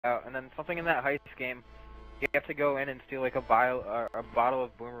out, and then something in that heist game, you have to go in and steal like a vial, or a bottle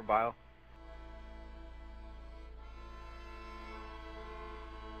of Boomer Bile.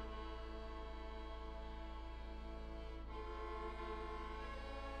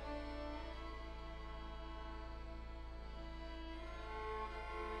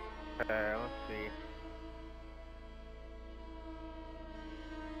 Let's see.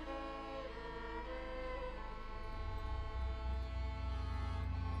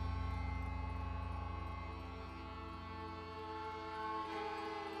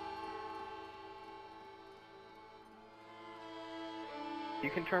 You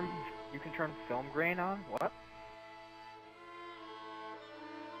can turn film grain on? What?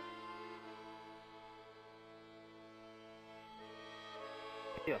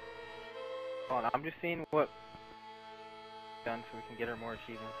 Yeah. Hold on, I'm just seeing what done so we can get her more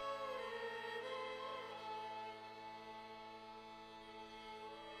achievements.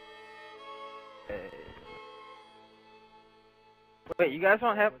 Wait, you guys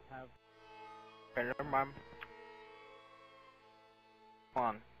don't have... Okay, never mind. Hold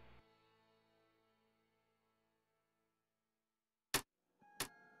on.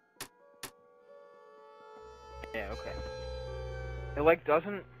 Yeah, okay. It like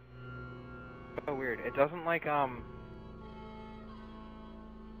doesn't... So weird. It doesn't like,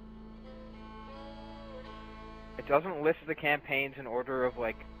 it doesn't list the campaigns in order of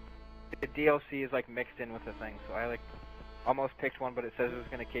like... The DLC is like mixed in with the thing, so I like almost picked one, but it says it was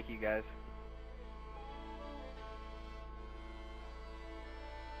gonna kick you guys.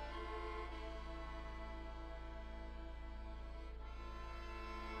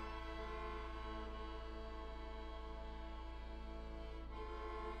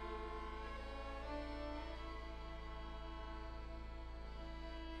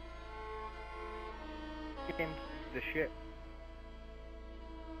 Game's the shit.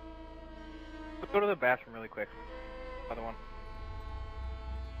 Let's go to the bathroom really quick. Other one.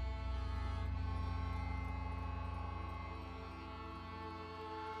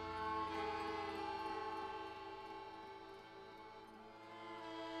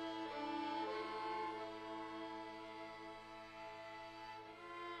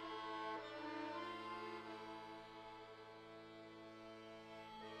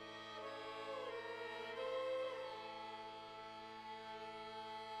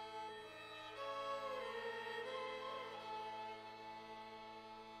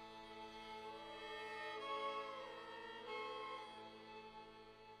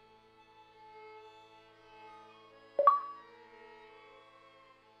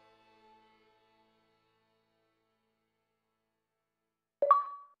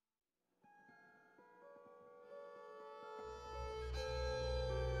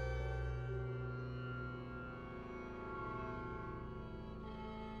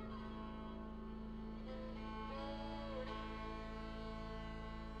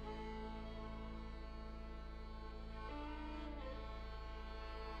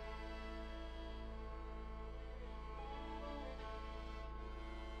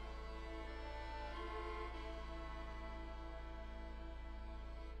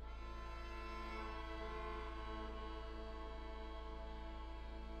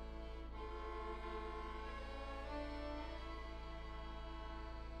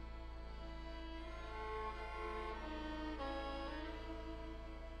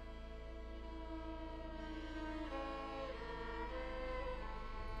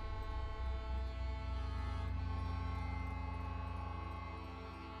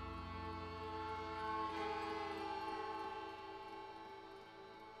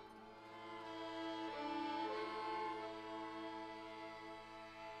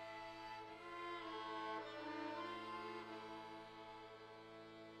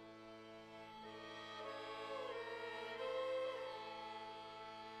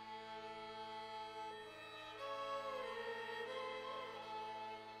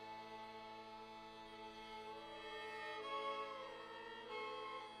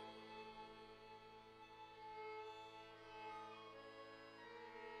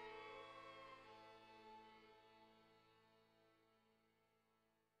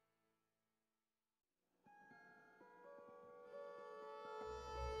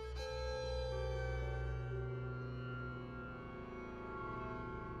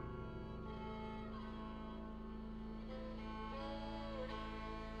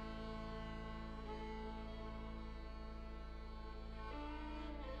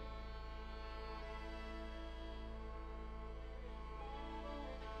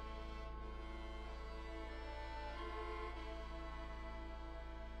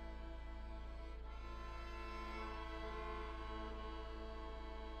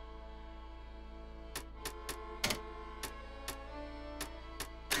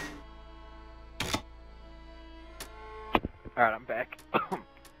 Alright, I'm back.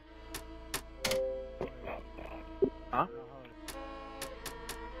 Huh?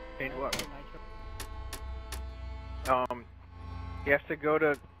 Change what? You have to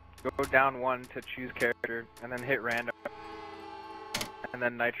go down one to choose character, and then hit random, and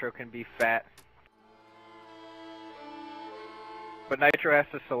then Nitro can be fat. But Nitro has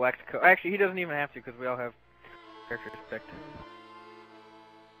to select actually, he doesn't even have to, because we all have characters picked.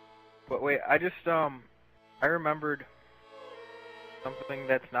 But wait, I remembered something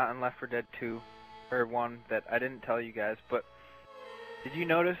that's not in Left 4 Dead 2, or 1, that I didn't tell you guys, but did you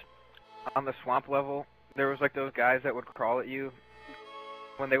notice on the swamp level, there was like those guys that would crawl at you?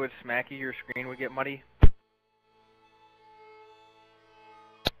 When they would smack you, your screen would get muddy?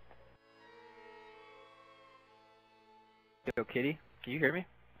 Yo, Kitty, can you hear me?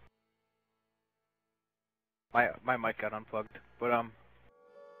 My mic got unplugged, but on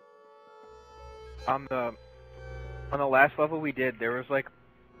the last level we did, there was like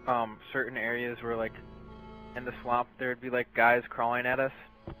certain areas where like in the swamp there would be like guys crawling at us,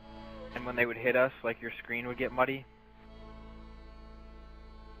 and when they would hit us, like your screen would get muddy.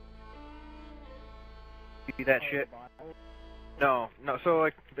 You see that shit? No. So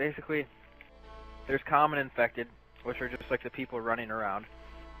like basically, there's common infected, which are just like the people running around.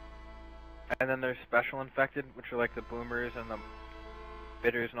 And then there's special infected, which are like the boomers and the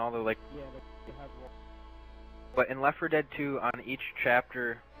bitters and all the like. Yeah, they have. But in Left 4 Dead 2, on each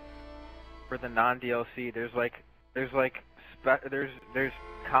chapter for the non-DLC, there's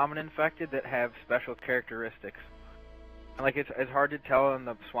common infected that have special characteristics. And like it's hard to tell in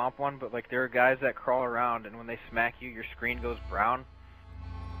the swamp one, but like there are guys that crawl around, and when they smack you, your screen goes brown.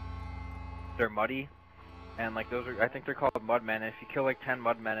 They're muddy. And like those are, I think they're called mudmen. And if you kill like 10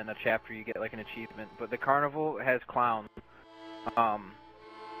 mudmen in a chapter, you get like an achievement. But the carnival has clowns.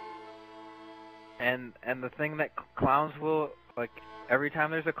 And the thing that clowns will, like, every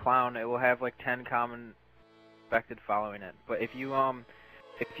time there's a clown, it will have like 10 common infected following it. But if you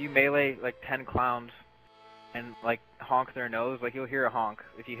melee like 10 clowns and like honk their nose, like you'll hear a honk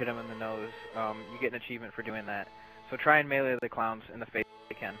if you hit them in the nose, you get an achievement for doing that. So try and melee the clowns in the face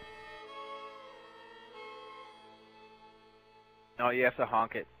if you can. No, you have to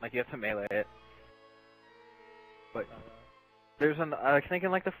honk it. Like, you have to melee it. But there's I think in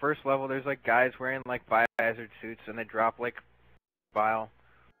like the first level, there's like guys wearing like biohazard suits, and they drop like bile.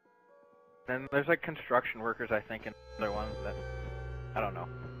 Then there's like construction workers, I think, and other ones that I don't know.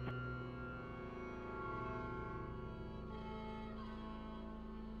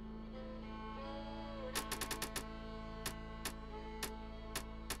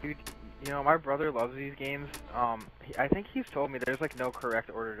 Dude, you know, my brother loves these games. I think he's told me there's like no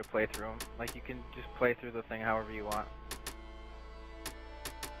correct order to play through them. Like, you can just play through the thing however you want.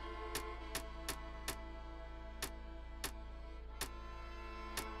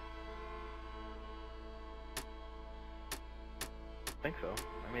 I think so.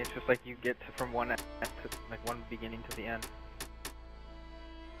 I mean, it's just like you get from one end to like one beginning to the end.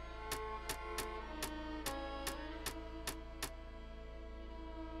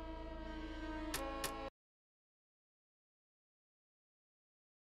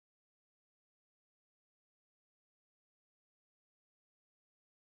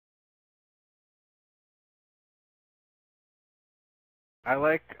 I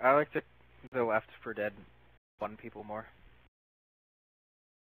like the Left 4 Dead 1 people more.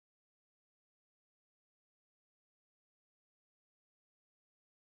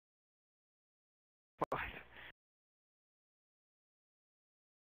 What?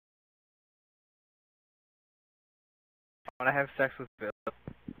 I want to have sex with Bill.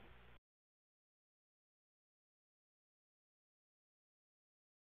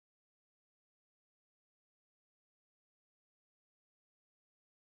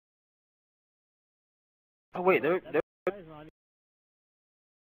 Oh wait, they're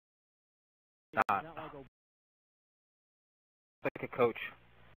not. Like a coach.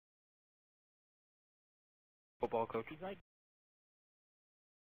 Football coach.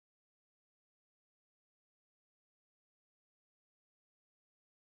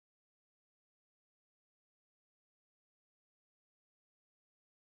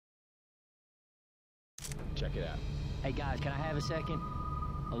 Check it out. Hey guys, can I have a second?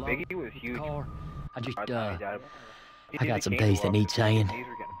 Hello? Biggie was huge. Car. I just, I got some days that need saying.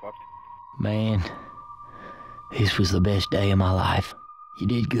 Man, this was the best day of my life. You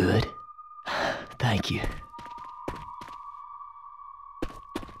did good. Thank you.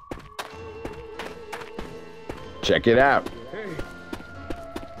 Check it out.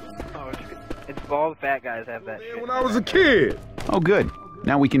 Oh, it's bald fat guys have that shit. When I was a kid. Oh, good.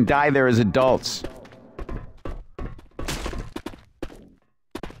 Now we can die there as adults.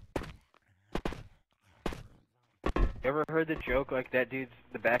 heard the joke like the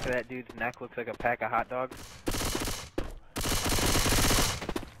back of that dude's neck looks like a pack of hot dogs?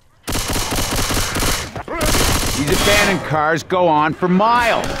 These abandoned cars go on for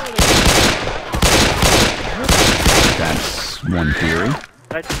miles. That's one theory.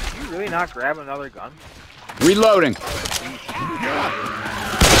 Did you really not grab another gun? Reloading.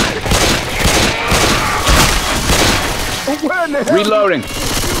 Reloading.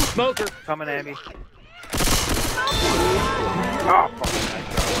 Smoker coming at me. Oh, fucking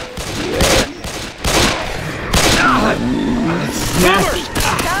Nasty.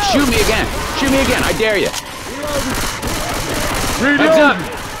 Shoot me again. Shoot me again. I dare you. Heads up.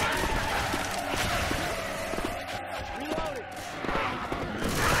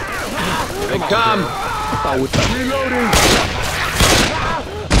 They come. Reloading.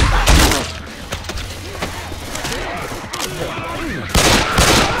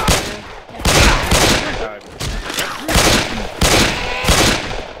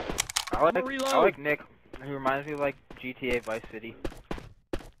 I like Nick. He reminds me of like GTA Vice City.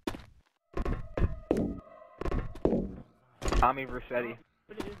 Tommy Vercetti.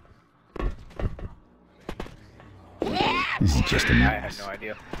 This is just a mess. I had no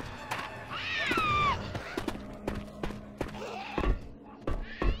idea.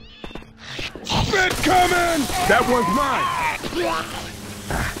 Bit coming! That one's mine!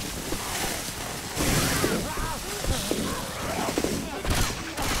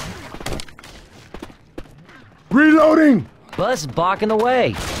 Reloading! Bus blocking the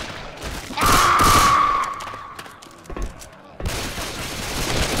way.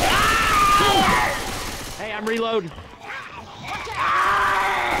 Hey, I'm reloading.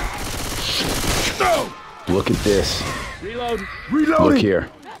 Look at this. Reload. Reloading! Look here.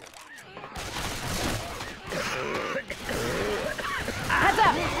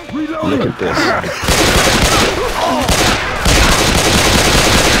 Reloading! Look at this.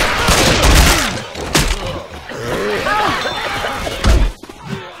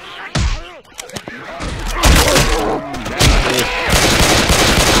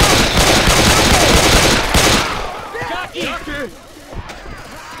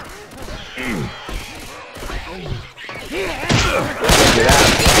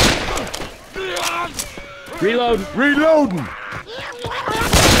 Get out. Reload! Reloading!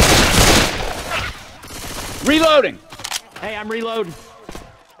 Reloading. Hey, I'm reloading.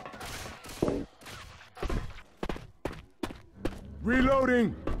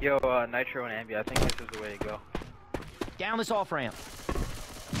 Reloading! Yo, Nitro and Ambi, I think this is the way to go. Down this off ramp.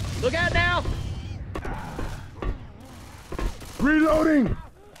 Look out now! Reloading!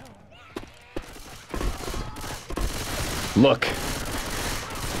 Look.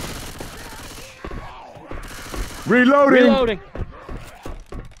 Reloading! Reloading.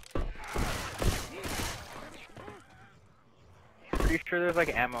 Pretty sure there's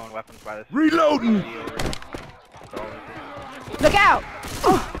like ammo and weapons by this. Reloading! Look out!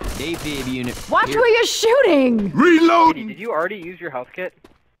 AFib unit. Watch where you're shooting! Reloading! Did you already use your health kit?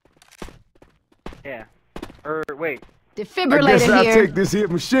 Yeah. Or wait, I guess Defibrillator I'll here. take this here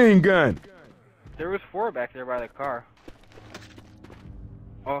machine gun. there was 4 back there by the car.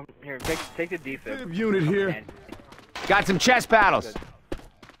 Oh, here, take the defib. Unit here. And Got some chest paddles. good.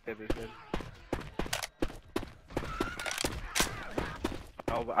 Defib is good.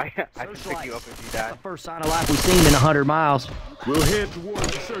 Oh, but I can pick you up if you die. First sign of life we've seen in 100 miles. We'll head towards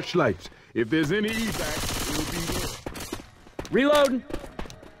the searchlights. If there's any evac, it'll be there. Reloading.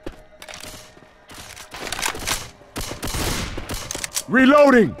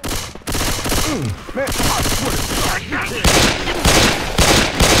 Reloading! Man,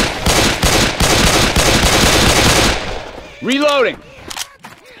 Reloading.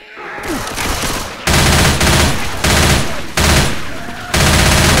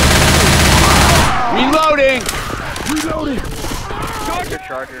 Reloading. reloading! Good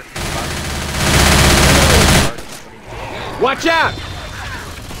charger. Watch out.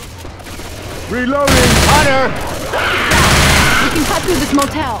 Reloading! Hunter. We can cut through this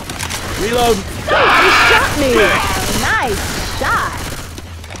motel. Reload. Somebody shot me! Nice shot!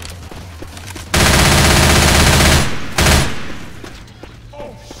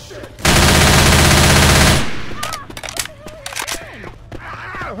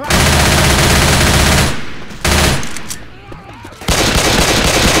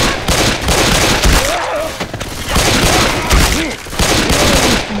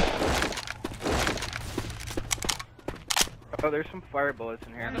 Oh, there's some fire bullets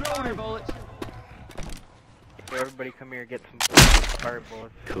in here. Fire bullets. So everybody come here, get some fire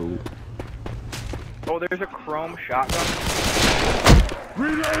bullets. Cool. Oh, there's a chrome shotgun.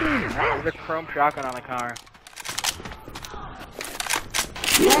 Reloading! There's a chrome shotgun on the car.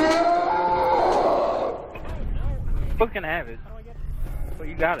 Who's gonna have it? Well,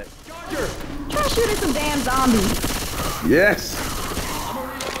 you got it. Try shooting some damn zombies. Yes.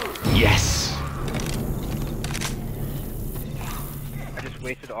 Yes. I just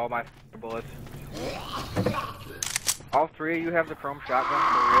wasted all my bullets. All three of you have the chrome shotgun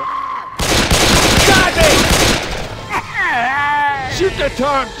for real? Got me! Shoot the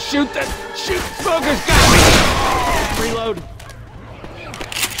tongue! Shoot the... Shoot! Booger's got me! Reload.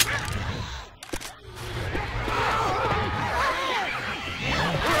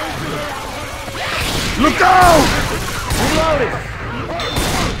 Look out! Reloading!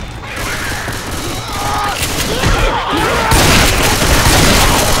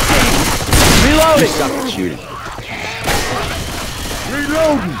 Reloading! Stop shooting.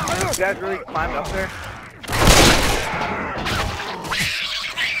 Reloading! You guys really climbed up there?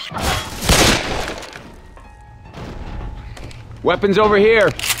 Weapons over here.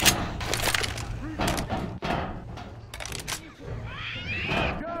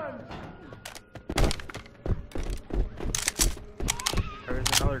 There's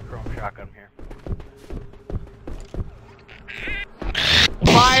another chrome shotgun here.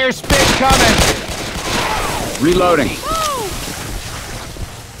 Fire spit coming! Reloading.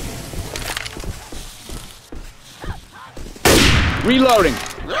 Reloading.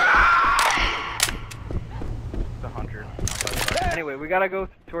 The hunter. Anyway, we gotta go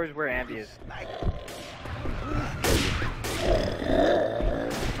towards where Andy is.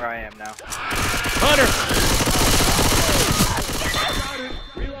 Where I am now. Hunter!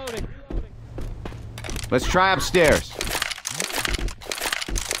 Reloading. Let's try upstairs.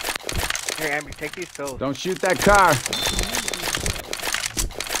 Here, Amby, take these pills. Don't shoot that car.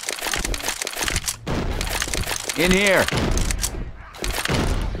 In here.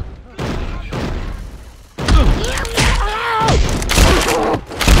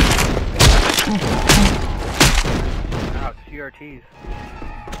 Wow, CRTs.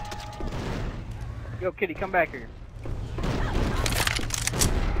 Yo, kitty, come back here.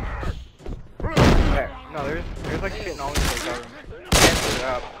 There. No, there's like shit in all these hotel rooms. Answer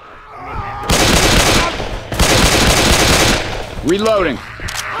up. Reloading.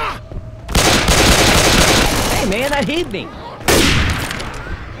 Hey man, that hit me.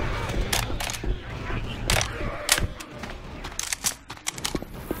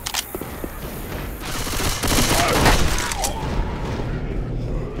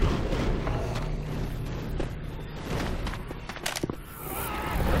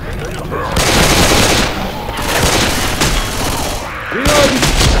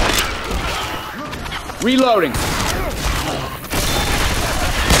 Reloading.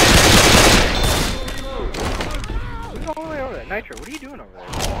 Who's all the way over there? Nitro, what are you doing over there?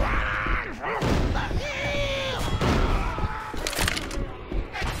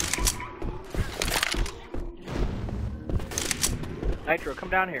 Nitro, come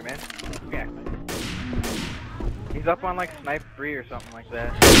down here, man. Yeah. He's up on like Snipe 3 or something like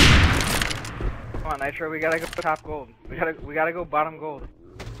that. Come on, Nitro, we gotta go top gold. We gotta go bottom gold.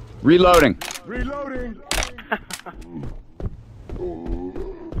 Reloading. Reloading!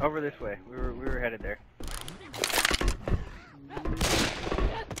 Over this way. We were headed there.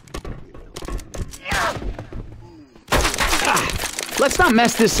 Let's not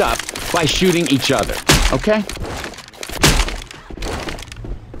mess this up by shooting each other, okay?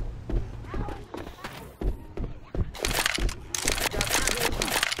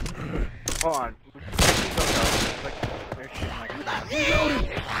 Hold on.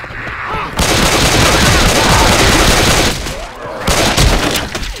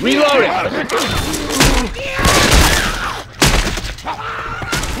 Reloading!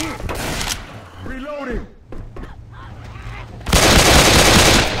 Reloading!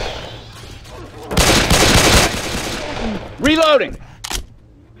 Reloading!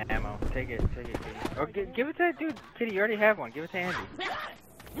 Ammo. Take it, Kitty. Or give it to that dude. Kitty, you already have one. Give it to Andy.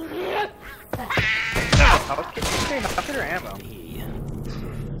 Oh, Kitty, say nothing or ammo.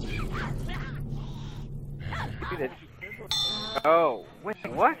 Dude, oh, wait,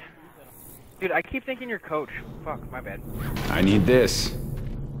 what? Dude, I keep thinking you're coach. Fuck, my bad. I need this.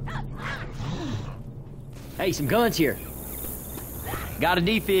 Hey, some guns here. Got a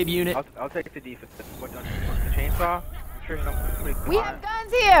defib unit. I'll take the defense. What, don't you want the chainsaw? I'm sure somebody We have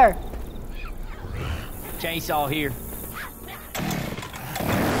guns here. Chainsaw here.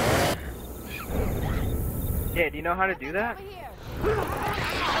 Yeah, do you know how to do that?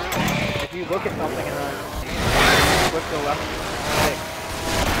 If you look at something and then flip to the left, right.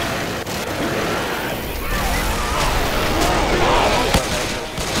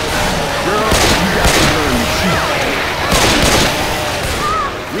 Girl, you got to learn to shoot.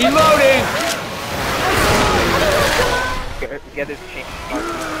 get this chain.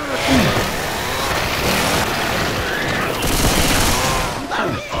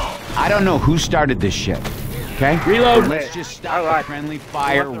 I don't know who started this shit. Okay? Reload. Let's just stop the friendly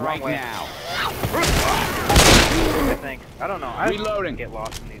fire right now. I think. I don't know. I Reloading. Get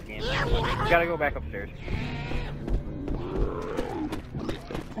lost in these games. You gotta go back upstairs.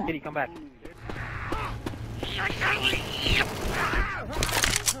 Kitty, come back.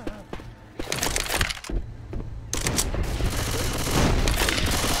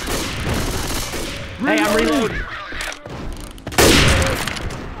 Hey, I'm reloading.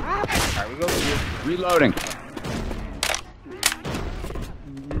 Alright, we go through. Reloading.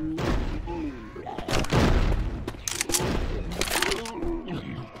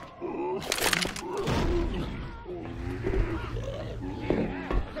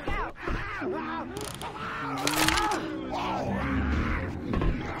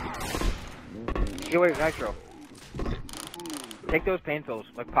 Hey, wait, Nitro. Take those pain pills,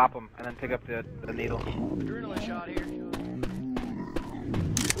 like pop them, and then pick up the needle. Adrenaline shot here.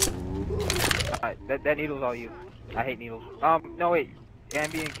 Alright, that needle's all you. I hate needles. No wait,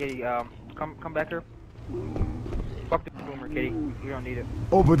 Ambi and Kitty, come back here. Fuck the boomer, Kitty. You don't need it.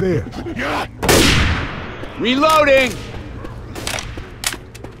 Over there. Reloading!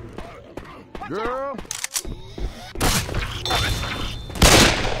 Girl.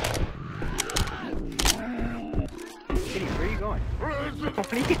 Kitty, where are you going?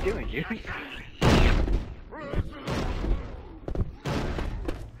 What are you doing, dude?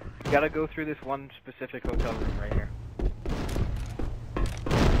 You gotta go through this one specific hotel room right here.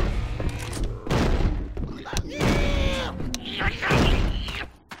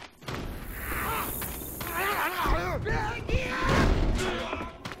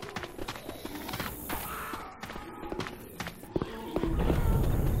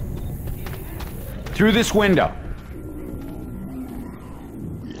 Through this window.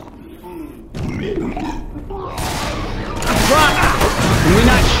 Can we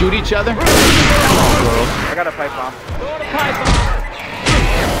not shoot each other? I got a pipe bomb.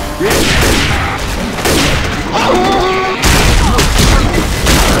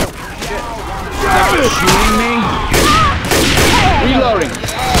 Stop shooting me. Reloading.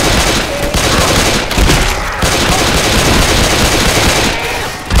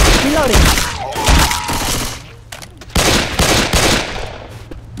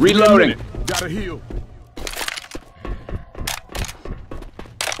 Reloading. Gotta heal.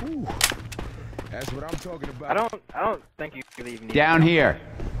 Ooh. That's what I'm talking about. I don't think you could even need Down here.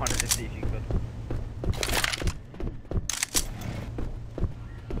 Wanted to see if you could.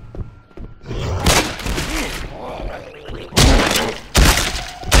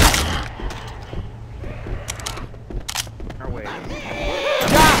 Our way.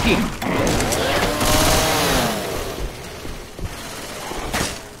 Jockey!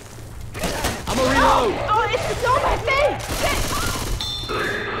 I'm a reload. Oh, it's on my face!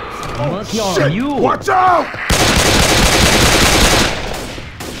 Monkey on Shit! you. Watch out!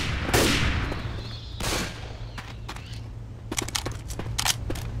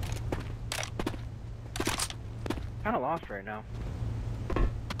 Kind of lost right now.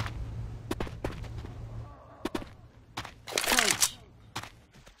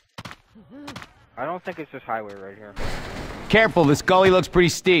 I don't think it's this highway right here. Careful, this gully looks pretty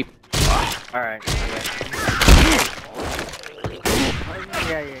steep. Alright.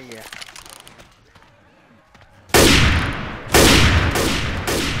 Yeah.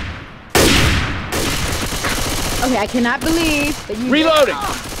 Okay, I cannot believe that you. Reloading!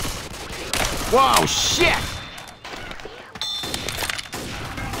 Whoa, shit!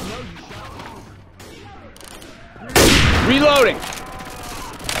 Reloading!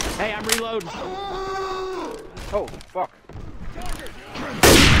 Hey, I'm reloading. Oh, fuck.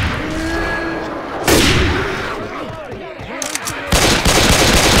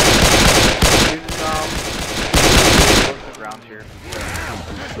 Rounds here.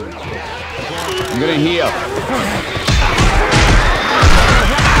 I'm gonna heal.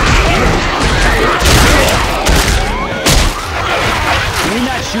 Can we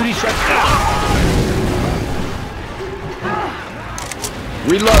not shoot each other?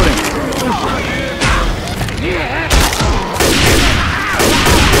 Reloading.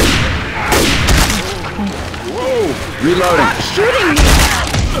 Whoa! Reloading. Stop shooting me!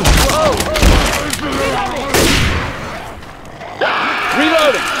 Whoa!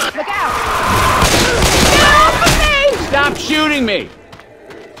 Reloading. Look out! Get off of me! Stop shooting me.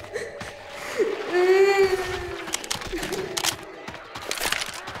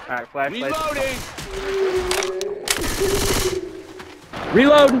 Alright, flashlight. Reloading.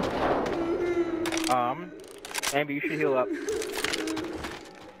 Reloading. Amber, you should heal up.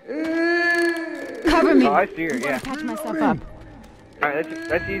 Cover me. Oh, I see her, I'm yeah. gonna patch myself up. Alright,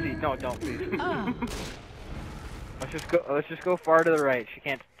 that's easy. No, don't, please. Let's just go far to the right. She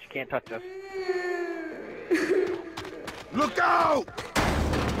can't touch us. Look out!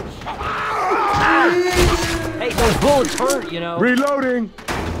 Hey, those bullets hurt, you know. Reloading!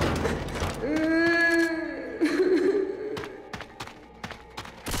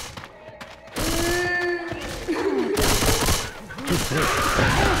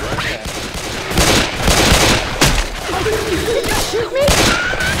 Shoot me!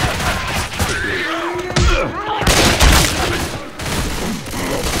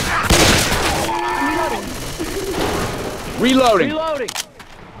 Reloading. Reloading.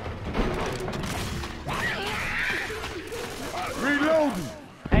 Reloading!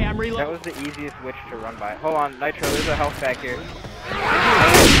 Hey, I'm That reloading. was the easiest witch to run by. Hold on, Nitro, there's a health pack here.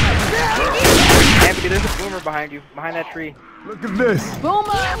 Amber, there's a boomer behind you, behind that tree. Look at this!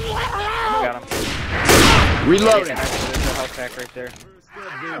 Boomer! Got him. Reloading. There's a health pack right there.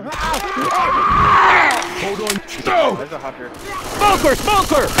 Hold on. No! There's a hunter. Smoker!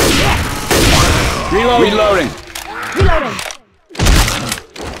 Smoker! Reloading. Reloading!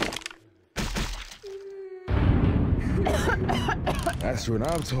 That's what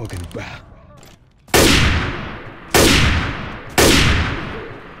I'm talking about.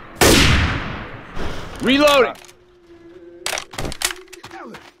 Reloading.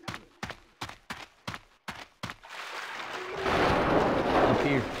 Up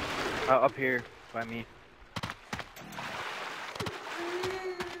here. Up here, by me.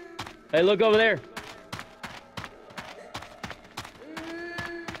 Hey, look over there.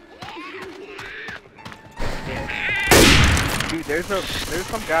 Dude, there's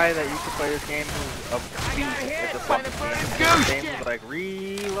some guy that used to play this game who's a beast with the fucking game. His name was like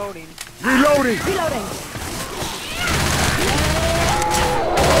reloading. Reloading! Reloading!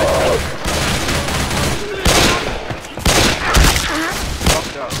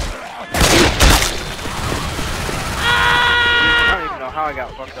 Fucked up. I don't even know how I got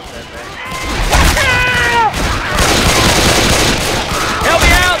fucked up that day. Help me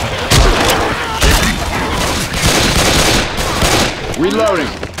out! Reloading.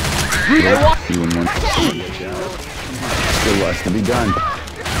 Hey, what? You and one. Still lots to be done.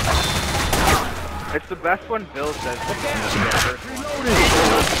 It's the best one Bill says.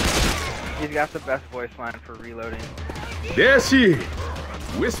 He's got the best voice line for reloading. There she is!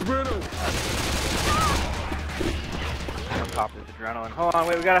 Whispering. I'm gonna pop his adrenaline. Hold on,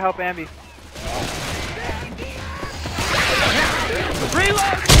 wait, we gotta help Ambi.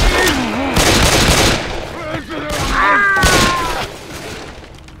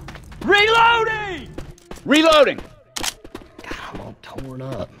 Reloading! Reloading. God, I'm all torn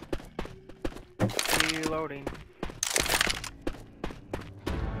up. Reloading.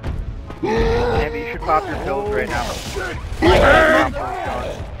 Ambi, you should pop your pills right now.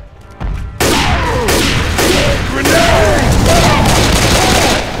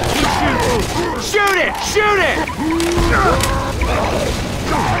 Shoot it! Shoot it!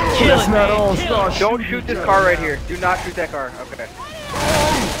 That's not all star. Don't shoot this car right here. Do not shoot that car. Okay.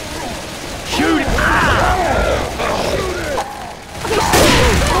 Shoot it!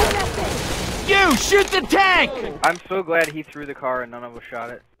 You shoot the tank! I'm so glad he threw the car and none of us shot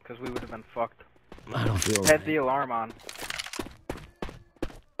it, because we would have been fucked. I don't feel Had the alarm on.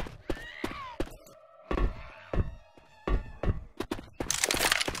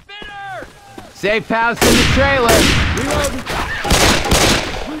 Safe house in the trailer.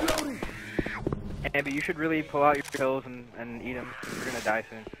 Ambi, you should really pull out your pills and eat them. You're gonna die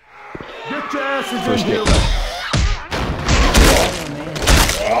soon. Get your asses in here!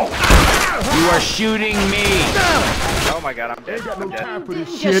 You are shooting me. Oh my god, I'm dead. Ain't got no I'm dead. time for this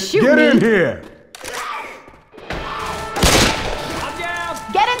Just shit. shoot Get me. in here!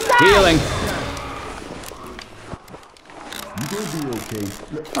 Get inside! Healing. You gonna be okay.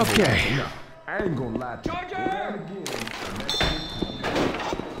 Okay. I ain't gonna lie to you.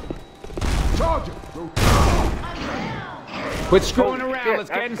 Charger! Quit screwing Holy around. shit, Let's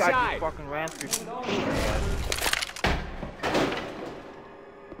that get guy inside. just fucking ran through.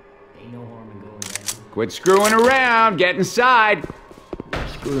 Ain't no harm in going down. Quit screwing around. Get inside.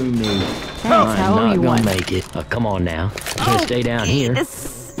 Screw me. Thanks, I'm how old not you gonna want? make it. Oh, come on now. You can't stay down here.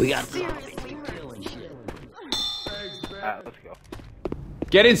 We got Let's go.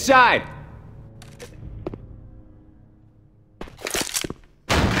 Get inside.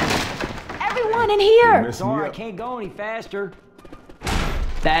 Everyone in here! Sorry, I can't go any faster.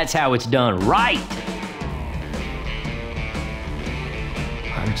 That's how it's done, right?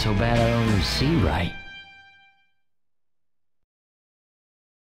 Hurt so bad I don't even see right.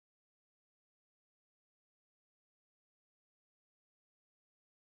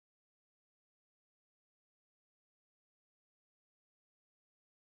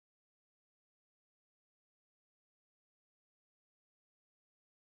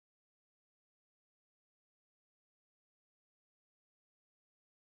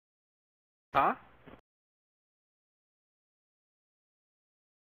 Huh?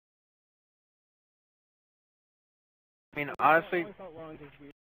 I mean, honestly,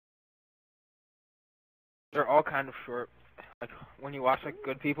 they're all kind of short. Like, when you watch, like,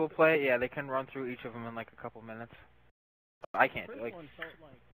 good people play, yeah, they can run through each of them in, like, a couple minutes. I can't do, like...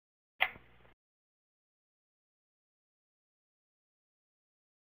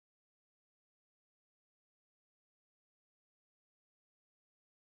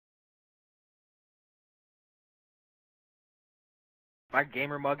 My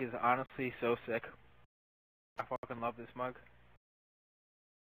gamer mug is honestly so sick. I fucking love this mug.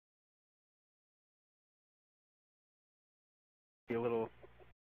 Be a little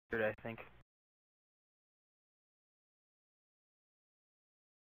weird, I think.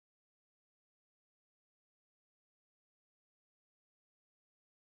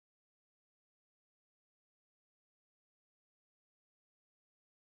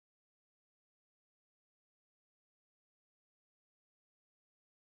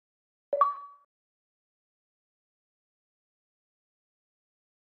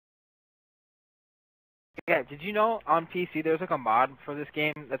 Yeah, did you know on PC there's like a mod for this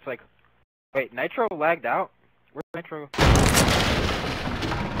game that's like, wait, Nitro lagged out? Where's Nitro?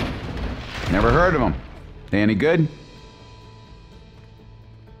 Never heard of them. They any good?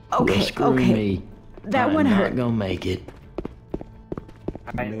 Well, screw me. That one hurt. I'm not gonna make it.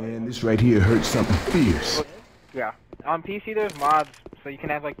 Man, this right here hurts something fierce. Yeah, on PC there's mods, so you can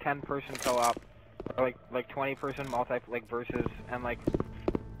have like 10-person co-op, or like 20-person like versus, and like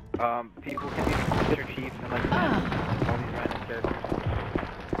people can be Mr. Chiefs and like all these random characters.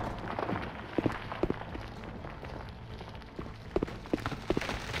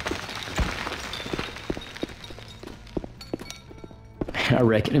 I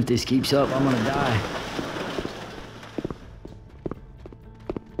reckon if this keeps up, I'm gonna die.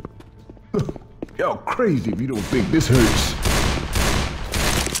 Y'all crazy if you don't think this hurts.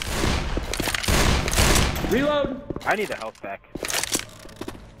 Reload! I need a health pack.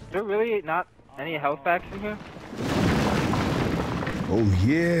 Is there really not any health packs in here? Oh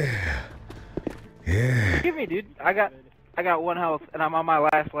yeah. Yeah. Give me, dude. I got 1 health and I'm on my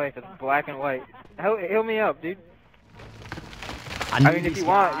last life. It's black and white. Heal me up, dude. I mean, if you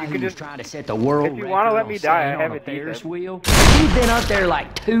want, you can just trying to set the world. If you want to let me die, I have a Ferris wheel. He'd been up there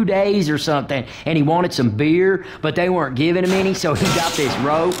like 2 days or something, and he wanted some beer, but they weren't giving him any, so he got this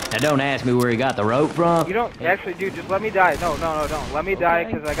rope. Now, don't ask me where he got the rope from. You don't actually, dude. Just let me die. No, don't. Let me die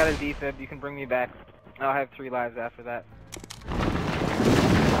because I got a defib. You can bring me back. I'll have 3 lives after that.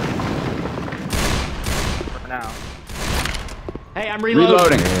 For now. Hey, I'm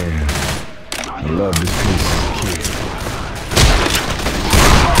reloading. I love this piece of kid.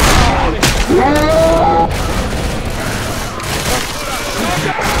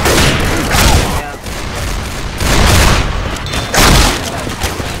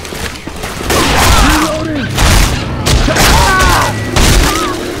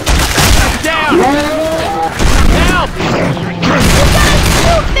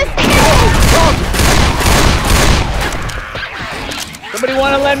 Somebody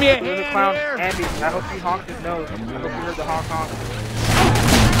want to lend me a hand? There's a clown, Andy. I hope you honked his nose. I hope you heard the honk.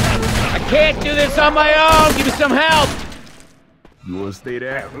 I can't do this on my own. Give me some help. You wanna stay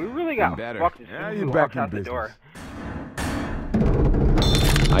there? We really got fucked as soon as we walked out the door.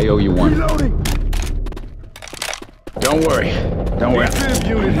 I owe you one. Reloading. Don't worry.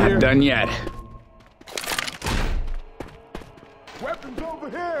 I'm not done yet. Weapons over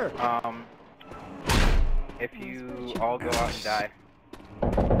here. If you all go out and die.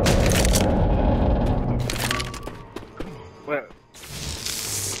 Wait.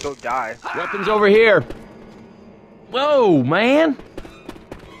 Go die. Weapons over here. Whoa, man.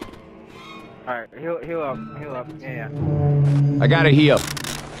 Alright, heal up. Yeah. I gotta heal.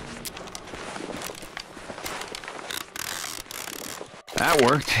 That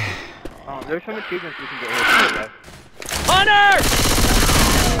worked. There's some achievements we can get here, guys. Hunter!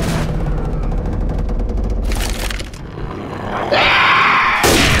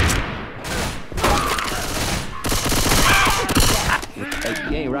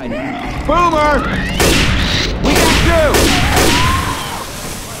 You ain't right now. Boomer! We got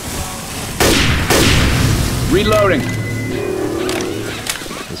 2! Reloading.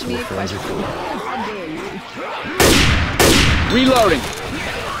 This will friends are cool. Reloading.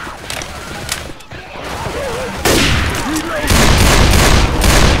 Did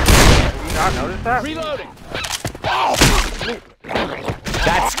you not notice that? Reloading.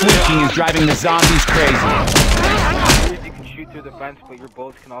 That squeaking is driving the zombies crazy. You can shoot through the fence, but your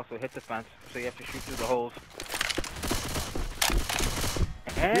bullets can also hit the fence, so you have to shoot through the holes.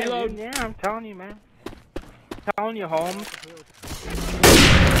 Reload. Yeah, I'm telling you, man. I'm telling you, Holmes.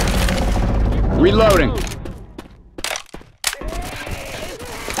 Reloading.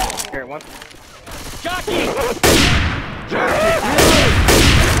 Here, one. Jockey!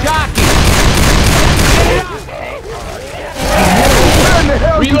 Jockey!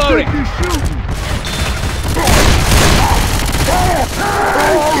 Reloading!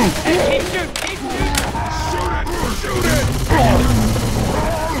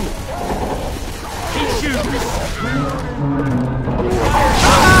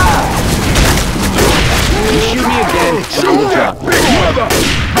 You shoot me again, and I will drop.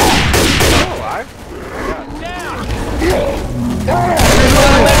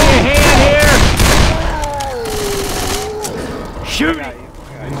 Shoot!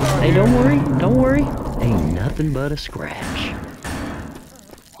 Hey, don't worry. Ain't nothing but a scratch.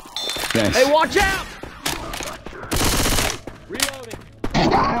 Thanks. Hey, watch out! Reloading. We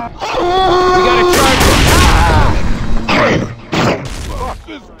got a charger. Fuck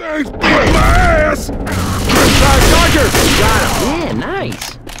this thing's beating my ass! Charger! Got him. Yeah, nice.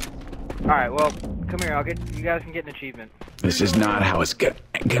 Alright, well, come here, you guys can get an achievement. This is not how it's gonna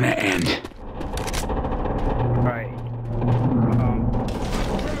end. Alright.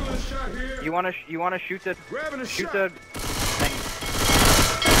 You wanna shoot the thing.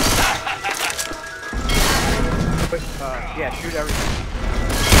 Yeah, shoot everything.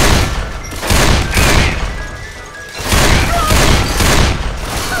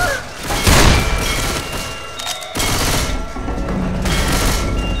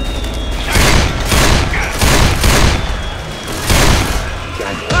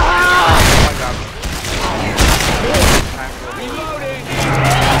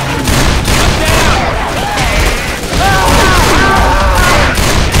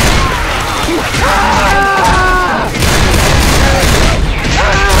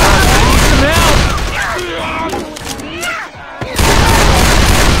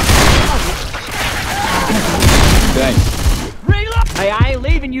 Hey, I ain't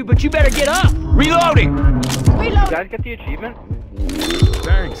leaving you, but you better get up. Reloading! You guys get the achievement?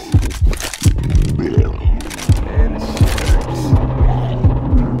 Thanks. Man, this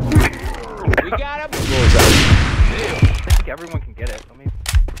We got him! I think everyone can get it. Let me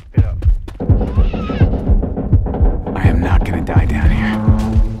pick it up. I am not gonna die down here.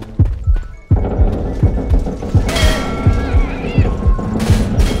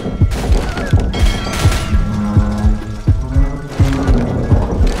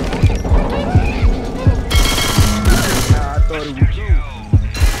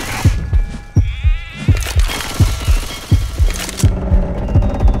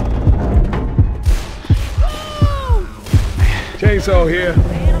 chainsaw here.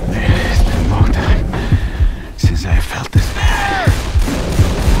 It's been a long time since I felt this bad.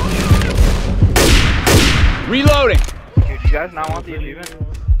 Reloading! Dude, you guys not want the achievement?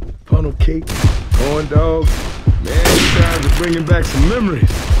 Funnel cake, corn dogs. Man, these times are bringing back some memories.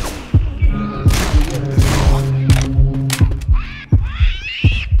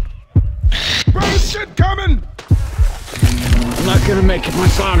 Bro, shit coming! I'm not gonna make it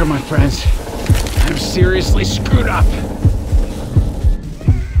much longer, my friends. I'm seriously screwed up.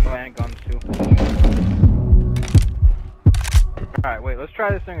 And guns too. Alright, wait, let's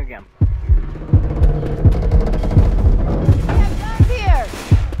try this thing again. Here!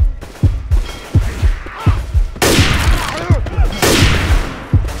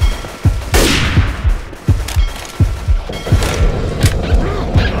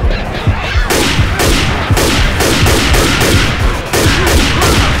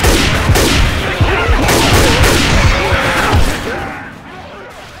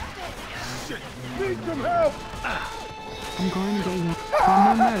 I'm going to get you.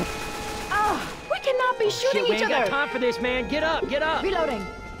 Calm down. Oh, we cannot be shooting We each ain't other! got time for this, man. Get up, get up. Reloading.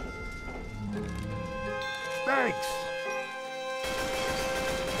 Thanks.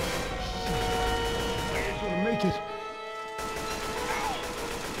 I'm gonna make it.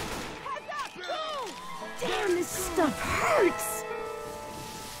 Damn, this stuff hurts!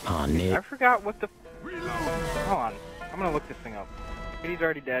 Oh, Nick. I forgot what the... Hold on. I'm gonna look this thing up. He's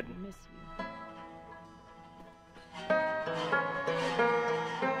already dead.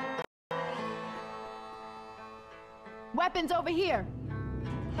 Weapons over here!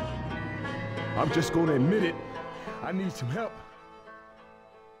 I'm just gonna admit it. I need some help.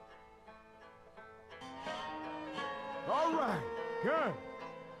 All right, gun.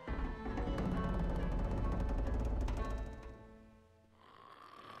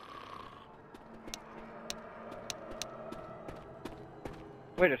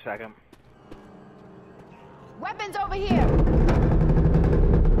 Wait a second. Weapons over here!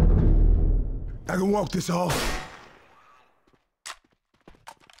 I can walk this off.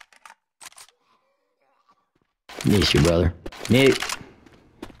 Miss you, brother. Nick,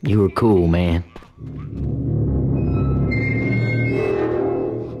 you were cool, man.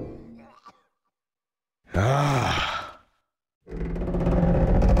 Ah.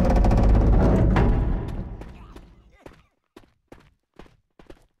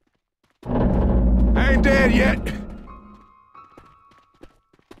 I ain't dead yet.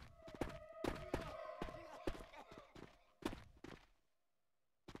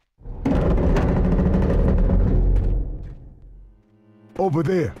 Over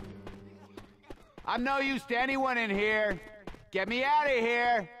there. I'm no use to anyone in here. Get me out of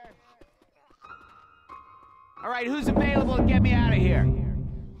here. All right, who's available to get me out of here?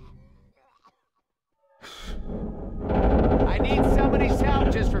 I need somebody's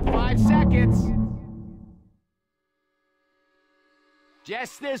help just for 5 seconds.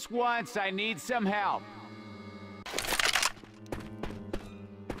 Just this once, I need some help.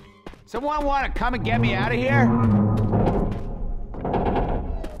 Someone want to come and get me out of here?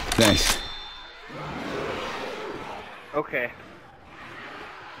 Thanks. Okay.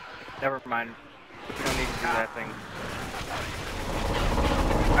 Never mind. We don't need to do that thing.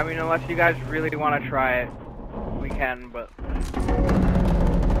 I mean, unless you guys really want to try it, we can, but...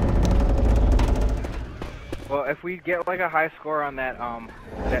 Well, if we get like a high score on that,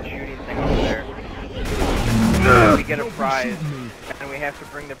 that shooting thing over there, we get a prize, and we have to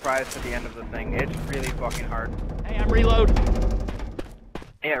bring the prize to the end of the thing. It's really fucking hard. Hey, I'm reloading.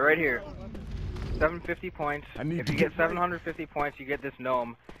 Yeah, right here. 750 points. If you get 750 points, you get this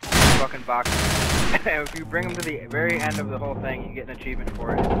gnome fucking box. And if you bring him to the very end of the whole thing, you get an achievement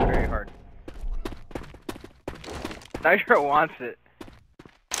for it. It's very hard. Nitro wants it.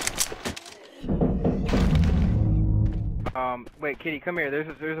 Wait, Kitty, come here.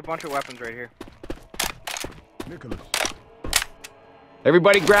 There's a bunch of weapons right here. Nicholas.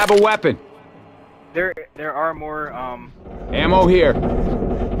 Everybody grab a weapon. There are more Ammo here.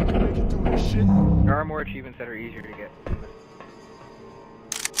 there are more achievements that are easier to get.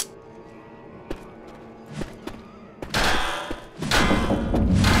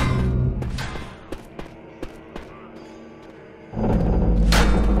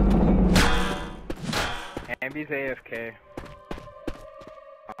 Ambi's AFK.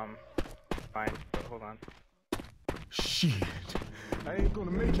 Fine, but hold on. Shit. I ain't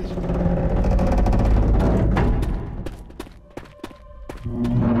gonna make it.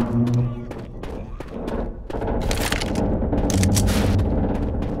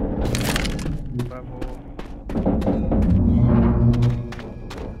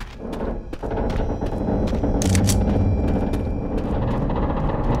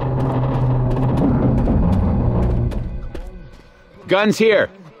 Guns here.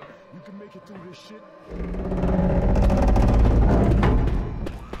 You can make it through this shit.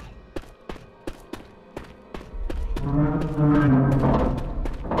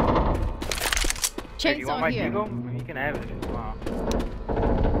 Hey, do you want my Deagle? You can have it. Wow.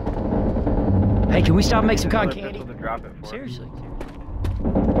 Hey, can we stop and make some cotton candy? candy? To drop it for. Seriously.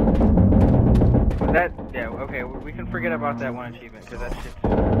 Yeah, okay, we can forget about that one achievement, because that shit's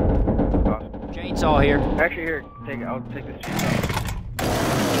awesome. Chainsaw here. Actually, here, I'll take this chainsaw.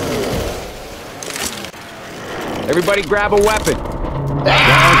 Everybody grab a weapon.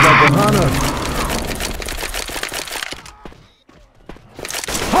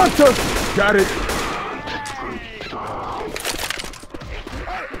 Hunter! Got it.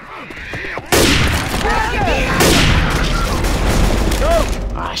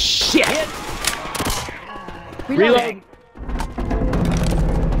 Ah, shit! Reload.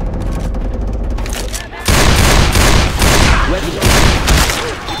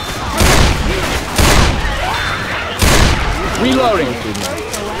 Reloading.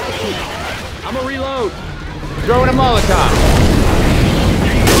 I'm a reload. Throwing a Molotov.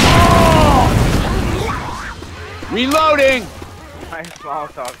 Oh! Reloading. Nice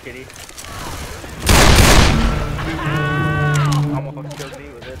Molotov, Kitty. Almost killed me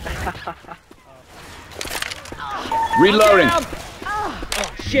with it. Reloading.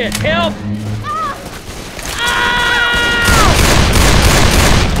 Oh, shit, help!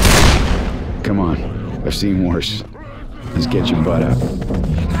 Come on. I've seen worse. Let's get your butt up.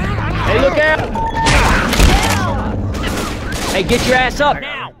 Hey, look out! Hey, get your ass up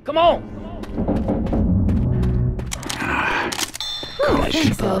now! Come on! Gotta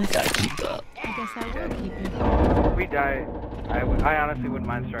keep up, gotta keep up. I guess I will keep you. If we die, I honestly wouldn't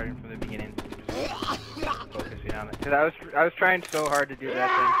mind starting from the beginning. Just focusing on it. Because I was trying so hard to do that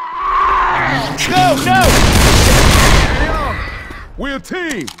No, no! We're a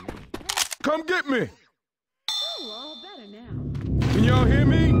team. Come get me! Oh, all better now. Can y'all hear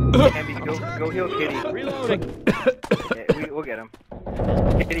me? Ambi, go heal Kitty. Reloading. Yeah, we'll get him.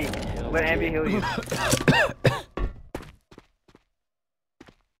 Kitty, let Ambi heal you.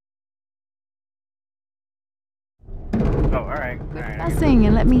 Oh, alright. Stop singing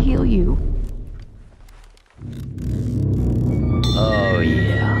and let me heal you. Oh,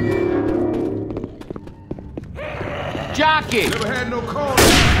 yeah. Jockey! Never had no call.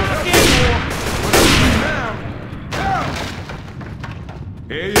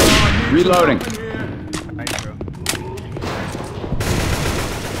 Hey, y'all. Reloading. Nitro.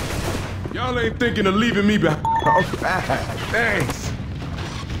 Y'all ain't thinking of leaving me behind. All right, thanks.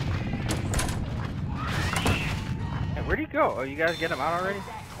 Hey, where'd he go? Oh, you guys get him out already?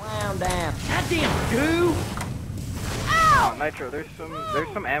 Clown down. Goddamn goo! Oh, Nitro, there's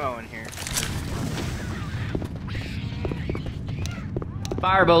some ammo in here.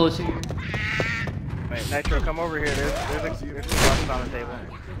 Fire bullets here. Wait, Nitro, come over here. There's some bullets on the table.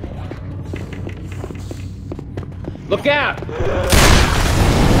 Look out!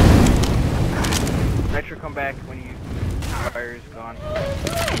 Nitro, come back when you fire is gone.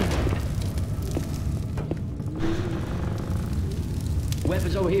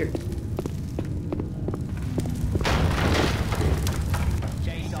 Weapons over here.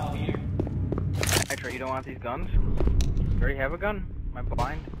 Chainsaw here. Nitro, you don't want these guns? You already have a gun? Am I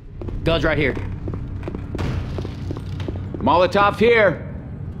blind? Guns right here. Molotov here.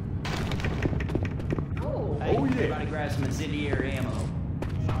 Hey, everybody grab some incendiary ammo. All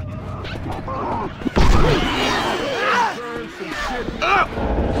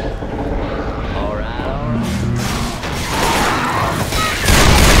right, all right.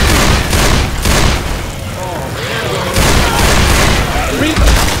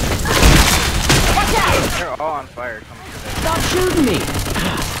 They're all on fire. Stop shooting me!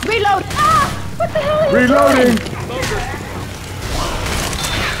 Reload! Ah! What the hell are you Reloading!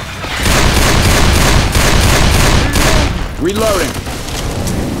 Reloading.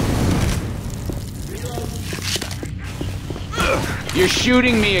 You're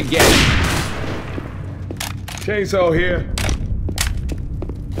shooting me again. Chainsaw here.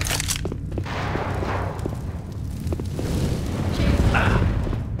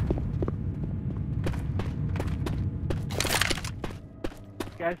 What are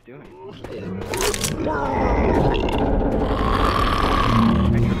you guys doing?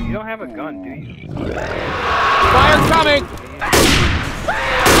 You don't have a gun, do you? Fire coming!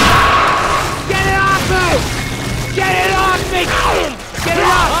 Get it off me! Get it off me! Get it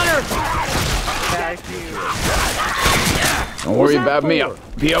off! Hunter! Yeah, I see you. Don't worry about me. I'll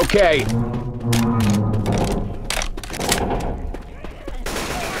be okay.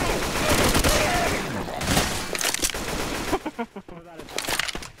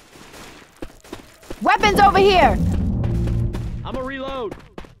 Weapons over here! I'm a reload.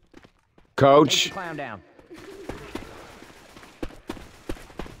 Coach. Clown down.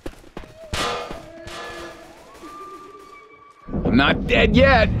 I'm not dead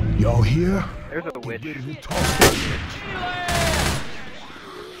yet. Y'all here? There's a witch.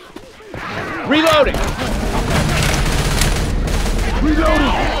 Reloading.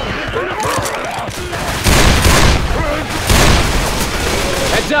 Reloading!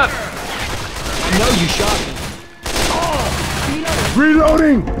 Heads up. I know you shot me.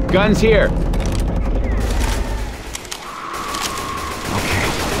 Reloading! Guns here.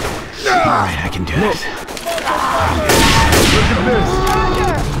 Alright, I can do this. look at this!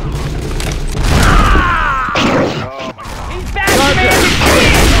 He's back, man!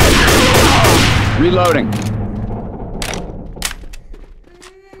 Reloading.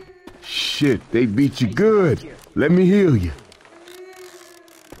 Shit, they beat you good. Let me heal you.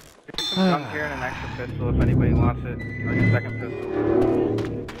 There's some guns here and an extra pistol if anybody wants it. Or a second pistol.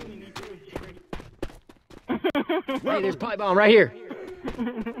 Hey, there's a pipe bomb right here.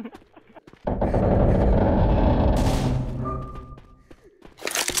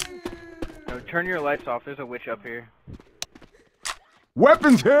 No, turn your lights off. There's a witch up here.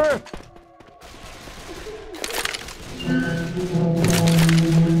 Weapons here!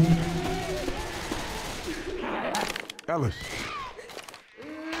 Ellis.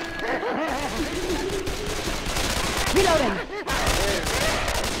 Reloading!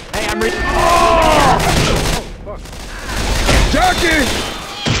 Hey, I'm ready. Jockey!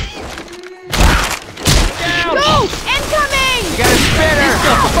 Go! Incoming! You got a spinner.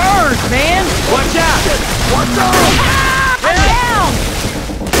 This burns, man. Watch out. What's up? Ah, I'm down!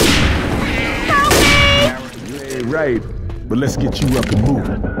 Help me! You ain't right, but let's get you up and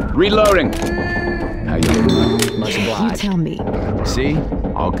moving. Reloading. How you doing? Much You obliged. tell me. See?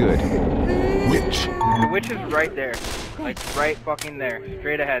 All good. Witch. The witch is right there. Like, right fucking there.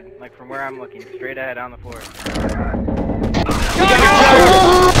 Straight ahead. Like, from where I'm looking. Straight ahead on the floor.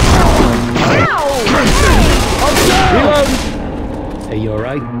 Hey, you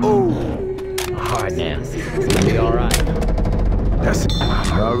alright? Oh, Alright now. You'll be alright. that's it.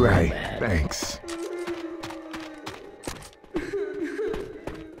 All right. Thanks.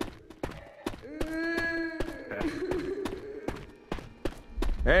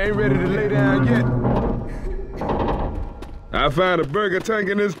 I ain't ready to lay down yet. I found a burger tank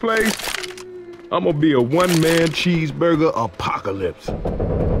in this place. I'm gonna be a one-man cheeseburger apocalypse. Hey,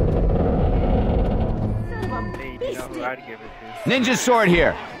 you know who I'd give it to? Ninja sword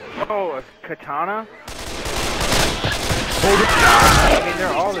here. Oh, a katana? I mean,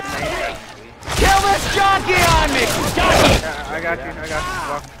 they're all the same, technically. Kill this jockey on me! Yeah, I got you.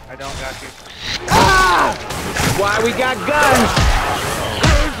 Fuck, I don't got you. Why we got guns?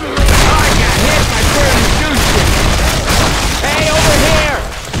 Oh, I got hit by burning douche. Hey, over here!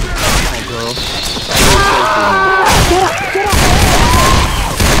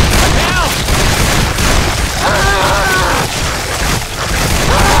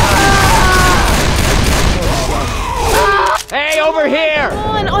 Hey, over here!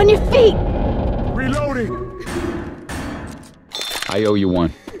 On your feet. Reloading. I owe you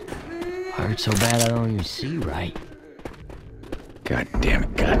one. Hurt so bad I don't even see right. God damn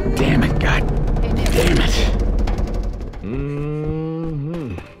it, god damn it, god damn it.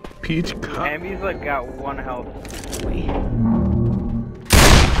 Mm-hmm. Peach cup. Ammy's like got 1 health.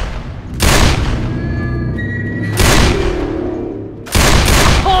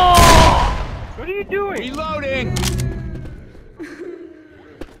 What are you doing? Reloading!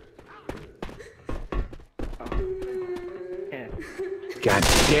 Yeah. God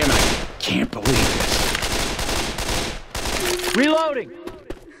damn it, I can't believe this. Reloading!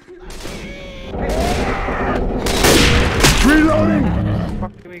 Reloading. Where the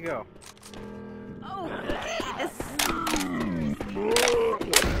fuck do we go?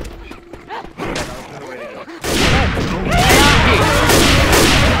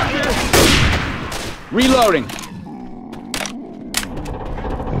 Reloading!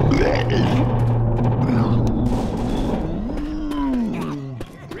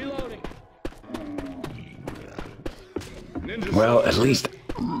 Well, at least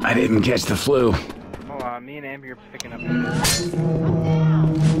I didn't catch the flu. Hold on, me and Amber are picking up.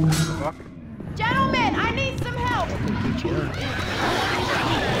 Fuck. Gentlemen, I need some help.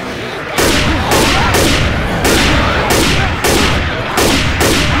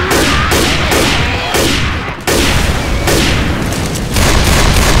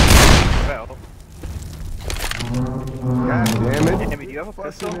 Well, God damn it. Ammy, do you have a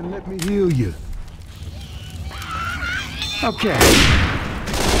pistol? And let me heal you. Okay.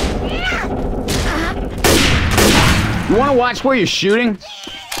 You want to watch where you're shooting?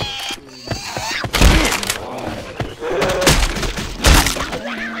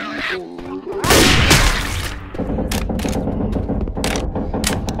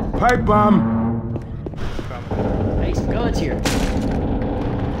 Pipe bomb. Hey, some guns here.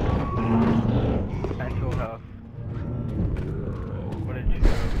 Actual health. What did you do?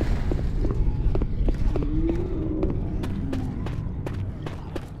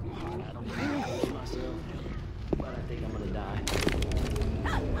 But I think I'm gonna die.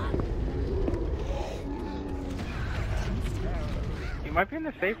 You might be in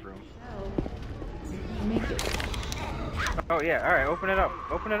the safe room. Oh yeah, alright, open it up.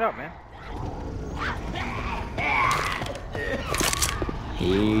 Open it up, man.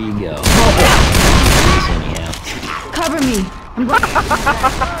 Here you go. Anyhow. Cover me. I'm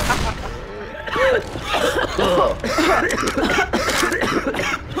going.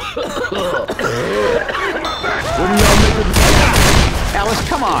 Alice,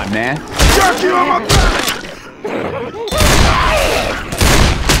 come on, man. Jerk you on my back!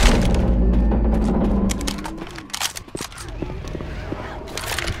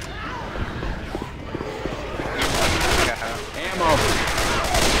 Ammo.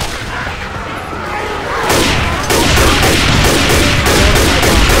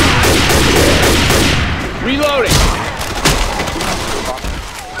 Reloading.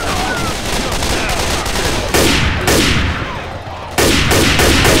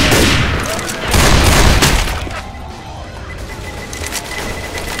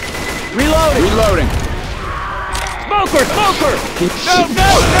 Reloading. Smoker! No!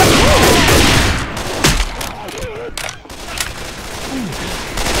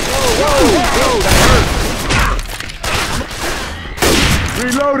 Whoa, that hurt.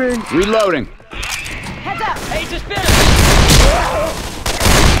 Reloading. Hey, just finish!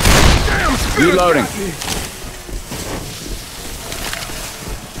 Reloading.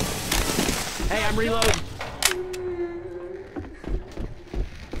 Hey, I'm reloading.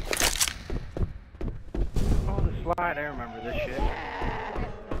 Oh, the slide, I remember this shit.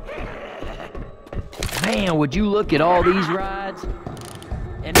 Man, would you look at all these rides?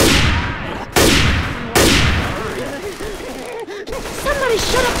 And Somebody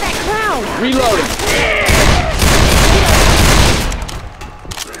shut up that crowd! Reloading.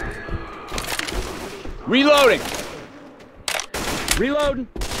 Reloading. Reloading.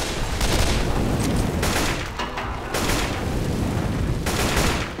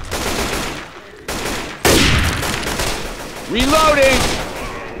 Reloading.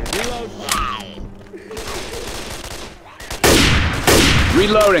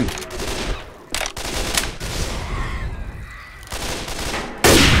 Reloading.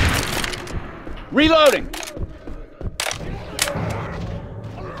 Reloading.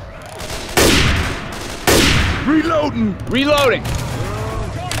 Reloading! Reloading.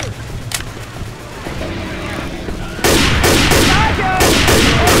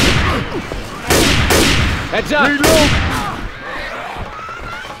 Heads up. Reload!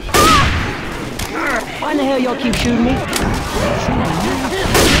 why in the hell y'all keep shooting me?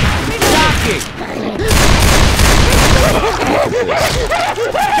 Jockey.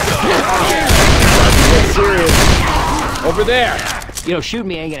 Get serious. Over there. You know, shooting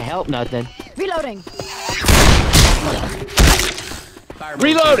me ain't gonna help nothing. Reloading.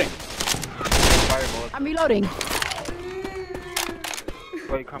 Reloading. Fire bullets. I'm reloading.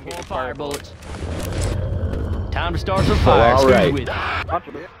 Wait, come get the Fire bullets. Time to start some fires. all Who's right. with it?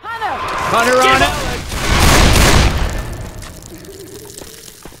 Hunter on it.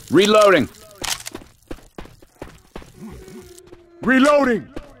 Reloading. Reloading!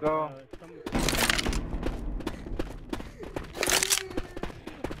 Go.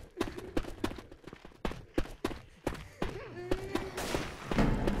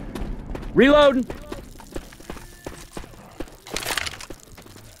 Reloading.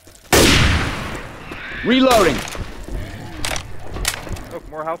 Reloading. Look,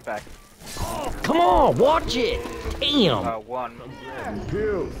 more health back. Come on, watch it. Damn. One.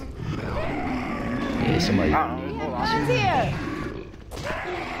 Pills. Yeah, somebody. I don't know, hold on. It's here.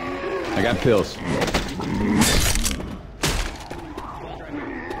 I got pills.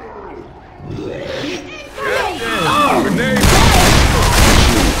 Grenade!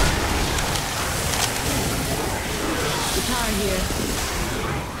 Guitar here.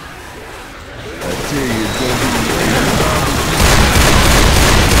 I tell you, it's gonna be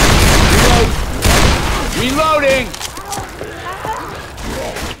Reloading.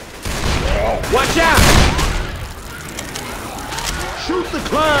 Watch out. shoot the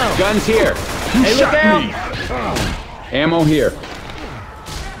clown! Guns here. Hey, look out. Ammo here.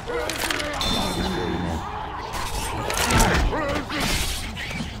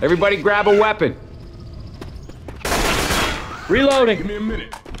 Everybody grab a weapon. Reloading. Give me a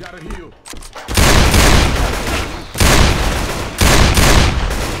minute. Gotta heal.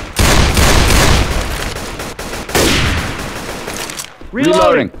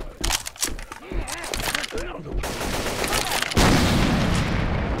 Reloading.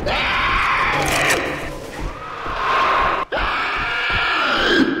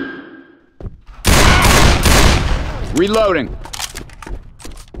 Reloading. You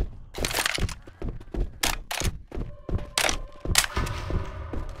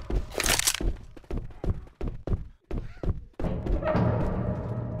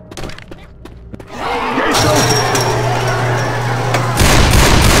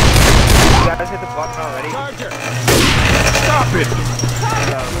guys hit the button already? Stop it!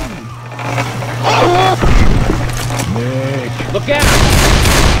 Nick. Look out!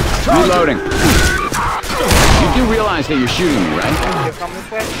 Reloading. You do realize that you're shooting me, right? You come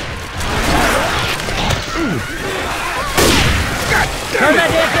this way? Turn that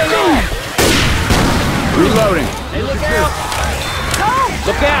damn thing off! Reloading. Hey, look out!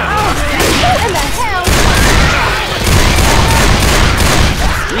 Look out! What in the hell?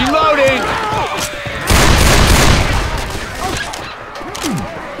 Reloading!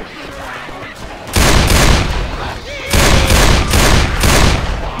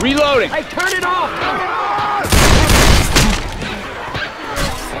 Reloading! Hey, turn it off!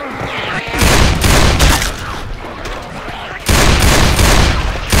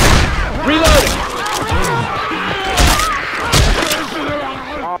 Reloading!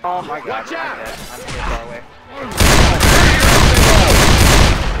 Oh my god. Watch out! I'm so far away.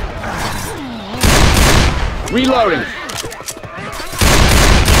 Reloading!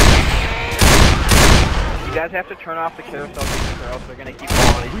 You guys have to turn off the carousel or else they're gonna keep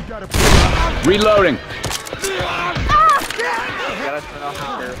falling. Reloading. You gotta turn off the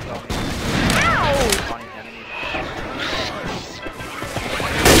carousel.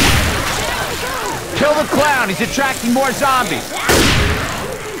 Kill the clown, he's attracting more zombies.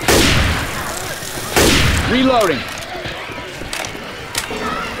 Reloading.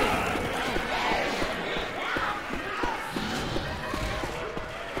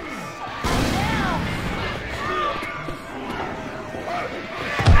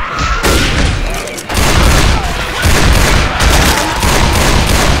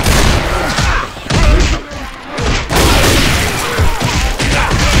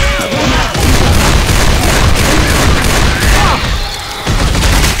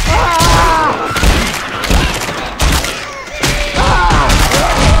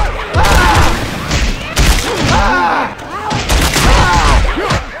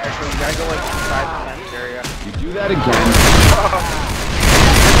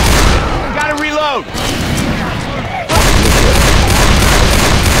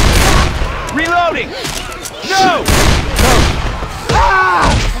 Reloading! No!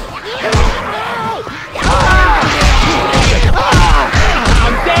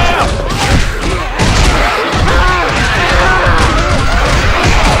 I'm down!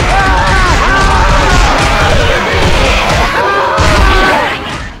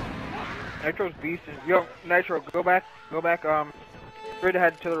 Nitro's beast is... Yo, Nitro, go back, straight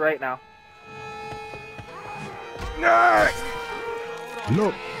ahead to the right now.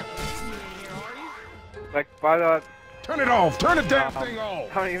 Look. Like, by the... Turn it off! Turn the damn thing off!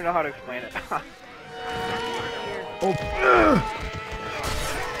 I don't even know how to explain it. Oh.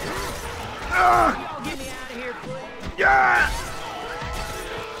 Yeah!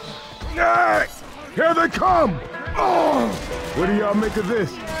 Yeah! Here they come! Oh! What do y'all make of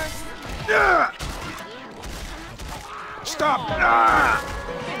this? Yeah! Stop! Ah!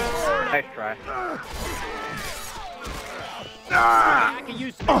 Nice try. Ah!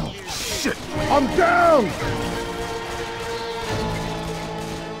 Oh, shit! I'm down!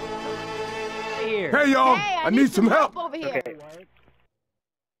 Hey, y'all! Hey, I need some help! Over here. Okay.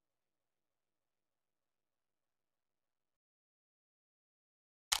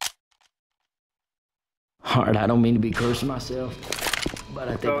 Alright, I don't mean to be cursing myself, but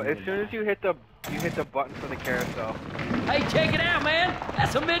I think... So as soon as you hit the button for the carousel. Hey, check it out, man!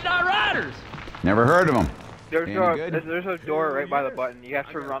 That's some Midnight Riders! Never heard of them. There's a door right by the button. You have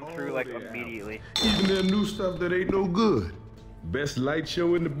to run through like immediately. Even their new stuff that ain't no good. Best light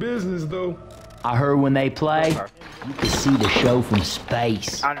show in the business, though. I heard when they play, you can see the show from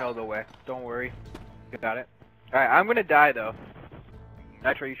space. I know the way. Don't worry. You got it. Alright, I'm gonna die though.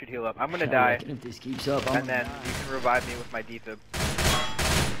 Nitro, you should heal up. I'm gonna die. If this keeps up, And then you can revive me with my defib.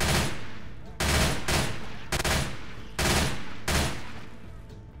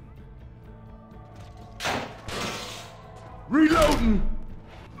 Reloading!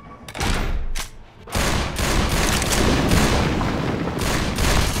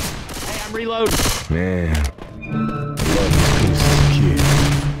 Hey, I'm reloading. Man, love this kid.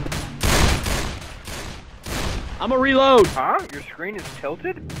 I'm a reload. Huh? Your screen is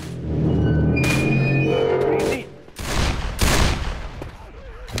tilted? What do you mean?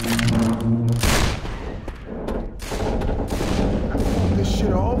 This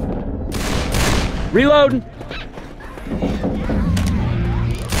shit off? Reloading. Give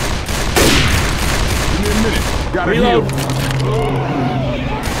me a minute. Gotta Reload. heal.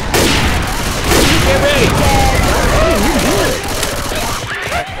 Get ready.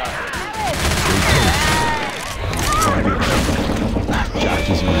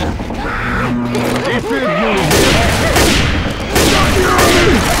 Josh's man.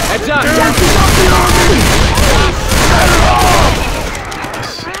 Heads up!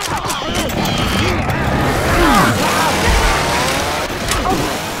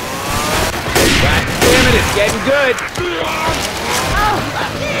 God damn it, it's getting good!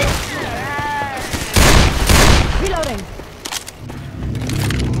 Reloading.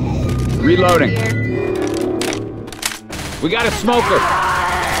 Reloading. We got a smoker.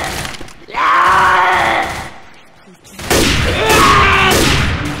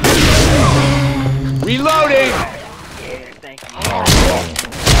 Reloading! Yeah, thank you.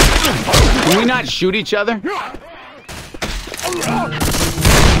 Can we not shoot each other?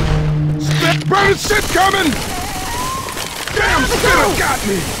 Burning shit coming! Damn, Spitter got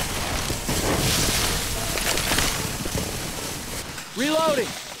me! Reloading.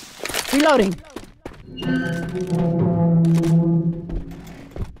 Reloading.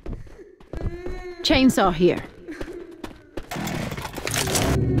 Chainsaw here.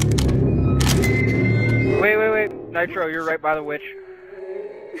 Wait, Nitro, you're right by the witch.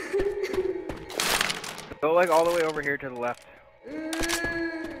 Go like all the way over here to the left.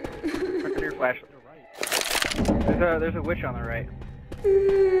 Turn your flashlight. There's a witch on the right.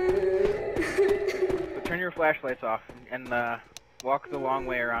 So turn your flashlights off and walk the long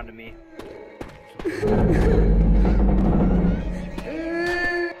way around to me.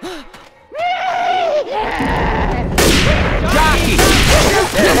 Jockey!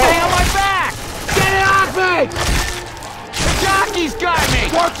 Stay on my back! Get it off me! The jockey's got me!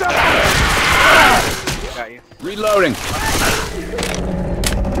 Watch out! Got you. Reloading.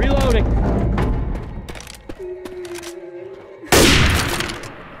 Reloading.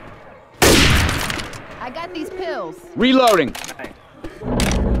 I got these pills. Reloading. Nice.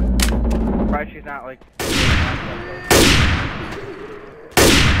 Surprised she's not like.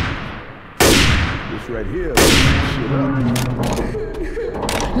 This right here.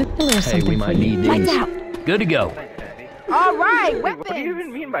 Hey, we might need Lights these. out. Good to go. Thanks, Daddy. All right, Wait, weapons. what do you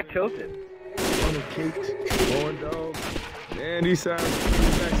even mean by tilted? Funnel cakes, corn dogs, and these sounds.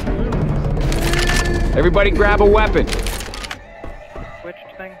 Everybody grab a weapon. Switch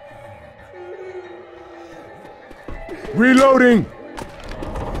thing? Reloading!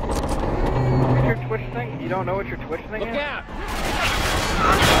 What's your Twitch thing? You don't know what your Twitch thing is? out.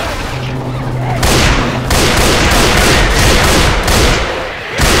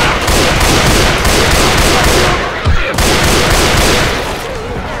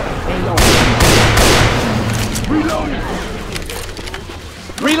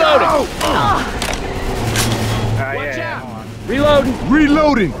 Reloading. Yeah, hold on. Reloading.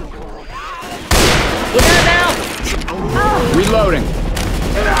 Reloading! Look out now. Reloading.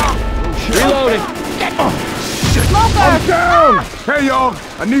 Reloading. I'm down! Hey, y'all!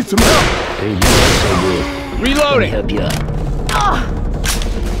 I need some help! Hey, you look so good. Let me Reloading. help you up.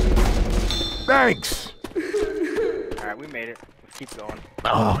 Thanks! Alright, we made it. Let's keep going.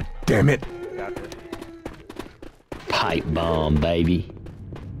 Oh, damn it. We got this. Pipe bomb, baby.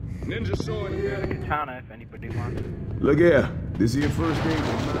 Ninja sword There's a katana if anybody wants. Look here. This is your first aid.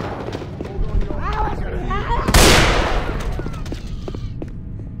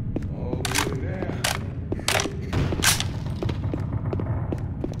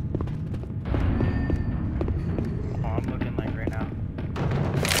 Oh, I'm looking like right now.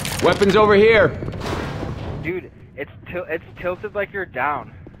 Weapons over here. Dude, it's tilted like you're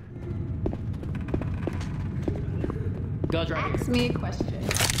down. Ask me a question.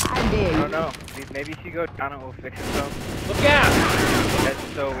 I I did. don't know. Maybe if you go down, it will fix itself. Look out.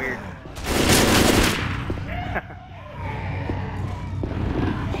 That's so weird.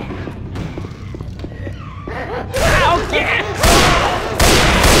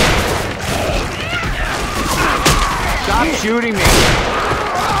 Stop shooting me.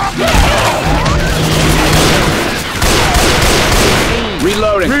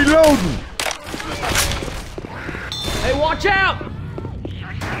 Reloading. Reloading! Hey, watch out.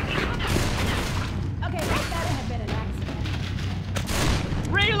 Okay, that better have been an accident.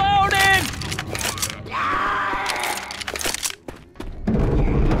 Reloading.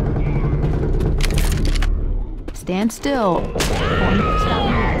 Stand still. Stop moving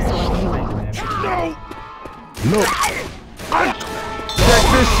so I can Look! Check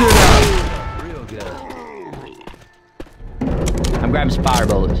this shit out! I'm grabbing some fire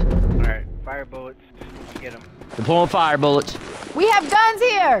bullets. Alright, fire bullets. Get them. Deploying fire bullets. We have guns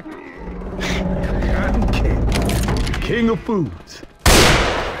here. Cotton King. King of foods.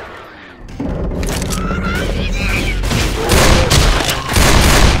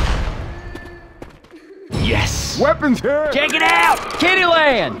 Yes. Weapons here! Check it out.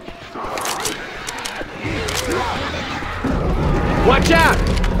 Kittyland. Watch out.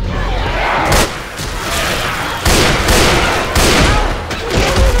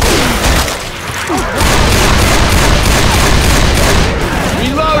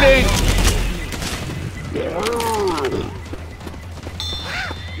 Reloading.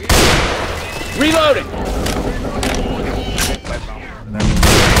 Reloading.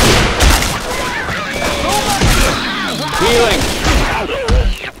 Healing.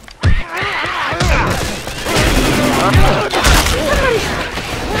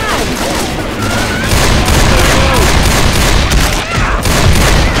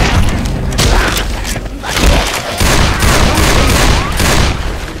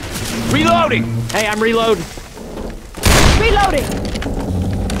 Reloading. Hey, I'm reloading. Reloading.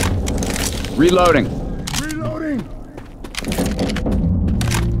 Reloading. Reloading!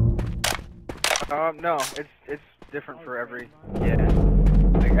 No, it's different for every. Yeah,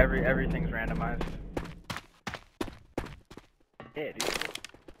 like everything's randomized. Yeah, dude.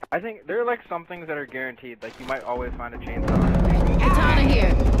 I think there are like some things that are guaranteed. Like you might always find a chainsaw. Katana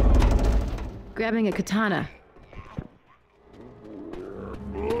here. Grabbing a katana.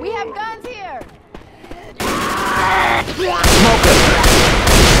 We have guns here. Smoker!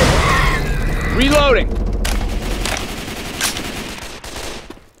 Reloading!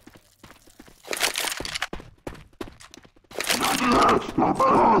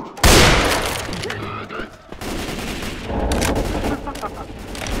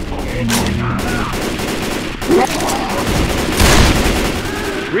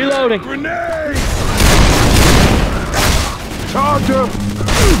 Reloading! Grenade! Charger!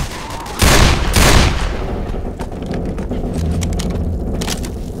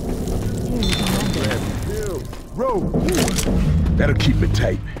 Roll. That'll keep it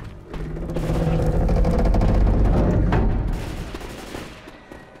tight.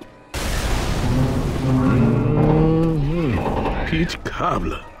 Peach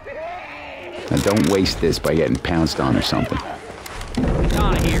cobbler. Now don't waste this by getting pounced on or something.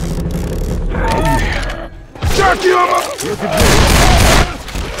 Out of here. Jackie, I'm up! Look at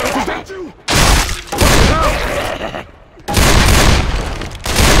this. Is that you?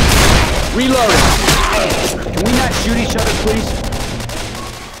 Reloading! Can we not shoot each other, please?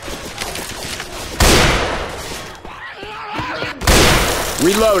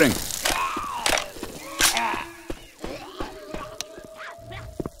 Reloading!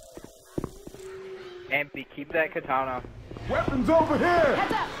 Ampy, keep that katana. Weapons over here!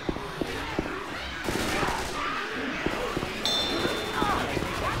 Heads up.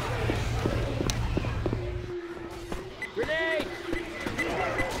 Grenade!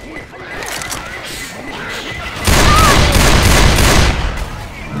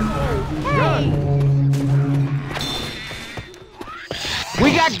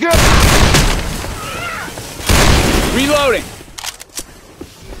 We got good! Reloading!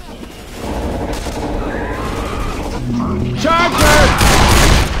 Charger!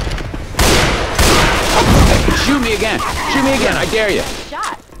 Shoot me again! Shoot me again, I dare you!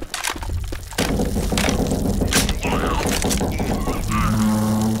 Shot.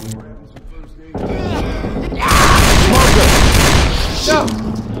 Smoker!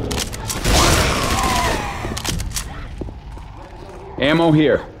 Ammo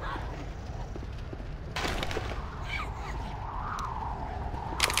here.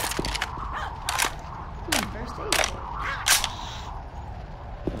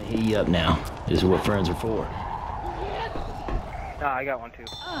 Heat you up now. This is what friends are for. Nah, I got one too.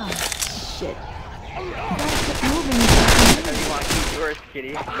 Oh, shit. Because you want to keep yours, kitty.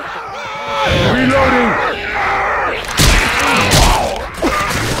 Reloading!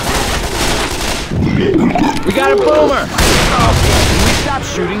 We got a boomer! Can we stop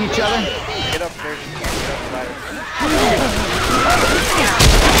shooting each other? Get up there. Get up the ladder.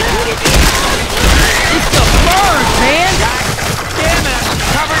 It's the bird, man! God damn it, I'm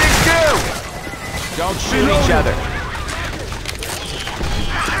covered in goo! Don't shoot each other.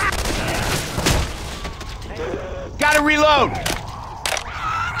 Gotta reload!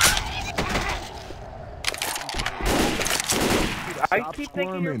 Dude, I keep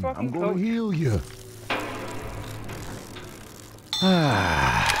thinking you're fucking I'm gonna coach. heal you.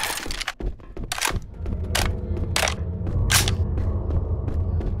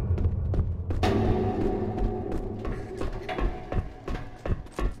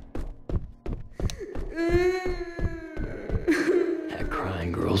 That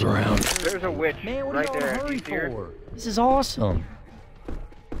crying girl's around. There's a witch right there. Do you see her? This is awesome.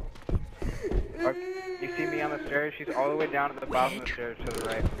 Look, you see me on the stairs? She's all the way down at the bottom of the stairs to the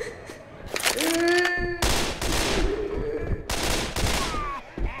right.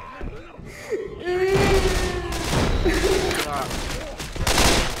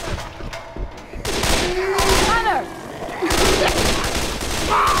 Hunter!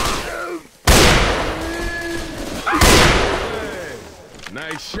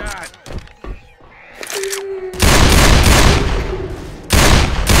 Nice shot.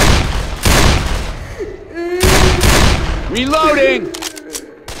 Reloading!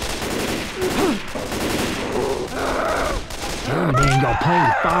 Damn, man, y'all playing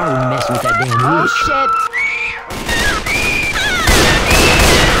with fire when messing with that damn Oh, witch. shit.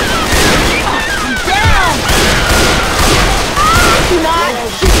 Do not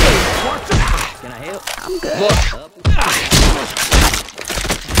shoot me. Can I help? I'm good.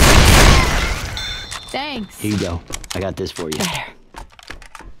 Thanks. Here you go. I got this for you. Better.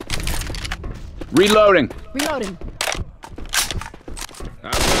 Reloading! Reloading.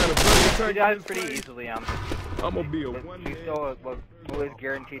 I found a She burger dies pretty easily on this. I'm gonna be a She's one-man. still always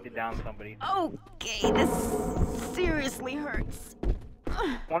guaranteed to down somebody. Okay, this seriously hurts.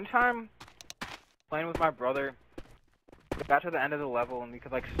 One time, playing with my brother, we got to the end of the level and we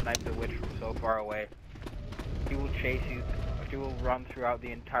could like snipe the witch from so far away. He will chase you. He will run throughout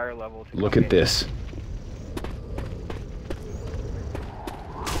the entire level. To Look at this.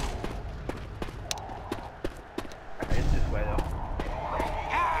 It's this way though.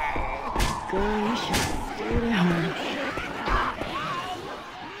 Girl, you should stay at home.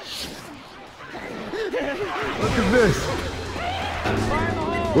 Look at this.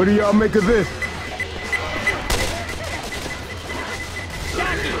 What do y'all make of this?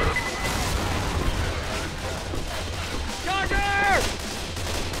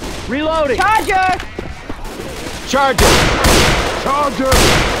 Reloading! Charger! Charger! Charger!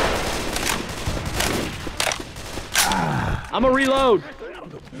 I'm a reload!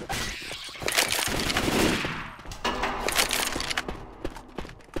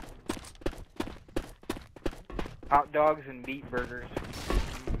 Hot dogs and meat burgers.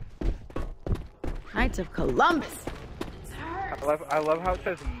 Knights of Columbus. I love how it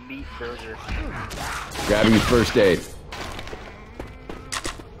says meat burger. Grabbing first aid.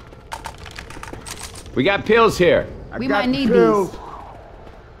 We got pills here. We might need pills. these.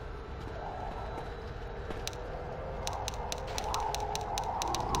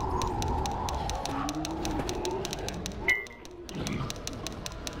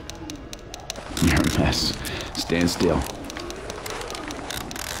 You're a mess. Stand still.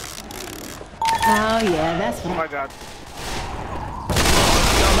 Oh yeah, that's Oh what my god.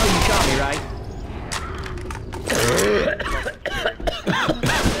 Y'all know you shot me, right?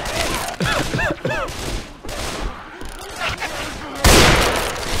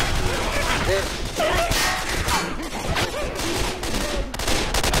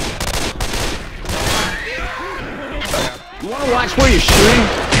 You want to watch where you're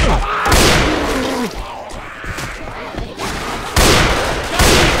shooting?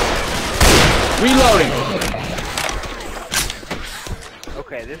 Reloading.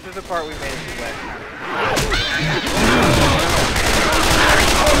 Okay, this is the part we made it to last time.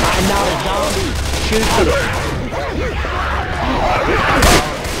 I'm not a zombie. Shoot through.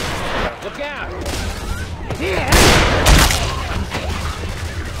 Look out.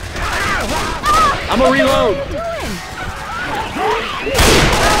 I'm a reload.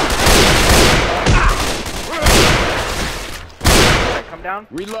 Come down.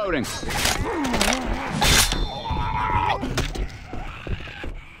 Reloading.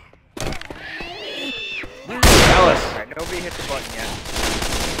 Ellis. Alright, nobody hit the button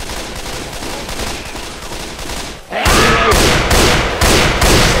yet.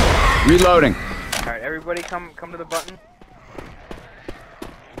 Reloading. Alright, everybody come to the button.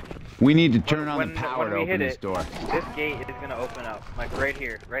 We need to turn on When the power to we open hit this it, door. this gate is gonna open up, like right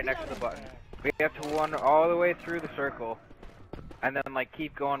here, right next to the button. We have to wander all the way through the circle, and then like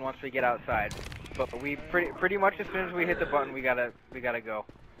keep going once we get outside. But we pretty much as soon as we hit the button, we gotta go.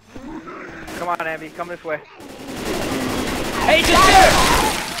 Come on, Abby, come this way. Hey, just there!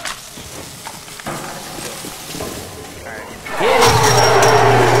 Alright.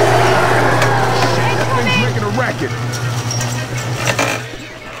 That thing's making a racket.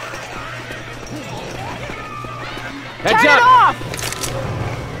 Heads Turn up! it off!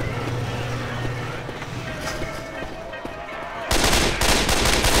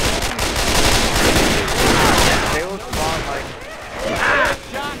 They will spawn like.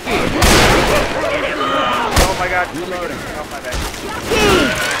 Oh my god. Reloading. Oh my bad.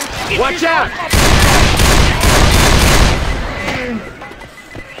 Watch out!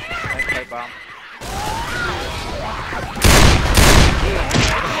 Nice play, bomb.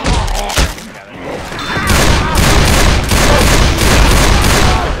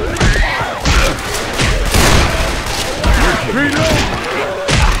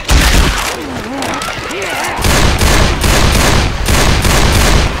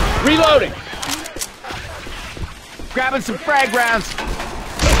 Reloading! Grabbing some frag rounds.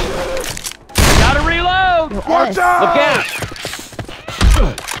 Gotta reload! Watch out! Look out!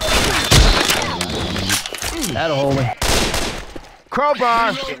 That'll hold me.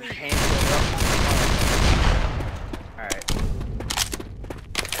 Crowbar! Getting painful. Alright.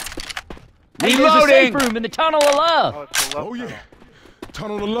 Hey, there's a Reloading! safe room in the Tunnel of Love. Oh, it's the love Oh tunnel. yeah.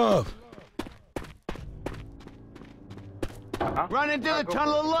 Tunnel of love. Huh? Run into the Go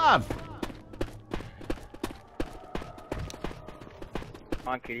Tunnel for of Love! Come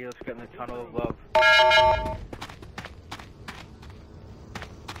on, kitty, let's get in the tunnel of love.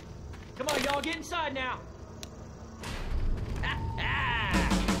 Come on, y'all, get inside now.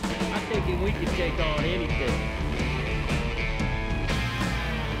 I'm thinking we could take on anything.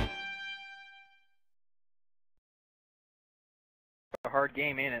 a hard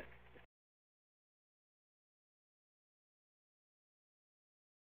game, ain't it?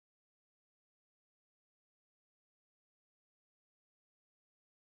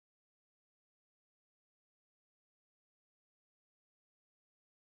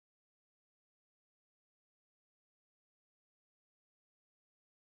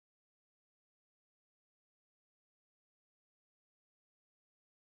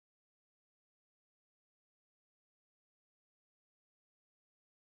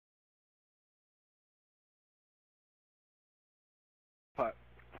 But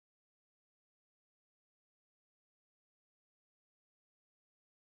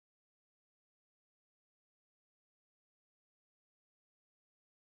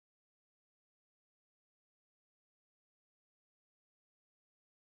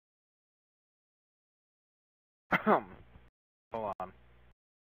hold on.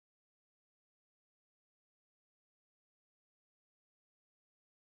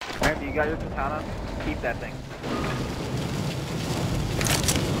 Alright, you got your katana? Keep that thing.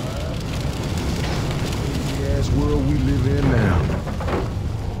 Yes, world we live in now.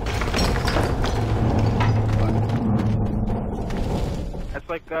 That's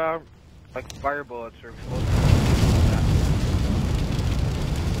like fire bullets or explosives.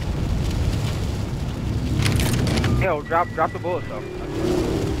 Yo, drop the bullets though.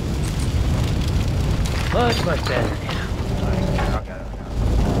 Much better. Okay.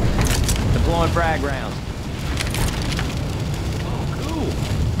 Deploying frag rounds.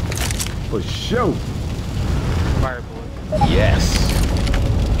 For sure. Fire bullets. Yes.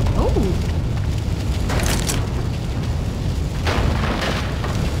 Oh.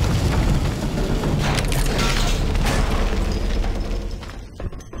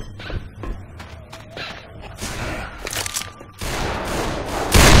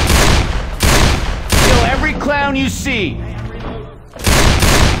 Kill every clown you see.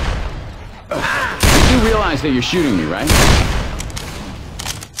 You do realize that you're shooting me, right?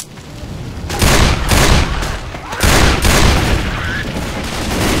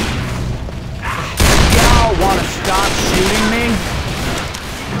 Want to stop shooting me?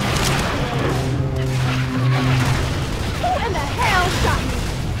 Who in the hell shot me?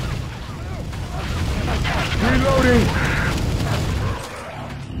 Reloading.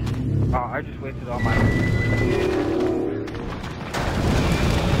 Oh, I just wasted all my.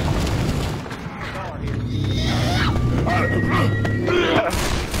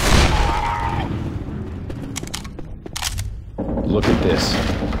 Look at this.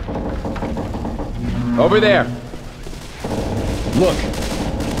 Over there. Look.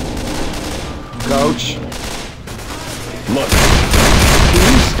 Coach. Look.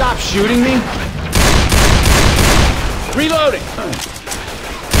 Can you stop shooting me? Reloading.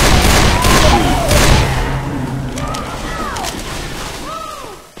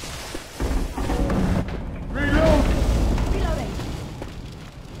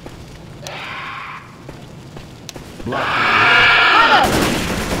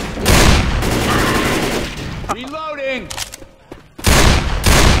 Reloading!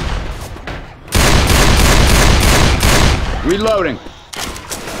 Reloading!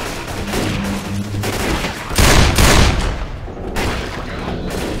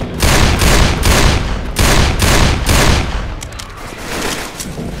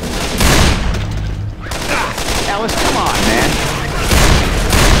 Alice, come on, man.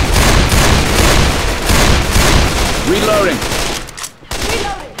 Reloading!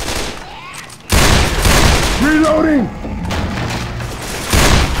 Reloading.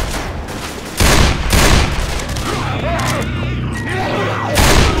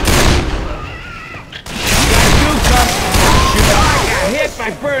 Hit by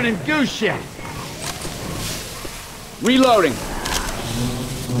burning goose shit. Reloading.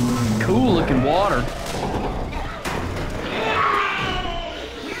 Cool looking water.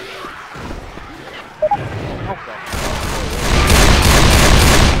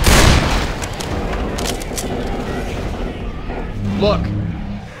 Look.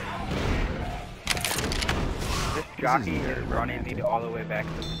 This jockey is running me all the way back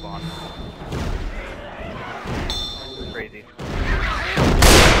to the spawn. Crazy.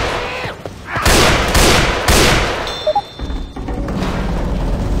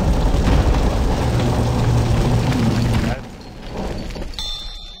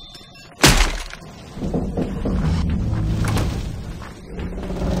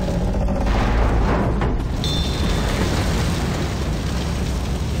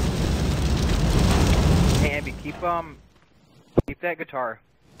 Keep that guitar.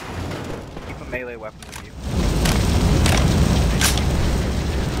 Keep a melee weapon with you.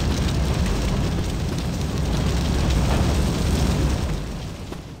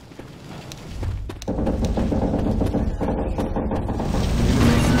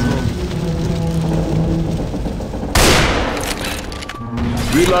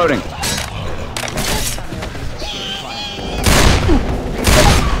 Reloading.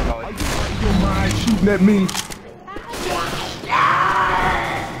 Your mind shooting at me.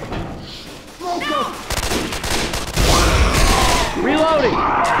 Reloading.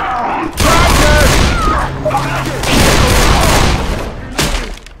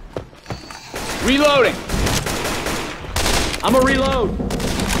 Reloading. I'm a reload.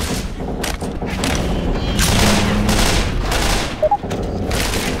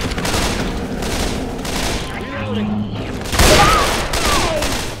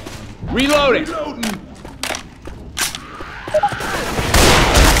 Reloading. Reloading.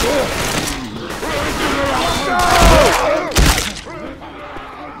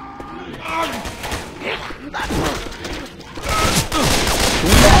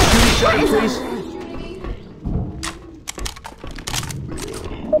 Please.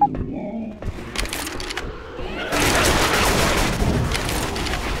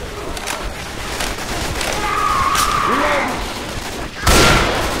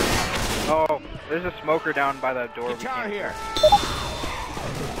 Oh, there's a smoker down by that door. Guitar here.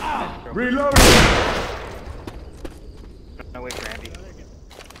 Reloading. No, wait for Andy.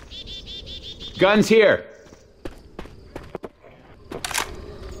 Guns here.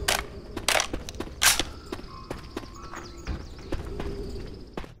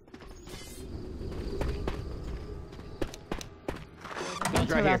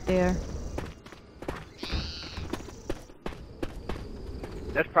 Right out there.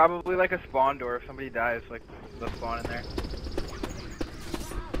 That's probably like a spawn door. If somebody dies, like they'll spawn in there.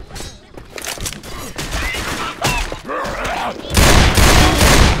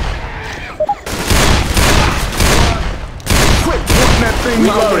 Quit pointing that thing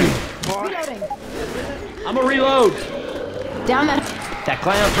Reloading. I'm a reload. Down that. That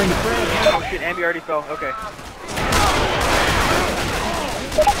clown bring the friend. Oh shit, Andy already fell. Okay.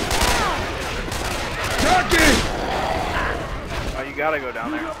 Jockey! Oh, you gotta go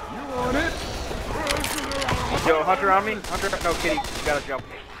down there. You want it? Yo, Hunter on me? Hunter, no, Kitty, you gotta jump.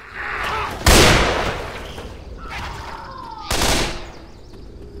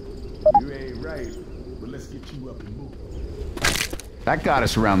 You ain't right, but let's get you up and move. That got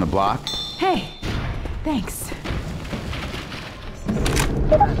us around the block. Hey, thanks.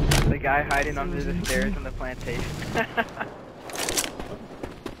 The guy hiding under the stairs in the plantation.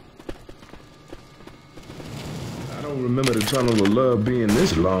 I don't remember the Tunnel of Love being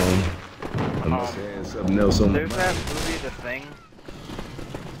this long. Unless they had something else on the There's that movie, The Thing.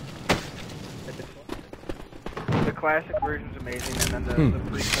 The classic version's amazing, and then the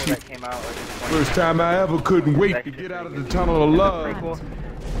prequel that came out like in 20. First time I ever couldn't wait to get out of the Tunnel of Love.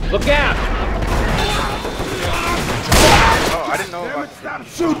 Look out! Oh, I didn't know about this. Stop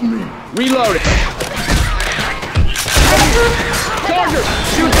shooting me! Reloading. Charger!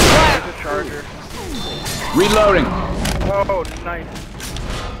 Shoot the clap! There's a charger. Reloading. Oh, nice.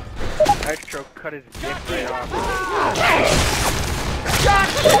 Nitro cut his dick right off.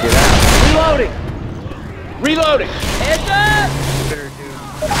 Reloading. Reloading. Heads up! Bitter dude.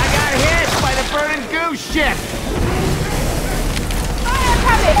 I got hit by the burning goose ship.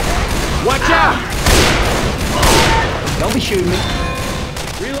 Watch out! Don't be shooting me.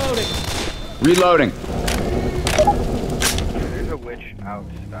 Reloading. Reloading. There's a witch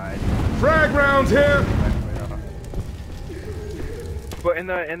outside. Frag rounds here! But in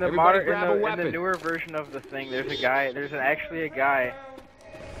the Everybody modern grab a in the weapon. newer version of the thing, there's a guy. There's actually a guy.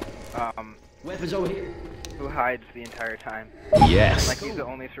 Weapons over here. Who hides the entire time. Yes. Like he's the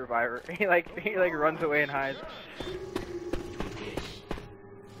only survivor. he like runs away and hides.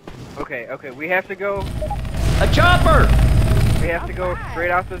 Okay, we have to go. A chopper! We have to go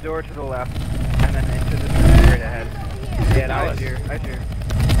straight out the door to the left, and then into the street straight ahead. Yeah, I see her.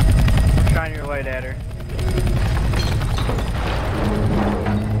 Shine your light at her.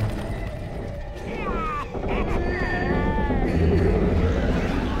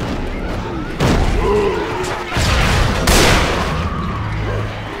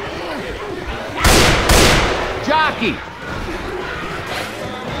 Jockey!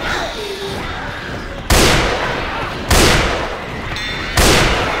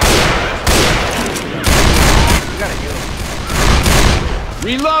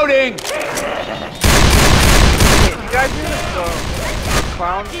 Reloading! Hey, you guys do this,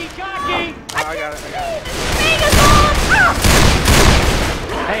 clown? Oh, I got it.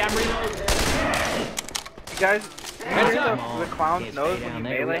 Hey, I'm reloading. You guys, Heads up. the clown's nose when you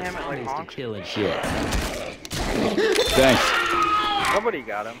melee him at like honks? Killing shit. Thanks. Somebody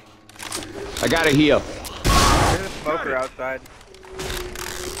got him. I got a heal. There's a smoker outside.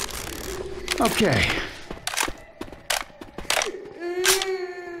 Okay.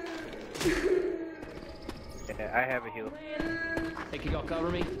 I have a heal. Hey, can y'all cover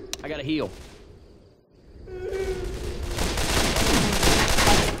me? I got a heal.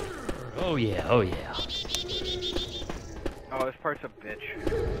 Oh yeah, oh yeah. Oh, this part's a bitch.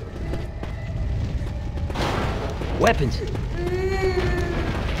 Weapons!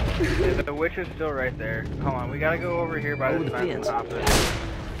 The witch is still right there. Hold on, we gotta go over here by the fence.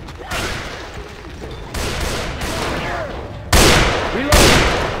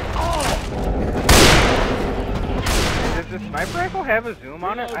 Does the sniper rifle have a zoom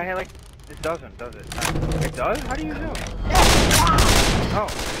on it? I had like, it doesn't, does it? It does? How do you zoom? Oh,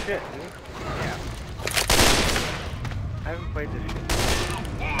 shit, dude. Yeah. I haven't played this shit.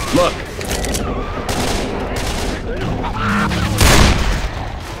 Look!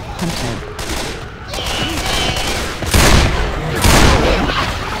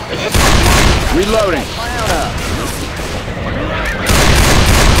 Reloading!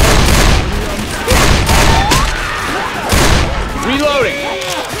 Reloading!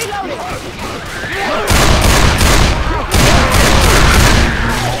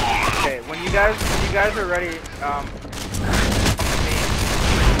 Okay, when you guys are ready,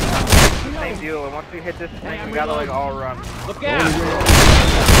 same deal, and once we hit this thing, we gotta like all run. Look out!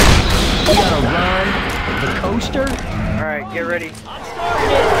 We gotta run the coaster? Alright, get ready. We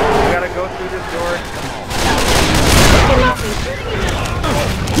gotta go through this door.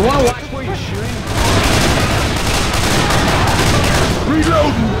 You wanna watch where you're shooting?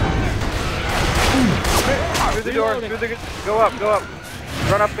 Reloading! Through the door, go up.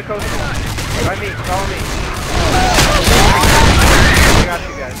 Run up the coaster. By me, follow me. I got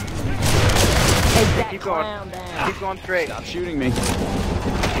you guys. Keep going straight. Stop shooting me.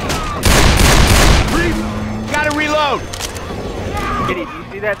 Gotta reload! Kitty, do you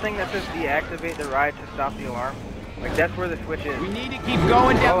see that thing that says deactivate the ride to stop the alarm? Like, that's where the switch is. We need to keep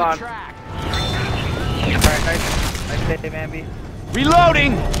going down the track. Alright, nice save, Ambi.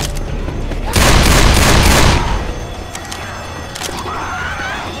 Reloading!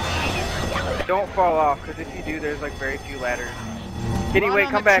 Don't fall off, because if you do, there's like very few ladders. Kitty, wait,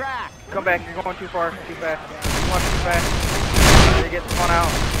 come back. Come back, you're going too far, too fast. You're going too fast. You're getting spun out.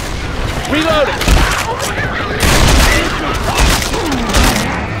 Reloading!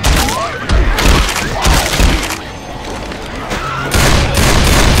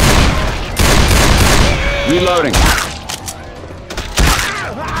 Reloading.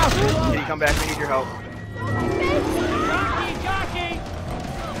 Kitty, come back, we need your help.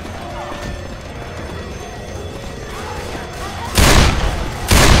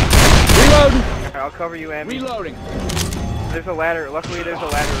 Reloading. Alright, I'll cover you, Ambi. Reloading. There's a ladder. Luckily, there's a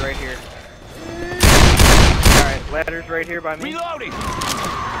ladder right here. Alright, ladder's right here by me. Reloading.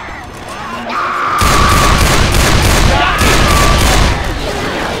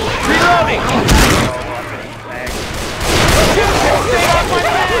 Reloading.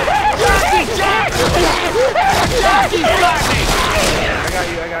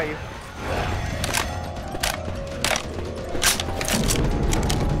 I got you.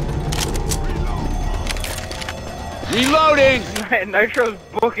 Reloading! Nitro's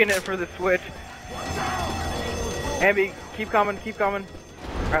booking it for the switch. Ambi, keep coming.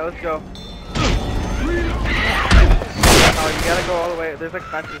 Alright, let's go. Oh, you gotta go all the way. There's like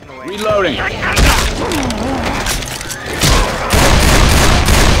fences in the way. Reloading!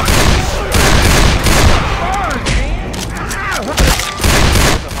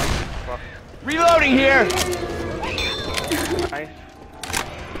 Reloading here! Nice.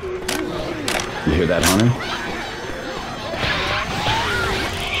 You hear that, Hunter?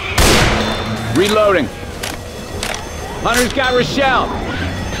 Reloading! Hunter's got Rochelle!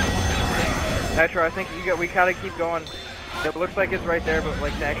 Nitro, I think we gotta keep going. It looks like it's right there, but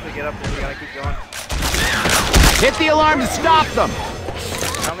like to actually get up there, we gotta keep going. Hit the alarm to stop them!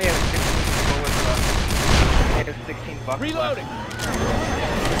 I only have 16 bucks. Reloading!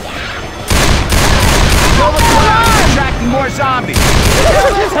 Kill the cloud, attracting more zombies!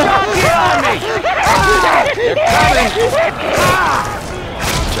 Kill this zombie on me! They're coming!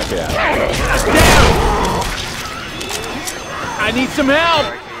 Check it out. Down! I need some help!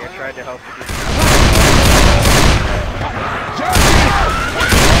 Sorry, I tried to help you.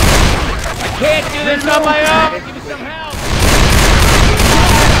 I can't do this on my own! Give me some help!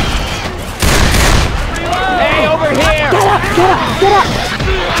 Hey, over here! Get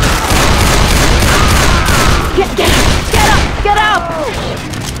up! Get up!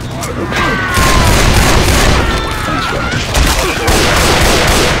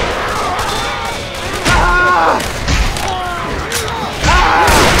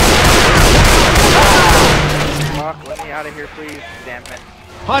 Fuck, let me out of here, please. Damn it.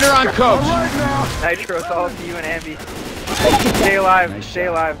 Hunter on coach. Nitro, it's all up to you and Ambi. Stay alive, nice stay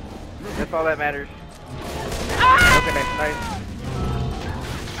shot. Alive. That's all that matters. Okay, nice.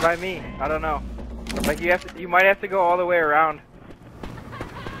 By me, I don't know. Like you might have to go all the way around.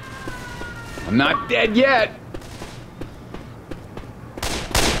 I'm not dead yet.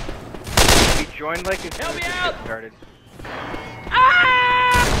 He joined like as soon as this started.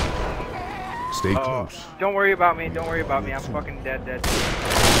 Stay close. Don't worry about me. Don't worry about me. I'm fucking dead. I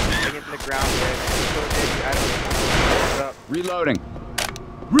get to the ground dead. I'm so dead. I don't know what's up. Reloading.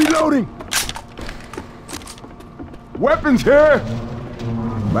 Reloading. Weapons here.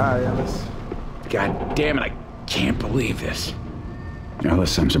 Bye, Alice. God damn it! I can't believe this.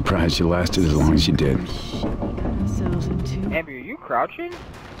 Alice, I'm surprised you lasted as long as you did. Ambi, are you crouching?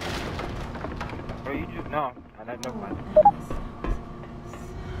 Or you just no? Never mind.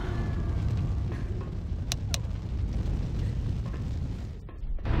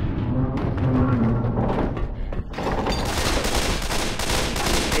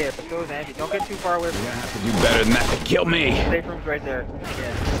 Yeah, but goes Andy. Don't get too far away from me. You're gonna have to do better than that to kill me. Safe room's right there.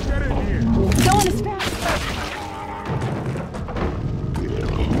 Yeah. Get in here. Going as fast.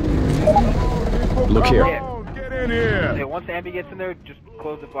 Look here. Yeah. Get in here. Yeah, once Ambi gets in there, just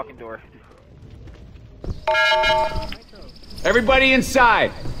close the fucking door. Everybody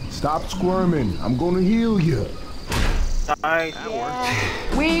inside. Stop squirming. I'm gonna heal you. Nice.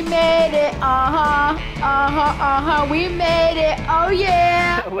 Yeah. We made it. We made it. Oh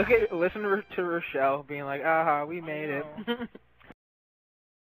yeah. Listen to Rochelle being like, we made it.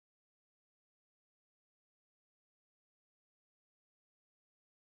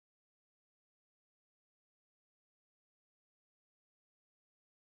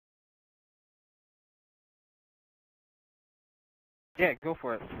 Yeah, go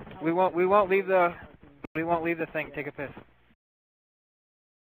for it. We won't leave the thing. Take a piss.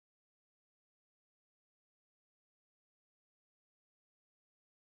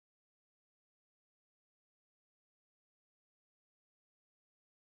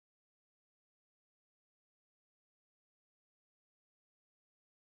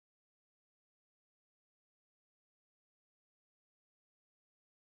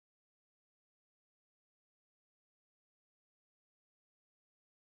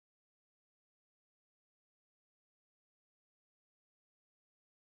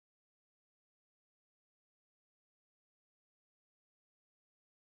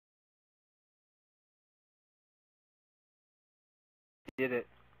 Did it.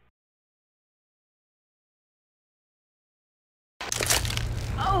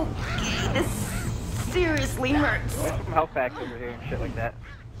 Oh, this seriously hurts. There's some health packs over here and shit like that.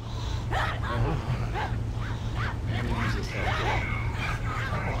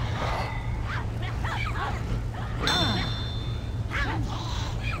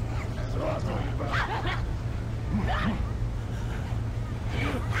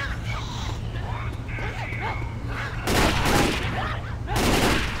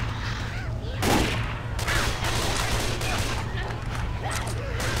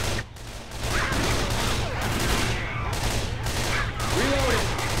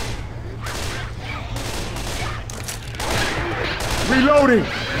 Reloading.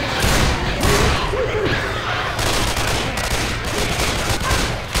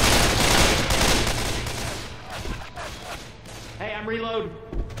 Hey, I'm reloading.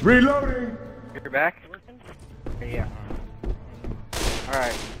 Reloading. You're back? Yeah.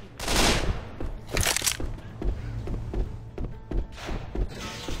 Alright.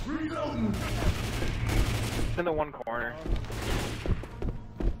 Reloading. It's in the one corner.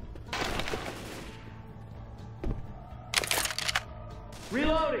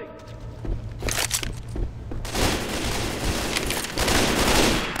 Reloading.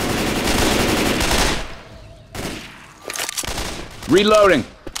 Reloading.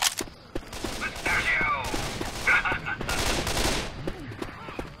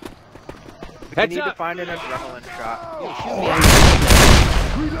 We need to find an adrenaline shot.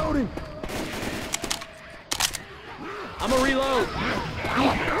 Reloading. I'm a reload.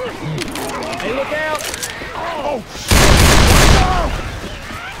 Hey, look out! Oh,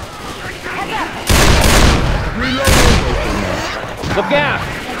 Look out!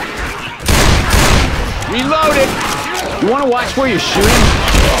 Reloaded! You want to watch where you're shooting?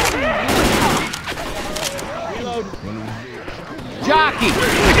 Reload. Jockey!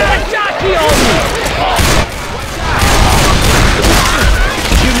 I got a jockey on me!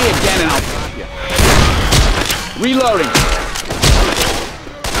 Shoot me again and I'll drop you. Reloading.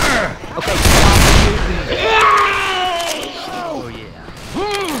 Okay, stop shooting. Oh yeah.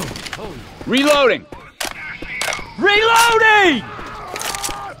 Reloading. Reloading!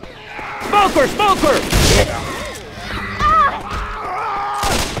 Smoker! Smoker!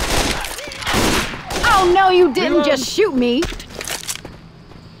 Oh, no, you didn't just shoot me.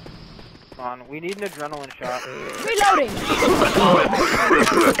 Come on, we need an adrenaline shot. Reloading.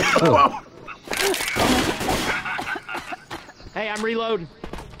 Hey, I'm reloading.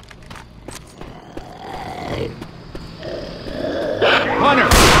 Hunter!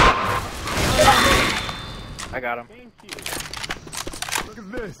 I got him. Look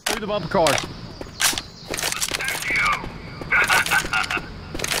at this. Through the bumper cars.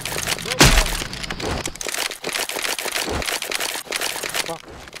 Fuck.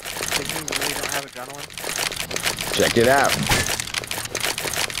 Think you really don't have adrenaline? Check it out.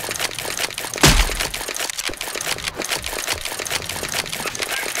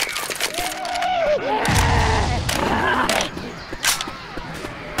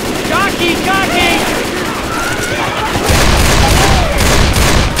 Jockey! Jockey!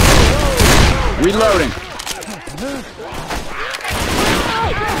 Reloading.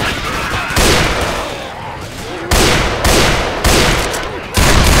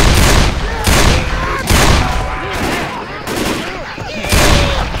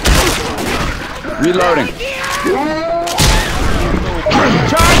 Reloading.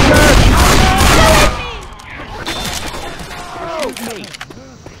 Charger!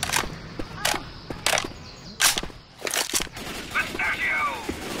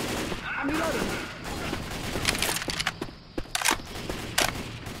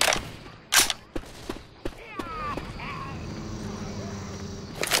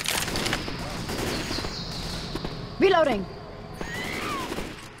 Reloading.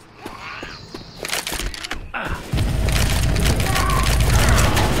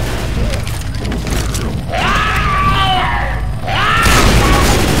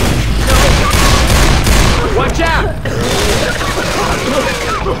 Watch out!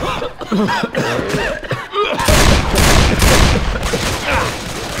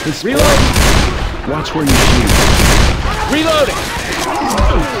 Reload! Watch where you shoot. Reloading!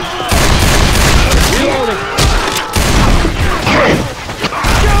 Reloading! Shoot him!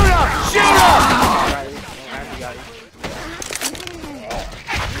 Shoot him!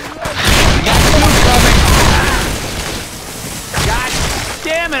 God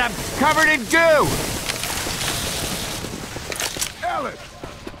damn it! I'm covered in goo! Ellis!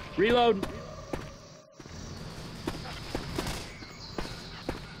 Reload.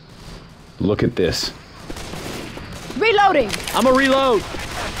 Look at this. Reloading. I'm a reload.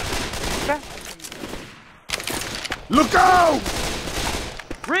 Look out!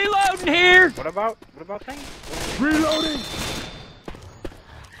 Reloading here. What about things? Reloading!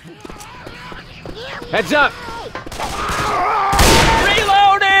 Heads up.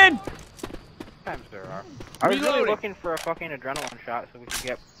 Reloading. Times there are. I was really Reloading. looking for a fucking adrenaline shot so we could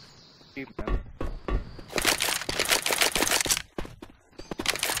get stupid.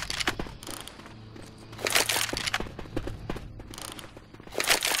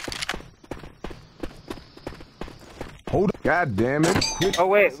 Hold up. God damn it. Oh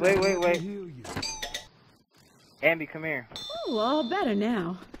wait. Ambi, come here. Oh, all better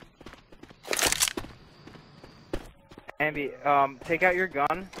now. Ambi, take out your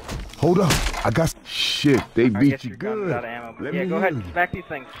gun. Hold up. I got shit. They I beat guess you your gun's good. out of ammo. Let Yeah, me go hear ahead. you. Smack these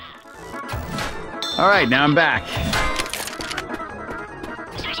things. All right, now I'm back.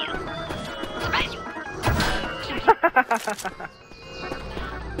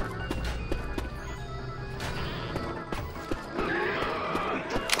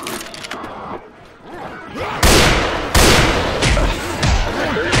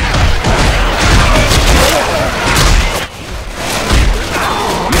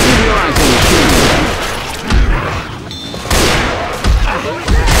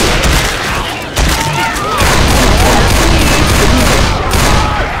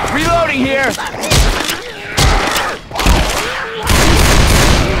 Reloading here.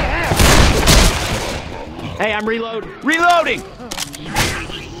 Hey, I'm reloading. Reloading.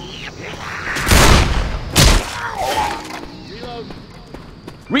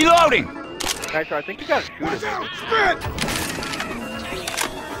 Reloading. Nitro, I think you gotta shoot it.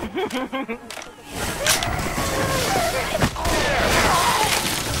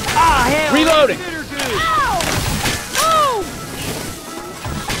 Ah, hell. Reloading.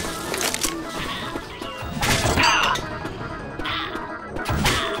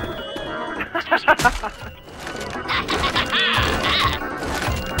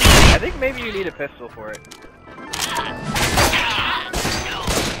 I think maybe you need a pistol for it.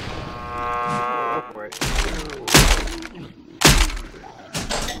 Go for it.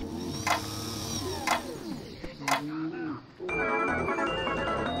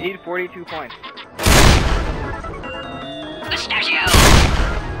 Need 42 points. Pistachio!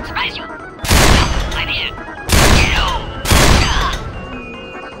 Surprise you! I'm here! Get on!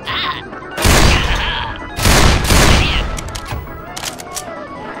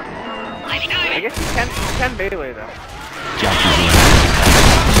 I guess you can melee though.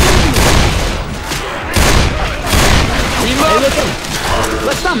 Hey, listen.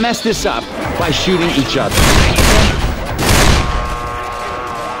 Let's not mess this up by shooting each other.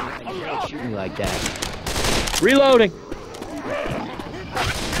 Don't shoot me like that. Reloading.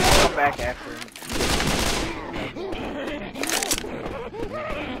 Come back after him.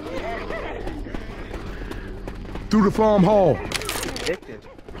 Through the farm hall. Addicted.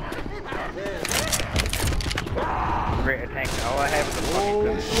 Great tank. All I have is a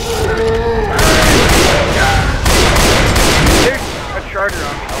fucking gun. There's a charger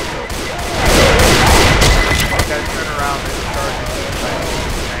on me also. Guys, turn around.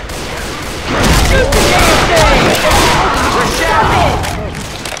 There's a charger.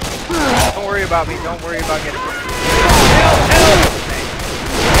 Don't worry about me. Don't worry about getting. Help!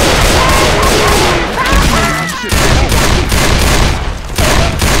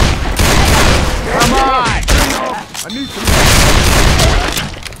 Come on! I need some.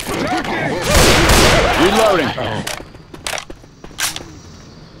 Reloading.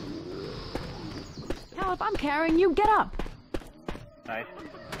 Hell, if I'm carrying you, get up. Nice.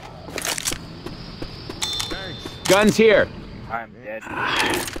 Guns here. I'm dead.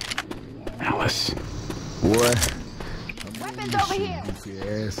 Alice. What? Weapons over here.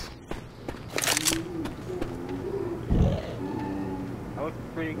 Yes. I look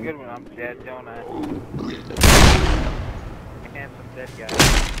pretty good when I'm dead, don't I? Handsome dead guy.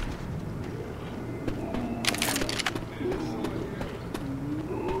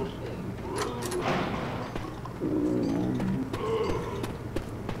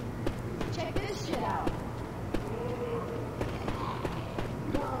 Check this shit out.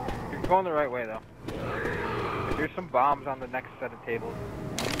 You're going the right way though. There's some bombs on the next set of tables.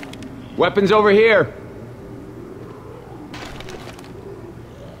 Weapons over here.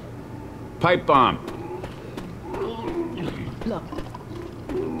 Pipe bomb. Look.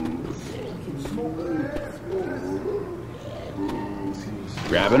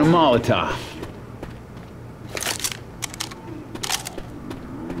 Grabbing a Molotov.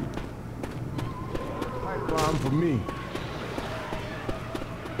 Pipe bomb for me.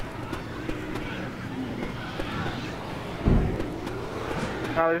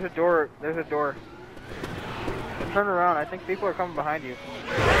 No, there's a door. There's a door. Turn around. I think people are coming behind you.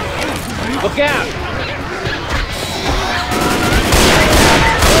 Look out!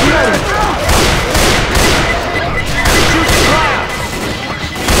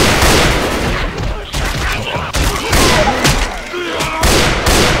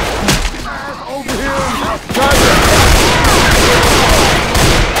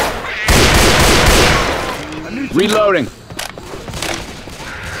 Reloading.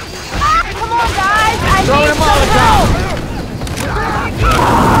 Come on, guys! I Throw need him some all the help!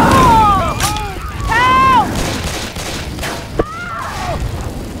 Help!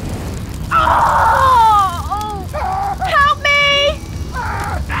 Help me!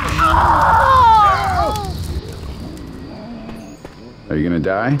 Are you gonna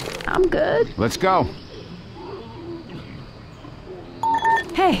die? I'm good. Let's go.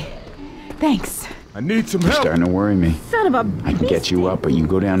 Hey, thanks. I need some You're help. starting to worry me. Son of a I can get you up, but you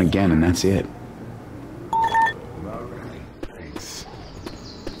go down again, and that's it. Thanks.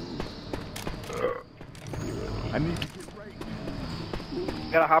 I need to get right.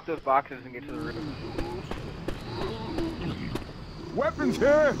 You gotta hop those boxes and get to the roof. Weapons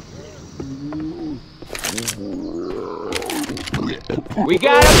here. We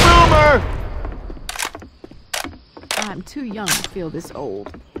got a boomer! I'm too young to feel this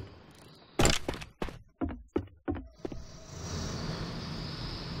old.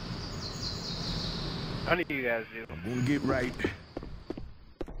 None of you guys do. I'm gonna get right.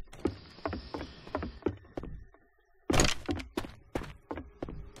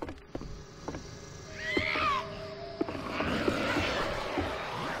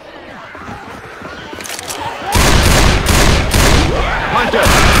 Hunter!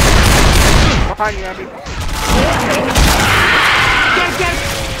 Behind you, Andy.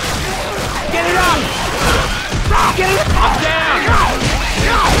 Get it up! Get it up! I'm down!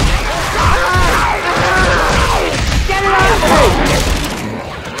 Get it up!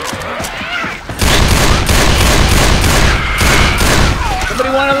 Somebody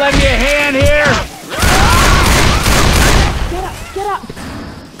want to lend me a hand here? Get up, get up.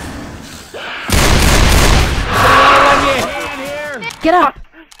 Somebody want to lend me a hand here? Get up.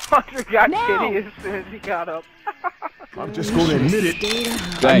 Hunter got kitty as soon as he got up. I'm just gonna admit it.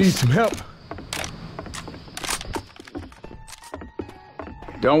 Thanks. I need some help.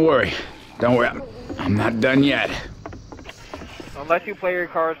 Don't worry. Don't worry. I'm not done yet. Unless you play your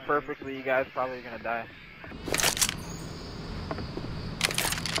cards perfectly, you guys probably are gonna die.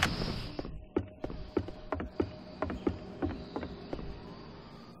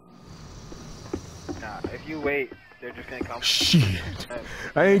 Nah, if you wait, they're just gonna come. Shit.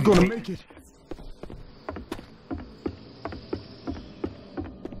 I ain't gonna make it.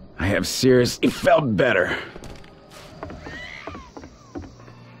 I have seriously felt better.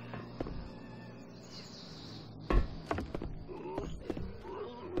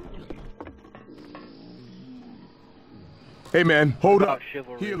 Hey man, hold up.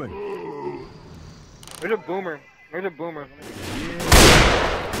 Chivalry. Healing. There's a boomer. There's a boomer.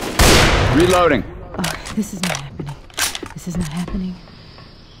 Reloading. Oh, this is not happening. This is not happening.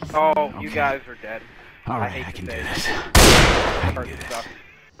 Oh, you guys are dead. Alright, I can do this. I can do this.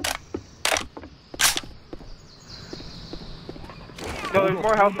 No, there's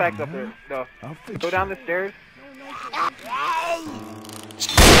more health packs up there. No. Go down the stairs.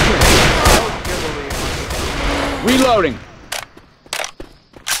 Reloading.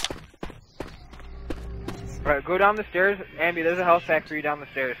 Alright, go down the stairs. Ambi, there's a health pack for you down the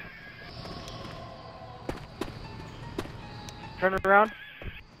stairs. Turn around.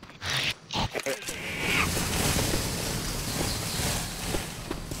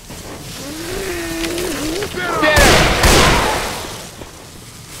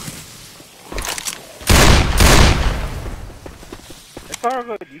 It's all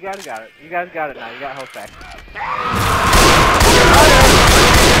good. You guys got it. You guys got it now. You got health pack.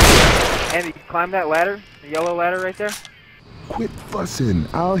 Andy, climb that ladder. The yellow ladder right there. Quit fussing.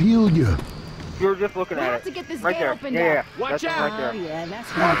 I'll heal you. You were just looking at it. to get this Right gate there. opened Yeah. up. Watch out. Right there. Yeah, that's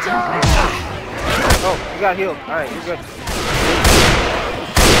watch out. Oh, you got healed. Alright, you're good.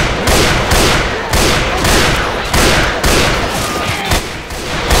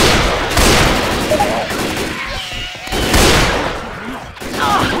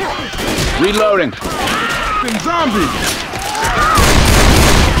 Reloading. Fucking zombies.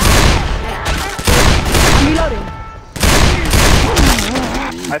 I'm reloading.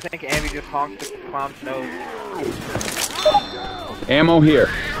 I think Ambi just honked the clown's nose. Ammo here.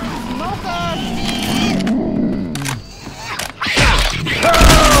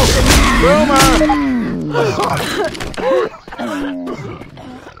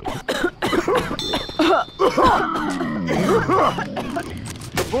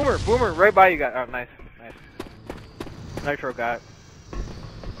 The boomer, right by you guys. Oh, nice. Nitro got it.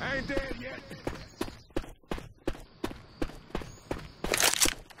 I ain't dead yet.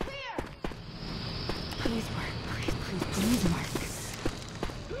 Please work. Please work.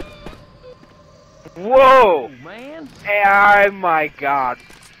 Whoa! Man. Oh my god.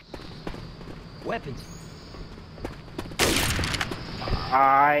 Weapons.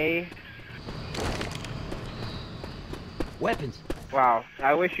 Weapons. Wow.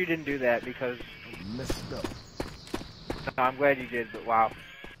 I wish you didn't do that because... Messed up. No, I'm glad you did, but wow.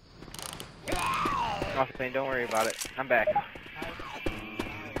 Nothing, don't worry about it. I'm back.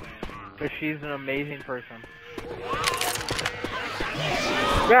 Because she's an amazing person.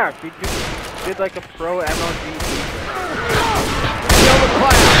 Yeah, she did like a pro MLG. Kill the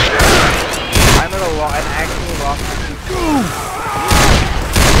clown. I'm at an actual loss.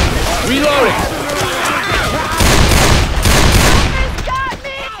 Reloading.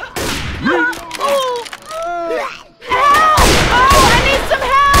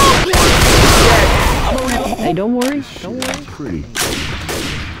 Hey, don't worry. Don't worry. Pretty.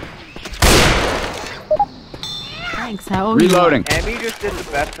 Thanks. How Reloading. Ambi just did the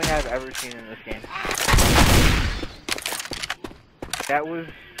best thing I've ever seen in this game. That was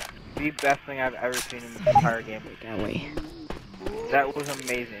the best thing I've ever seen in this entire game. That way. That was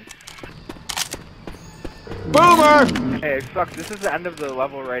amazing. Boomer. Hey, it sucks. This is the end of the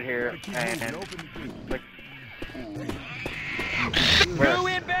level right here, and like, where? Threw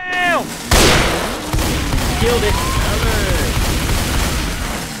it down. Killed it.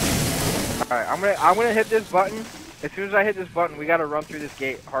 Alright, I'm gonna hit this button. As soon as I hit this button, we gotta run through this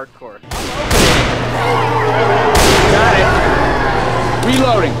gate hardcore. Got it.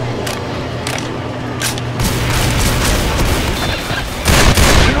 Reloading.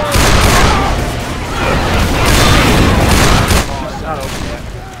 It's not open yet.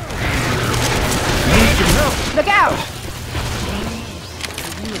 Look out!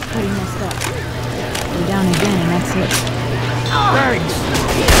 Pretty messed up. Go down again, and that's it. Thanks.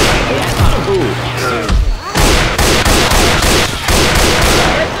 Ooh.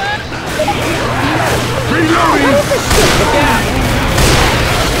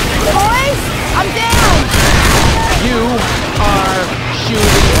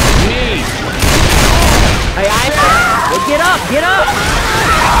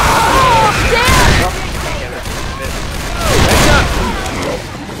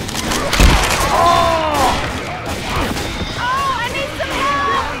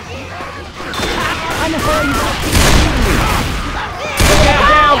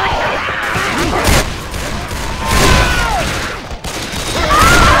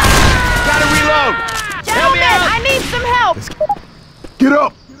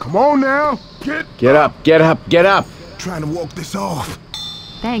 Come on now. Get up, get up, get up. Trying to walk this off.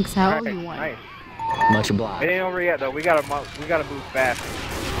 Thanks, how old Nice, you want? nice. Much obliged. It ain't over yet though. We gotta move fast.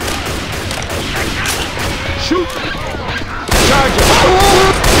 Shoot! Charger!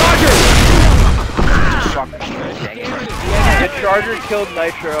 Charger! Fuck. Dang it. The Charger killed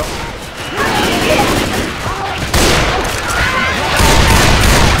Nitro.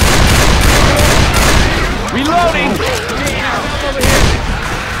 Reloading!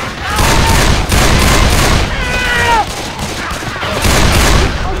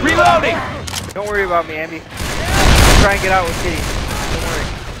 Reloading! Don't worry about me, Andy. Try and get out with Kitty. Don't worry.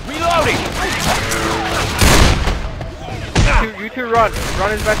 Reloading! You two run.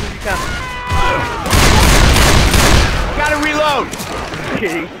 Run as best as you can. Gotta reload!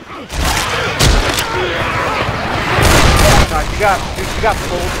 Kitty. You got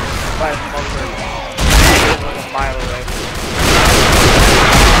pulled by a smuggler. Like a mile away.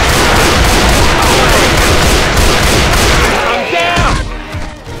 I'm down!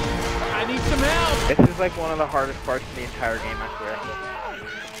 I need some help! This is like one of the hardest parts of the entire game, I swear.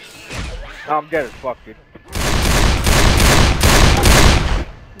 Oh, I'm dead as fuck, dude.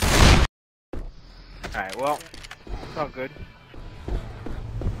 Alright, well, it's all good.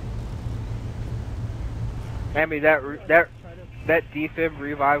 Amy, that defib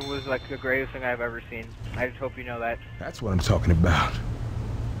revive was like the greatest thing I've ever seen. I just hope you know that. That's what I'm talking about.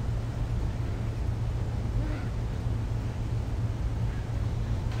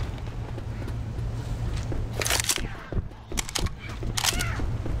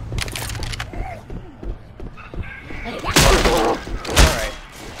 Alright.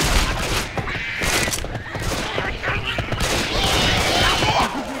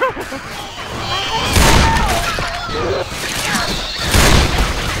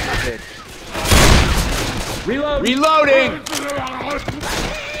 Good. Reloading!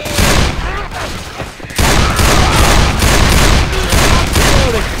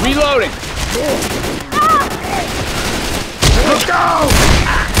 Reloading! Let's go!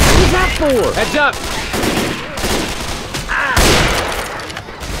 Who's that for? Heads up!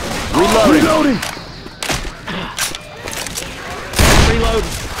 Reloading! Reloading! Reload!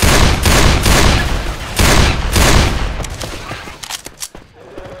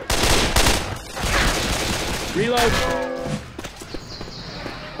 Reload!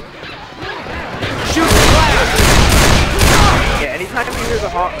 Shoot the glass! Yeah, anytime you hear the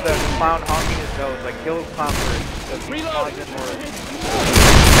clown honking his nose, like kill the clown first. So he's calling it more.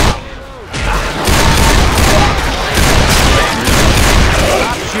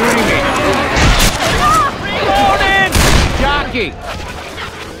 Stop shooting me! Reloading! Jockey!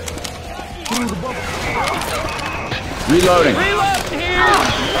 Reloading! Reload here!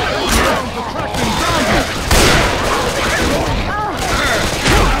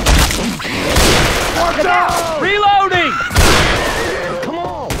 Watch out! Reloading! Come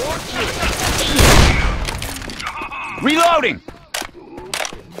on! Reloading!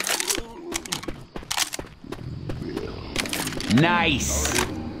 Nice!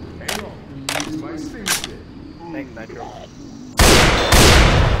 Thanks, Nitro.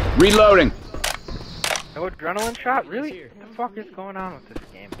 Reloading! No adrenaline shot? Really? What the fuck is going on with this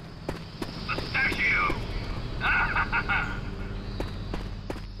game?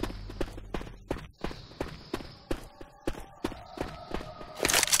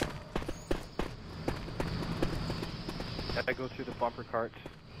 Gotta go through the bumper carts.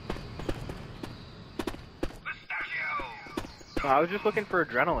 No, I was just looking for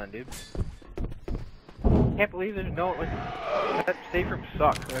adrenaline, dude. Can't believe there's no, like, that safe room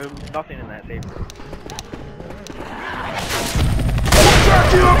sucks. There's nothing in that safe room.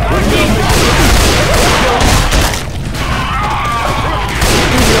 You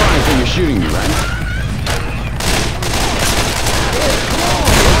realize that you're shooting me, right?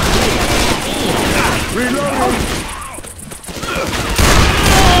 Reload!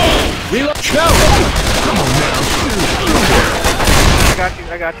 Reload! Go! Come on now!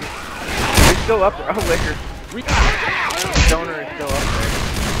 I got you. He's still up there. Oh, later. The stoner is still up there.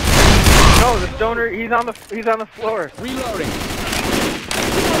 No, the stoner, he's on the floor. Reloading!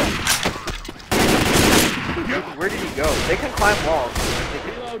 Where did he go? They can climb walls.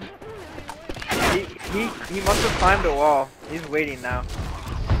 Reload! He must have climbed a wall. He's waiting now.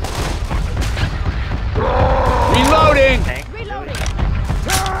 Reloading! Tank. Reloading.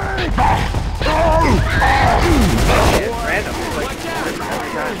 It's random. It's like different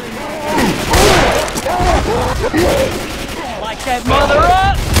every time. Like that mother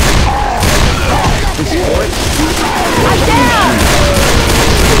up! I'm down!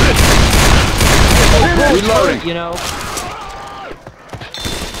 Reloading! You know.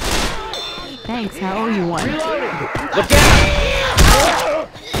 Thanks, I owe you one. Look out!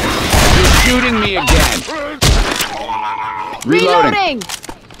 You're shooting me again. Reloading!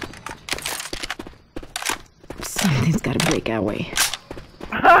 Something's gotta break our way.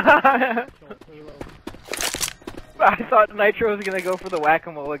 I thought Nitro was gonna go for the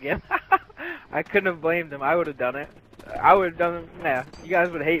whack-a-mole again. I couldn't have blamed him. I would have done it. I would have done it. Nah, you guys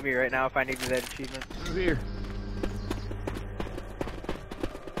would hate me right now if I needed that achievement. Here.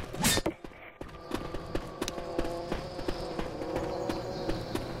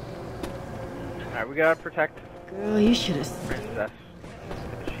 Alright, we gotta protect Girl, you should have. Princess.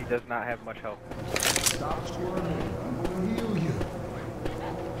 She does not have much help. Stop squirming. I'm gonna heal you.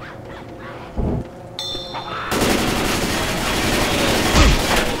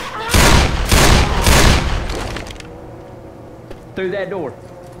 Through that door.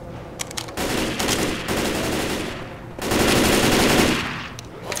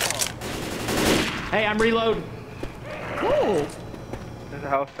 Hey, I'm reloading. Cool. There's a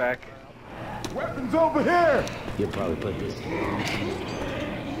health pack. Weapons over here! You'll probably put this.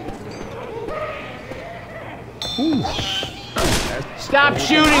 Stop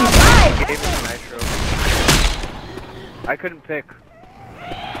shooting! I gave him Nitro. I couldn't pick.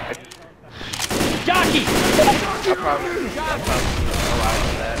 I just... Jockey! I'll probably allow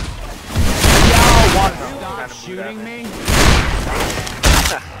that. Y'all want to Kind stop of shooting me?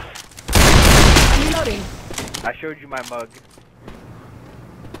 Reloading. I showed you my mug.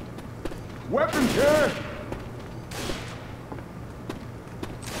 Weapons here!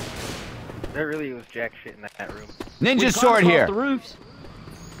 There really was jack shit in that room. Ninja sword here. The roofs.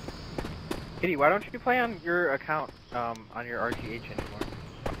 Kitty, why don't you play on your account, on your RGH anymore?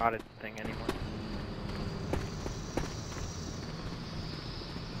 Modded thing anymore.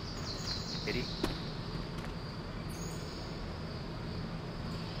 Kitty?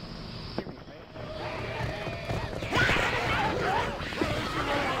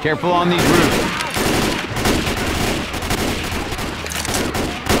 Careful on these roofs.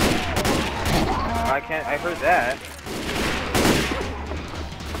 I can't, I heard that.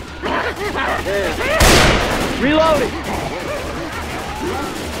 Reloading!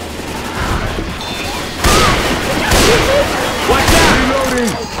 Watch out!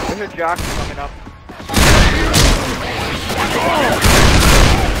 Reloading! There's a jock coming up.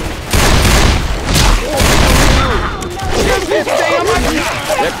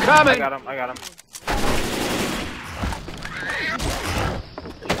 They're coming! I got him, I got him.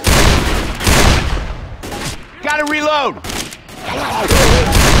 Gotta reload!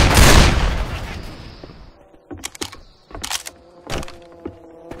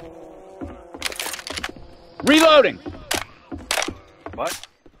 Reloading! What?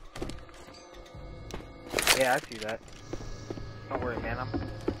 Yeah, I see that. Don't worry, man.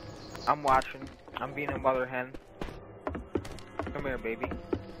 I'm watching. I'm being a mother hen. Come here, baby.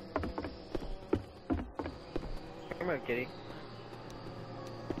 Come here, kitty.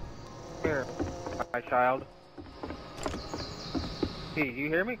 Come here, my child. Hey, do you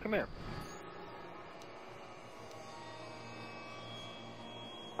hear me? Come here.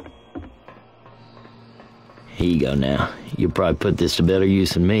 Here you go now. You'll probably put this to better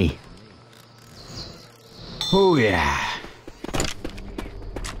use than me. Oh yeah.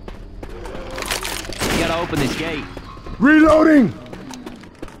 You gotta open this gate. Reloading!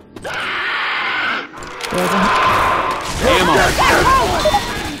 Ammo.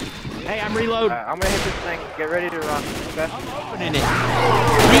 Hey, I'm reloading. I'm gonna hit this thing. Get ready to run. Okay? Opening it.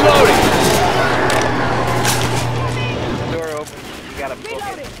 Reloading. The door opens. You gotta book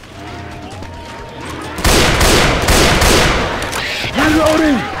it.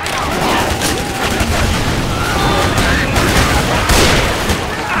 Reloading!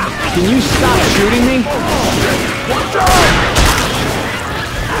 Can you stop shooting me? Watch out!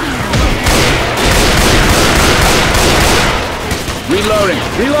 Reloading.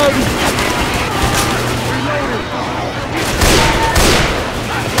 Reloading.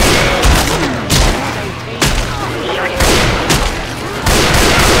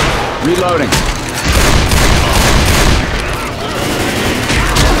 Reloading.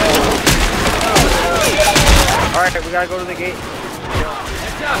 Alright, we gotta go to the gate.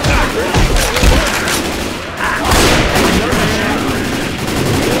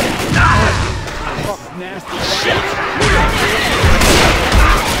 Nasty.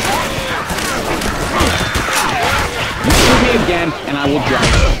 You shoot me again, and I will drop.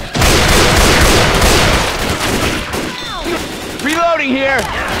 Reloading here.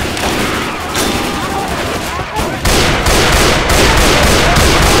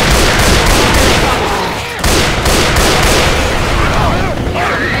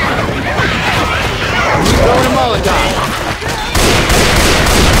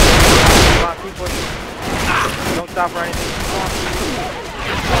 stop or anything.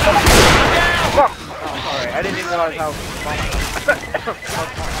 Fuck! Oh, sorry. I didn't even realize how small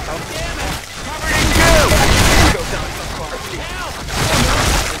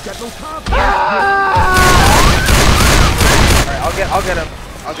Alright, I'll get him.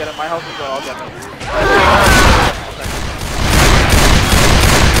 I'll get him. My health is low. I'll get him.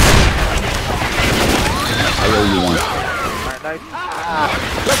 I owe you one. Alright, nice.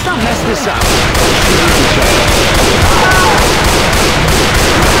 Let's not mess this up.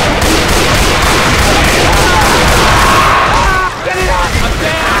 Get it up! I'm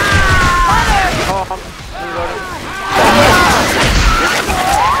down! Oh, I'm reloading.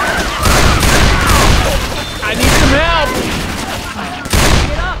 I need some help!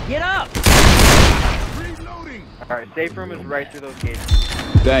 Get up! Alright, safe room is right through those gates.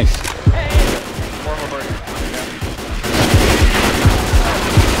 Thanks. More over.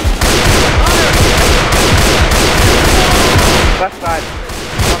 Left side. I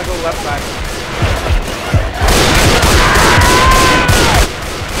wanna go left side.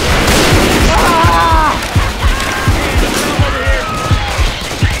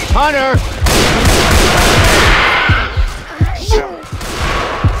 Hunter!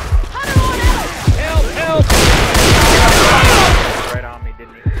 Help! Help! Right on me,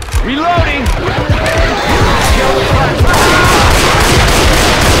 didn't he? Reloading!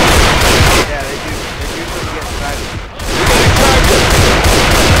 Yeah, they do. They usually get inside.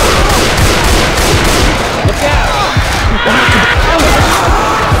 Look out!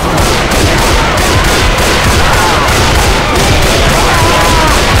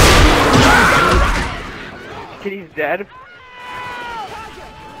 Kitty's dead.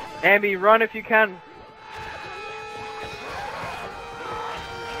 Ambi, run if you can.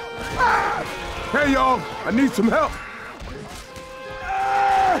 Hey, y'all. I need some help.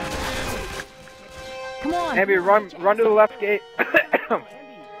 Come on. Ambi, run to the left gate.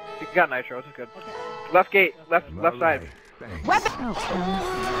 You got nitro, this is good. Left gate, left side. Thanks. Weapon. All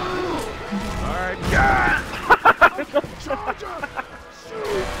right, God.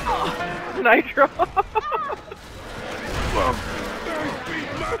 Nitro.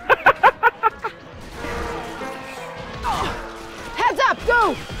 Heads up,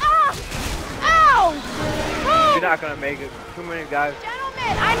 go! Ah! Ow! Oh! You're not gonna make it. Too many guys.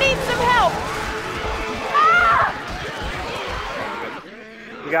 Gentlemen, I need some help! Ah!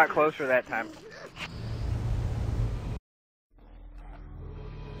 We got closer that time.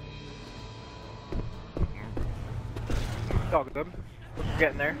 It's all good. We're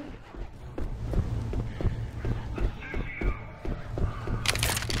getting there.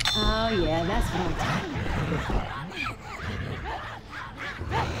 Oh, yeah, that's what I'm talking about.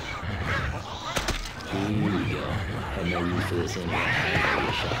 Here we go. Had no use for this anyway.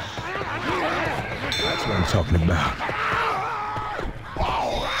 That's what I'm talking about.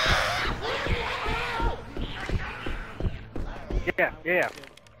 Yeah.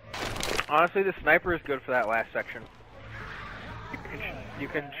 Honestly, the sniper is good for that last section. You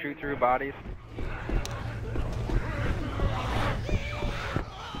can shoot through bodies.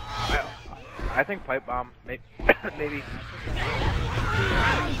 I think pipe bomb, maybe.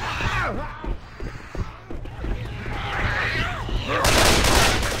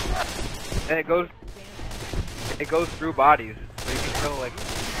 And it goes through bodies, so you can kill like,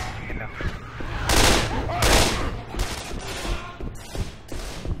 you know.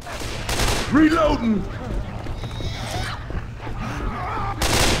 Reloading.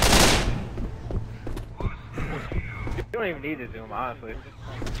 You don't even need to zoom, honestly.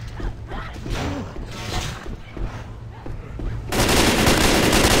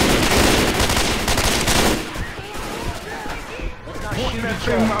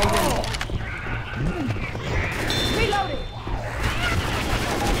 Reloading!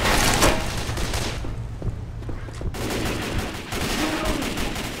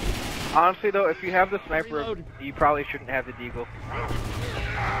 Honestly though, if you have the sniper, you probably shouldn't have the deagle.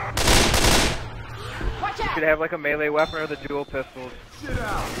 Watch You out! should have like a melee weapon or the dual pistols.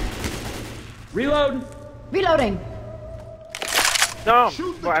 Reload! Reloading! No,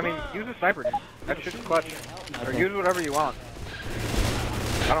 well, I mean, use a sniper, dude. That shit's clutch. Or use whatever you want.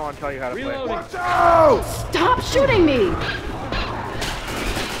 I don't want to tell you how to play. Reloading! Stop shooting me!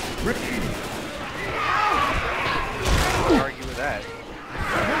 Argue with that.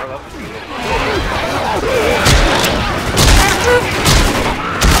 I love the people.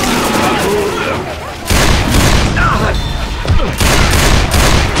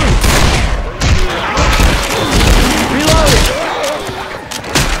 Reloading!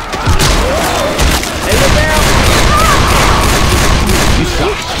 Hey, look out! You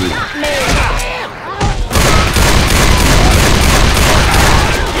suck, sweet.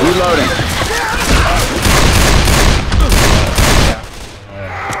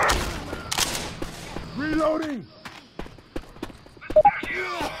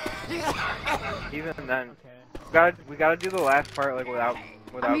 Even then, we gotta do the last part like without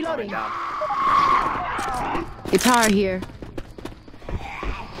going down. Guitar here.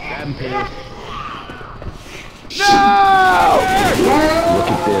 Grab him, Peter. No! Look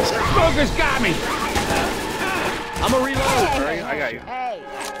at this. Smoker's got me! I'm a reload! Sorry, I got you. Hey.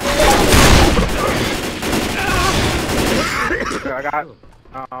 So I got,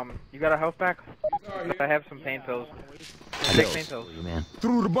 you got a health pack? I have some pain pills. Take pain pills. Man.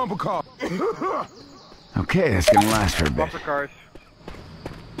 Through the bumper car. Okay, that's gonna last for a bit. Bumper cars.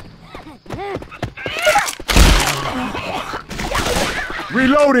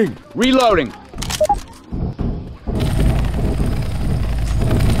 Reloading! Reloading!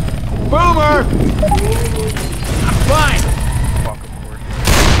 Boomer! I'm fine! Fuck, of course.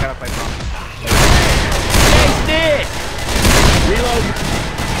 Gotta fight bomb. Taste it! Reloading!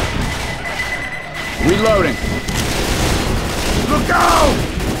 Reloading! Look out!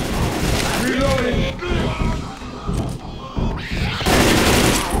 Reloading!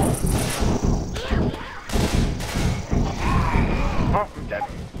 Oh, I'm dead.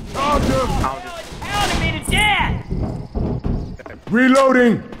 Pounded! Pounded me to death!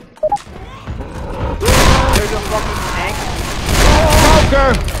 Reloading! There's a fucking tank.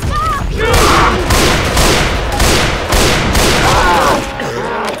 Smoker!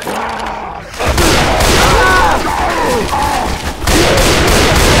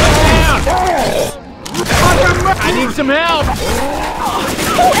 I need some help!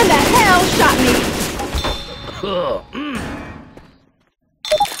 Who in the hell shot me?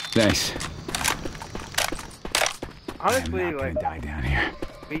 Thanks. Honestly, I'm not like, gonna die down here.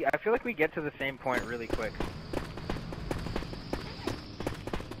 I feel like we get to the same point really quick.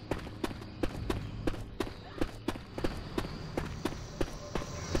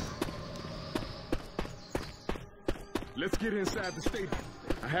 Let's get inside the stadium.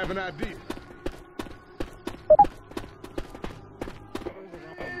 I have an idea.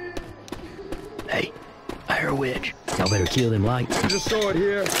 Hey, I hear a witch. Y'all better kill them lights. I just saw it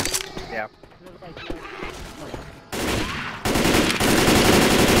here. Yeah.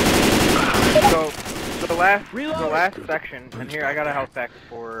 So the last section, and here I got a health pack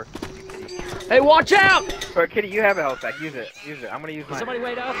for you, Kitty. Hey, watch out! Or Kitty, you have a health pack. Use it. Use it. I'm gonna use mine. Somebody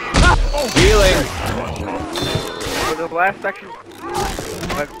wait up. Healing! So the last section,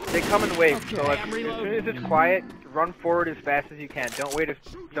 they come in waves. So like, as soon as it's quiet, run forward as fast as you can. Don't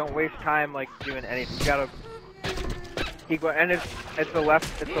waste time like doing anything. You gotta keep going. And it's the left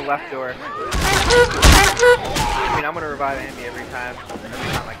door. I mean, I'm gonna revive Andy every time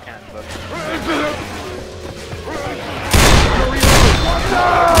I can, but.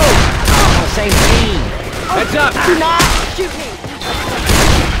 Same team. Heads up! Do not shoot me.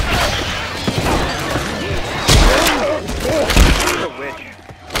 It's a witch.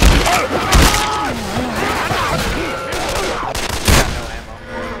 Got no ammo.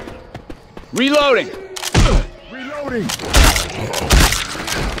 Reloading! Reloading!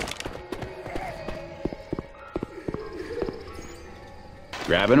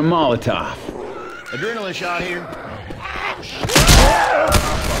 Grabbing a Molotov. Adrenaline shot here.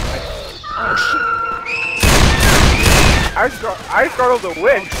 I startled the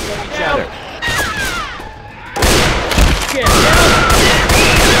witch.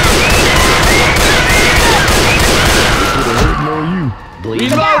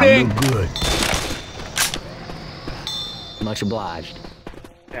 Reloading! Good. Much obliged.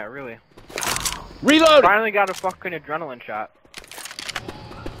 Yeah, really. Reloading! Finally got a fucking adrenaline shot.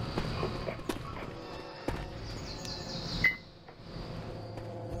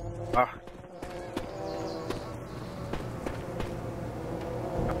 Ugh.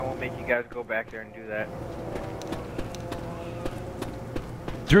 I won't make you guys go back there and do that.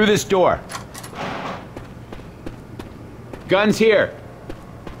 Through this door. Guns here.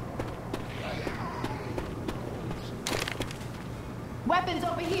 Weapons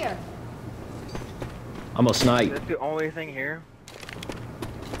over here. I'm a snipe. That's the only thing here.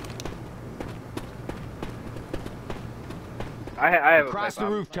 I have a Across the pipe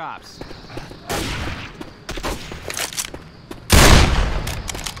bomb. rooftops.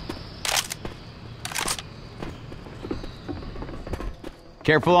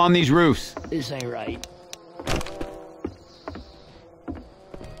 Careful on these roofs. This ain't right.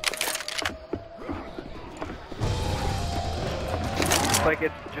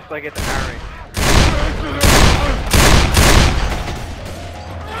 Just like it's Harry.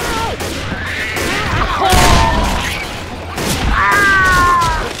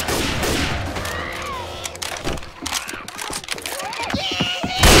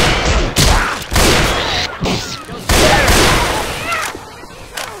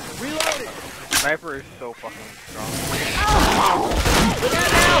 Sniper is so fucking strong.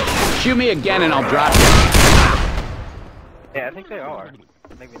 Shoot me again and I'll drop you. Yeah, I think they are.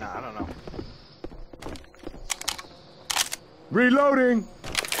 Maybe not, I don't know. Reloading!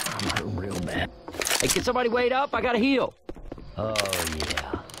 I'm hurting real bad. Hey, can somebody wait up? I gotta heal. Oh,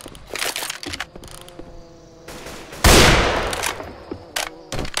 yeah.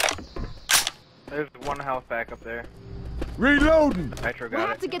 There's one health back up there. Reloading! Nitro We got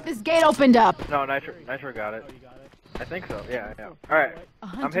have it. to get this gate opened up. No, Nitro got it. I think so, yeah. Alright,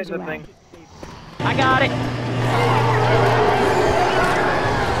 I'm hitting the thing. I got it.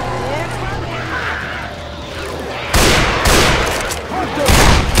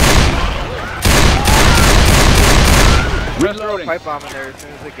 Reloading. Pipe bomb in there as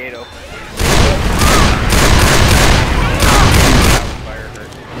soon as the gate opens. Fire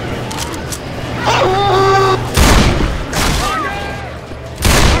hurt.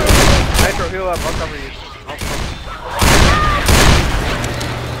 Nitro, heal up. I'll cover you.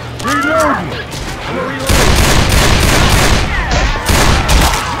 Reloading!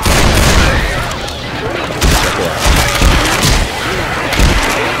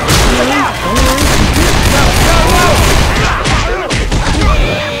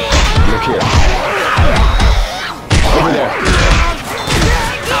 Look here. Over there.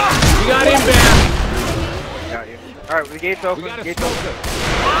 You got inbound. Got you. Alright, the gate's open. Gate's open.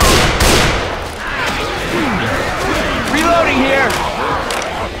 Reloading here.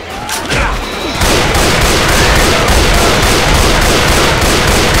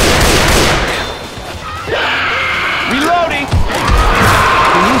 Reloading.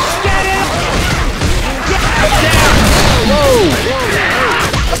 Can you get it? Get down. Whoa.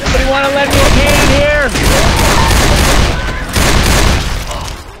 Somebody want to lend me a hand here?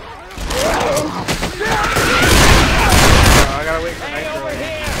 I gotta wait for Nitro.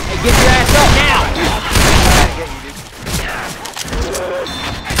 Hey, get your ass up now.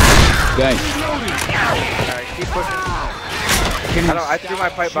 Thanks. Alright, keep pushing. I threw my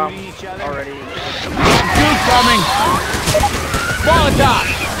pipe bomb already. Dude coming. Molotov.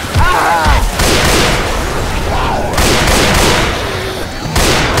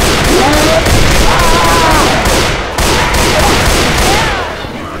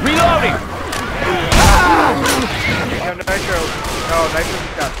 Reloading. No, Nitro. No, Nitro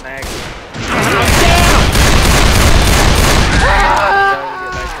just got snagged.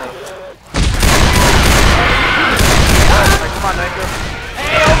 Come on, Nitro.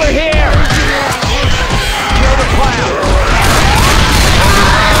 Hey, over here! Kill the clown!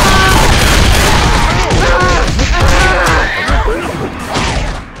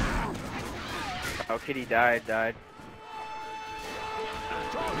 Oh, Kitty died.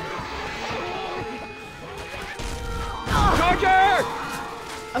 Charger!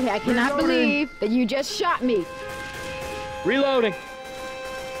 Okay, I cannot believe that you just shot me. Reloading.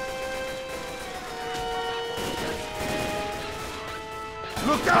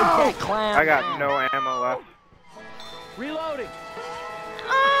 Look out! I got no ammo left. Reloading.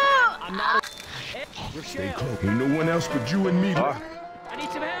 Oh! I'm not. You're Stay close. Ain't no one else but you and me left. I need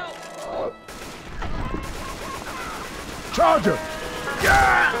some help. Charger!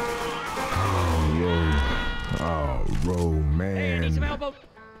 Yeah! Oh, man. Hey, I need some elbow.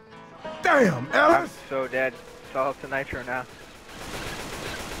 Damn, I'm Ellis! so dead. It's all up to Nitro now.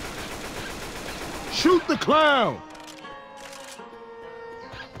 Shoot the clown!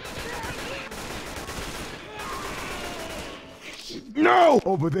 No!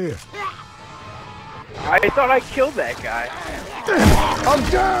 Over there. I thought I killed that guy. I'm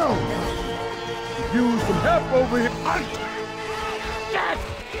down! Use some help over here.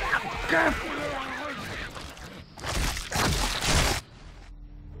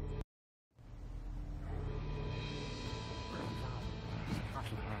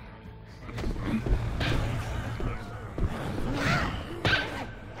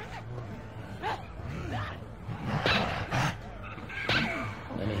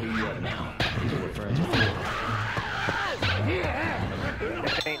 Let me hear you up now. These are what friends are for.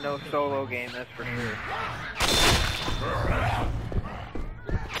 This ain't no solo game, that's for sure.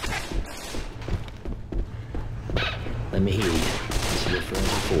 Let me hear you. This is what friends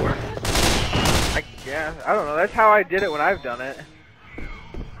are for. Yeah, I don't know. That's how I did it when I've done it.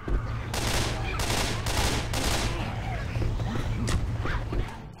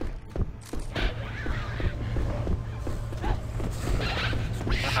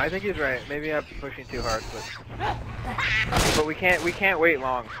 I think he's right. Maybe I'm pushing too hard, but we can't wait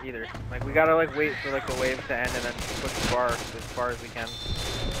long either. Like we gotta like wait for like the waves to end and then push the bar as far as we can.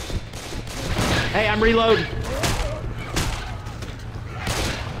 Hey, I'm reloading.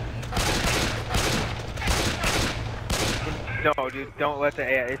 No, dude, don't let the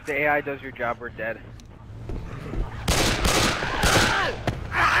AI. If the AI does your job, we're dead.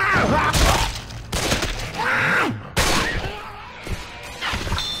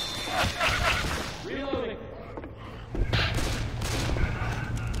 Reloading.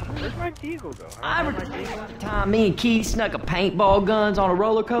 Where's my Deagle go? I remember the time me and Keith snuck a paintball guns on a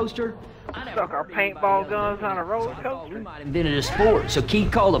roller coaster. Stuck our paintball guns on a roller We coaster. might have invented a sport, so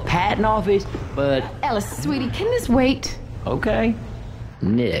Keith called the patent office, but Ellis, sweetie, can this wait? okay.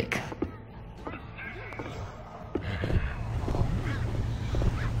 Nick.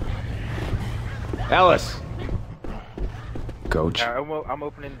 Ellis. Coach. I'm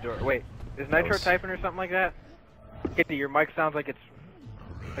opening the door. Wait, is Nitro typing or something like that? Kitty, your mic sounds like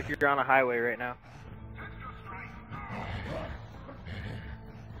you're on a highway right now.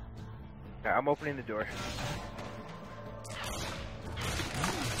 Okay, I'm opening the door.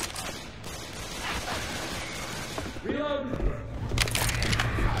 Reload.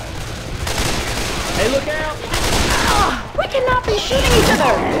 Hey, look out! Oh, we cannot be shooting each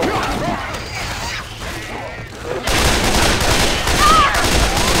other!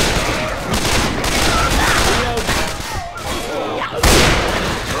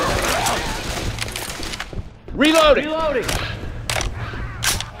 Reloading! Reloading!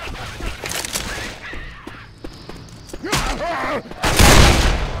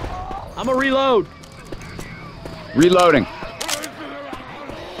 I'm a reload! Reloading!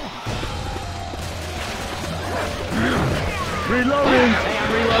 Reloading! Hey,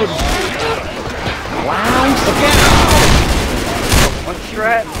 I'm reloading! Wow! Look out! One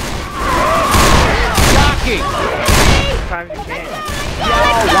threat. Jockey! Times you can. Y'all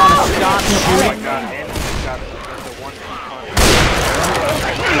wanna stop Oh my shooting? god, man. Got the one punch.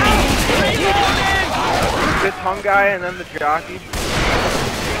 This hung guy and then the jockey.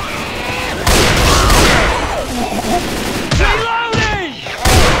 Reloading!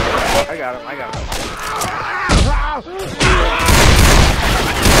 I got him.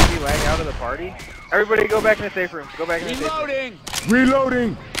 Did he lag out of the party? Everybody go back in the safe room. Go back in the safe room.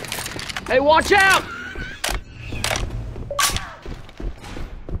 Reloading! Reloading! Hey, watch out!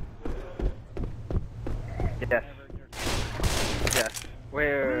 Yes. Yes.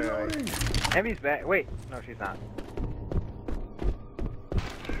 Wait. Emmy's back. Wait. No, she's not.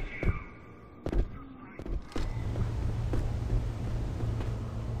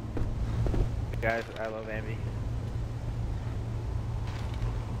 Guys, I love Ambi.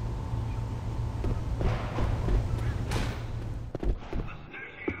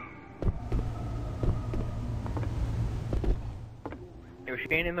 Yo, she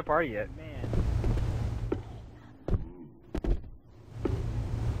ain't in the party yet. Man.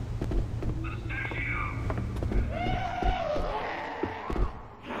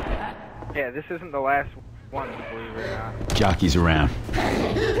 Yeah, this isn't the last one, believe it or not. Jockey's around.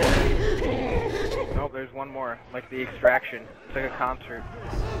 Nope, there's one more. Like the Extraction. It's like a concert.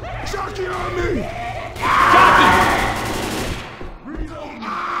 Jockey on me!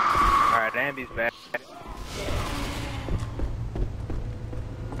 Alright, Ambi's back.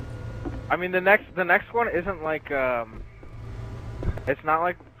 I mean, the next one isn't like, it's not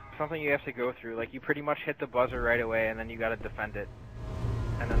like something you have to go through. Like, you pretty much hit the buzzer right away, and then you gotta defend it.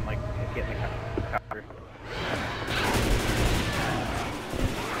 And then, like, get the cover.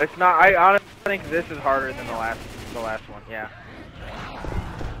 It's not, I honestly think this is harder than the last one, yeah.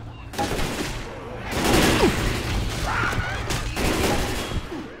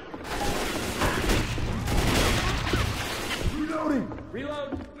 Reloading!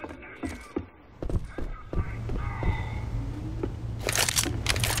 Reload!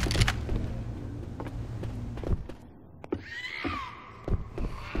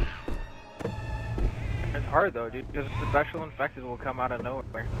 It's hard though, dude, because the special infected will come out of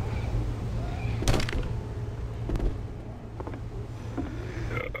nowhere.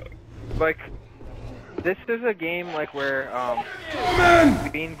 Like, this is a game like where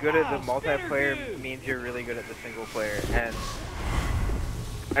being good at the multiplayer means you're really good at the single player, and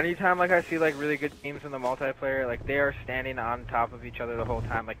anytime like I see like really good teams in the multiplayer, like they are standing on top of each other the whole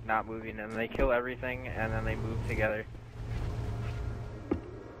time, like not moving, and they kill everything and then they move together.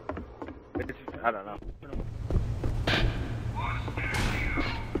 It's, I don't know.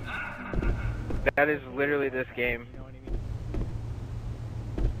 That is literally this game.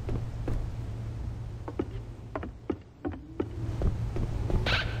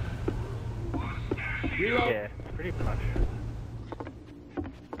 Yeah, pretty much.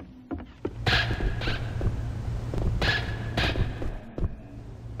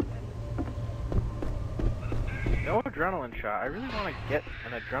 No adrenaline shot. I really want to get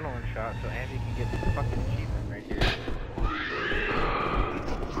an adrenaline shot so Andy can get the fucking achievement right here.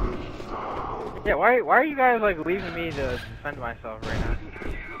 Yeah, why are you guys like leaving me to defend myself right now?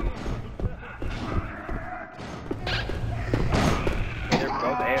 They're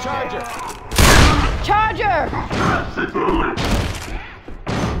both AFK. Charger!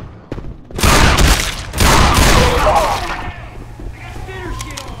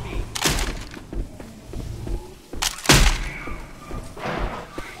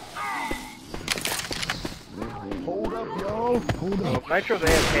 Hold up, y'all. Hold up. Nitro's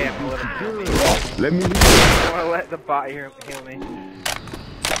AFK, I'm gonna let him heal me. Let me. I wanna let the bot heal me.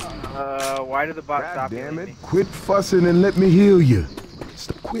 Why did the bot God stop damn healing it. me? Quit fussing and let me heal you.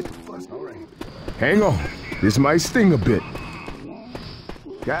 Stop, quit fussing. All right. Hang on. This might sting a bit.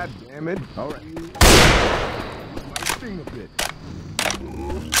 God damn it. All right. Might sting a bit.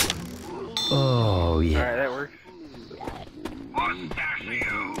 Oh, yeah. Alright, that works.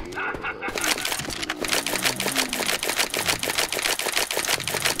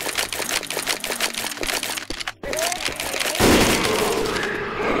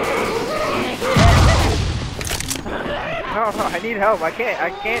 No, I need help. I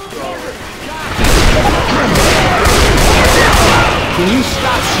can't do all this. Can you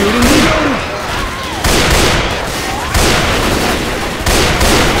stop shooting me?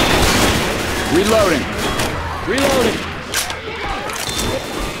 Reloading. Reloading.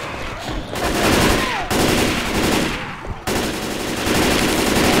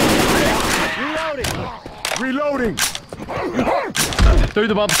 Reloading. Through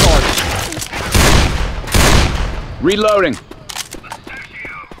the bump card. Reloading.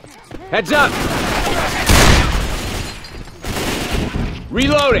 Heads up.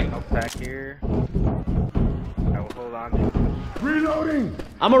 Reloading. Help back here. I will hold on to. Reloading.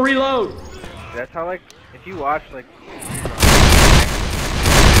 I'm a reload. That's how, like, if you watch, like.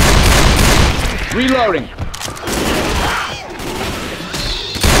 Reloading.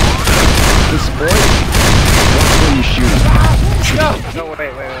 This boy. Watch where you shoot him. Go. No, wait.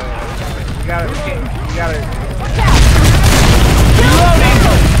 You gotta. Reloading.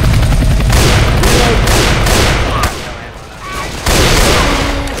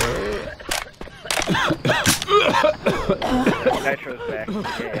 Nitro's back.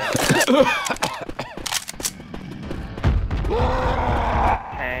 Yeah.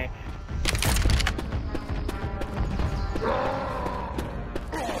 Tank.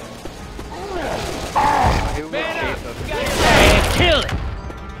 Kill it.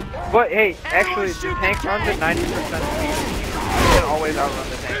 But hey, actually, the tank runs at 90% speed. You can always outrun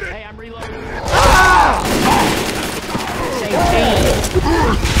the tank. Hey, I'm reloading.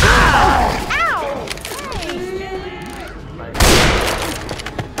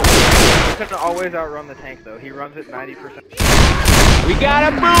 You can always outrun the tank though. He runs at 90%. We got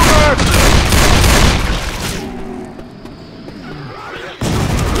a boomer.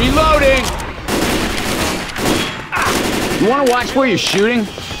 Reloading. You want to watch where you're shooting?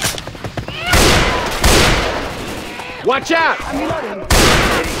 Watch out! Kitty,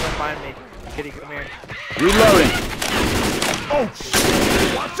 come find me. Kitty, come here. Reloading. Oh,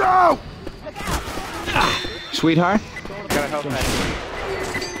 shit. Watch out. Sweetheart? Gotta help that.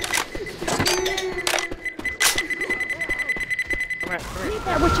 Come here.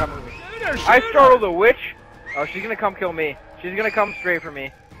 Come with me. I startled a witch. Oh, she's gonna come kill me. She's gonna come straight for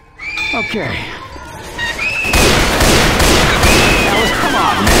me. Okay. Come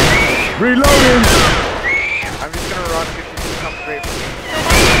on, man. Reloading. I'm just gonna run because she's gonna come straight for me.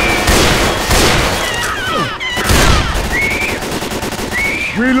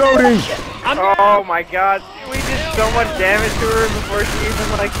 Reloading. Oh my god. We did so much damage to her before she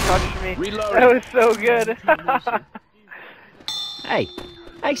even like touched me. Reloading. That was so good. Hey,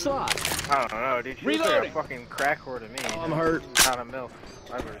 thanks a lot. I don't know, dude. She was like a fucking crack whore to me. I'm hurt. Not a MILF.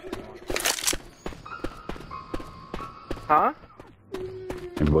 Huh?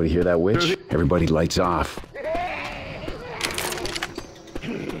 Everybody hear that witch? Everybody lights off.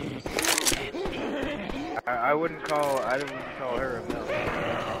 I wouldn't call her a MILF.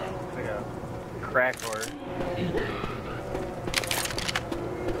 It's like a crack whore.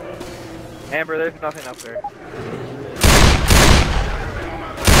 Amber, there's nothing up there.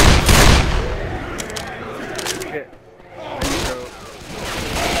 Shit.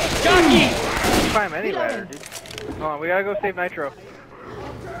 Jockey! Climb any ladder, dude. Hold on, we gotta go save Nitro.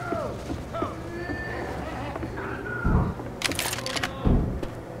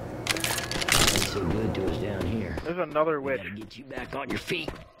 So good to us down here. There's another witch. Gotta get you back on your feet.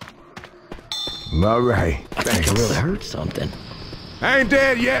 All right. I think I really heard something. I ain't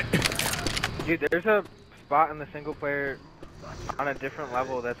dead yet. Dude, there's a spot in the single player on a different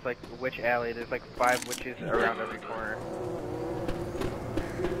level that's like Witch Alley. There's like 5 witches around every corner.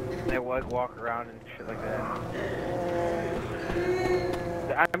 they like walk around and shit like that.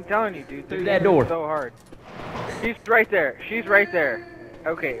 I'm telling you, dude. Through that door. So hard. She's right there. She's right there.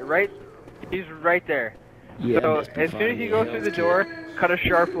 Okay, right. She's right there. Yeah, so as soon as you go through the door, cut a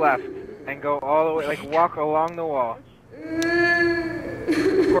sharp left and go all the way, like walk along the wall.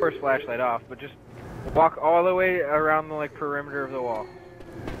 Of course, flashlight off, but just walk all the way around the like perimeter of the wall.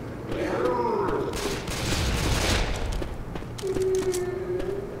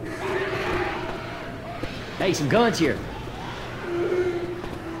 Hey, some guns here.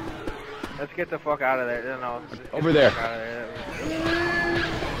 Let's get the fuck out of there. No, Over there. Out of there.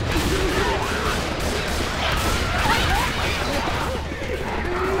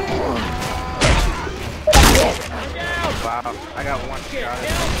 Wow, I got one shot.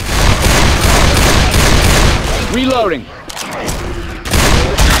 Reloading.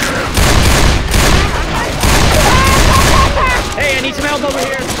 Hey, I need some help over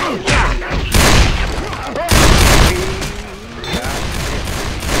here.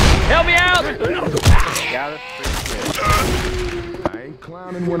 Help me out! I ain't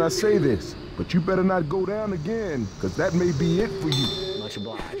clowning when I say this, but you better not go down again, because that may be it for you. Much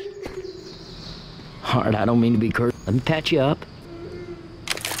obliged. Hard, I don't mean to be curt. Let me patch you up.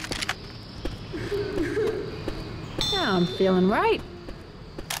 Now I'm feeling right.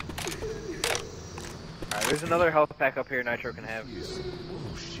 Alright, there's another health pack up here Nitro can have.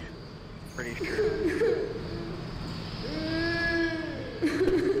 Oh, shit. Pretty sure.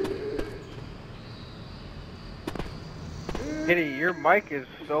 Kitty, your mic is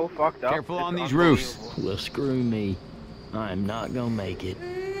so fucked up. Careful on It's these roofs. Well, screw me. I'm not gonna make it.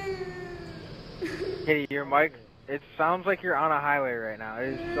 Kitty, your mic, it sounds like you're on a highway right now.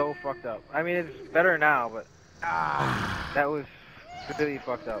 It is so fucked up. I mean, it's better now, but that was really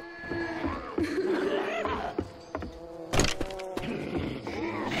fucked up.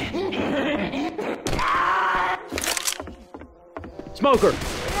 Smoker!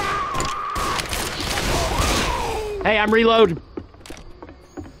 Hey, I'm reloading.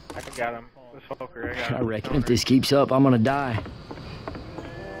 I got him. The smoker, I got him. I reckon if this keeps up, I'm gonna die.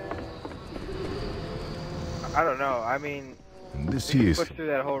 I don't know. I mean, This we here's... pushed through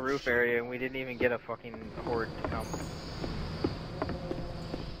that whole roof area and we didn't even get a fucking horde to come.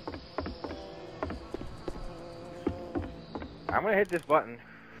 I'm gonna hit this button.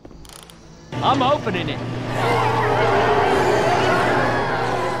 I'm opening it.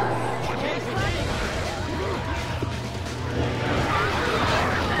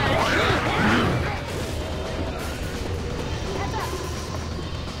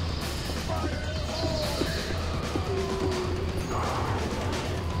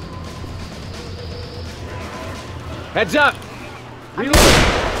 Heads up! Reload!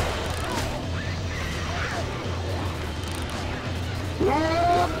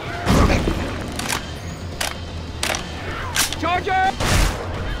 Charger!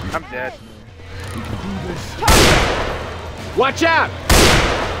 I'm dead. Watch out!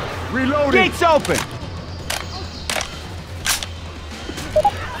 Reloading! Gates open!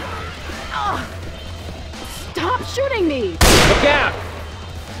 Stop shooting me! Look out!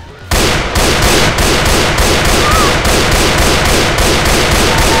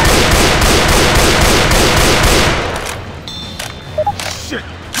 Shit!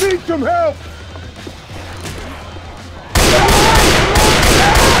 Need some help!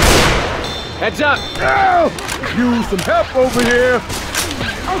 Heads up! Ow! Use some help over here!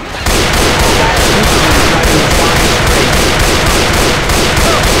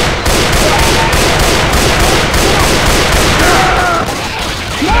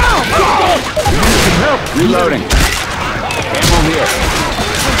 Reloading. Ammo here.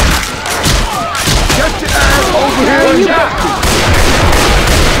 Get your ass over here and help me!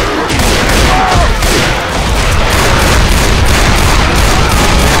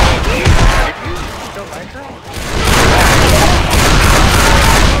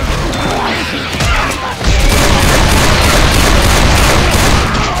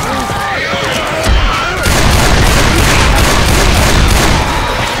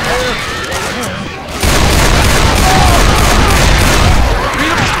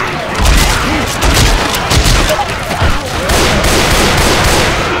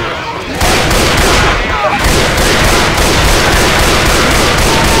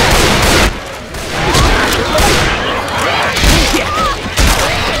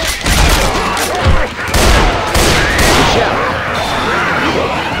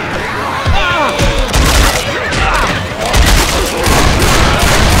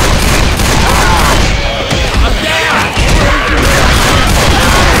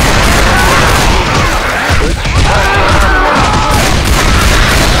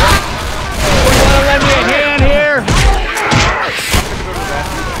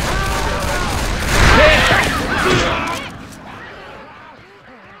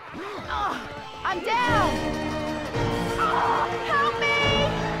 Oh, I'm down! Oh, help me!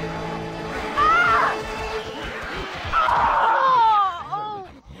 Ah! Oh!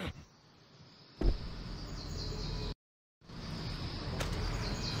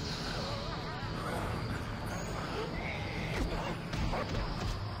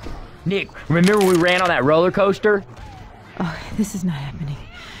 Nick, remember we ran on that roller coaster? Oh, this is not happening.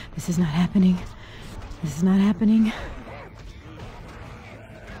 This is not happening. This is not happening.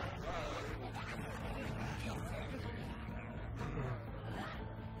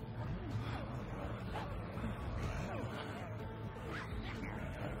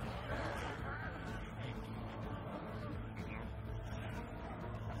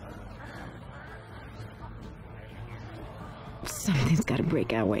 Something's got to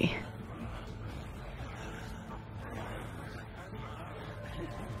break our way.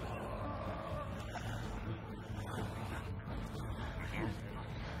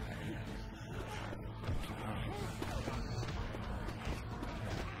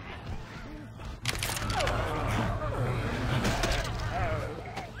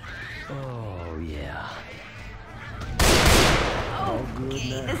 Oh, yeah.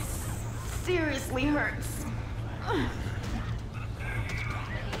 Okay, this seriously hurts.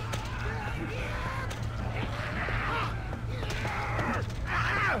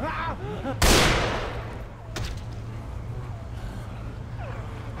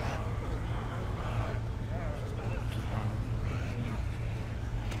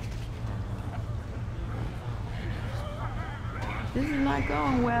 This is not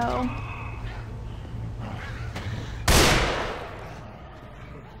going well.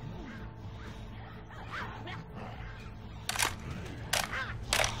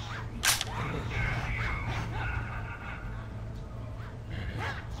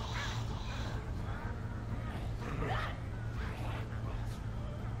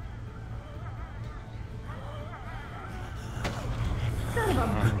 Son of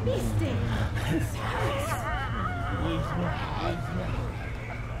a bee sting!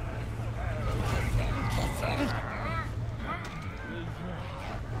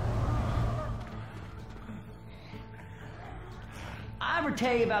 I ever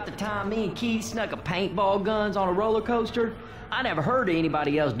tell you about the time me and Keith snuck a paintball guns on a roller coaster? I never heard of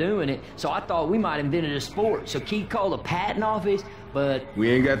anybody else doing it, so I thought we might invented a sport. So Keith called the patent office, but...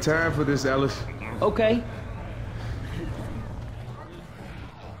 We ain't got time for this, Ellis. Okay.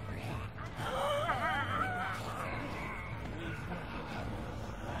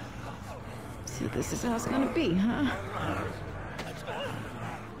 So this is how it's gonna be, huh?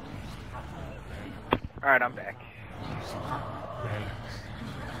 Alright, I'm back.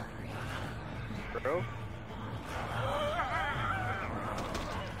 Bro?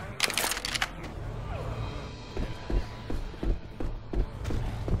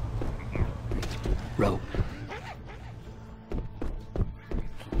 Rope.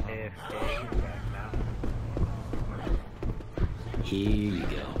 Here you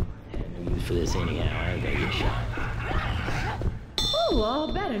go. Had no use for this anyhow. I ain't gonna get shot. Oh,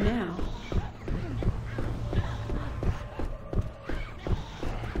 all better now.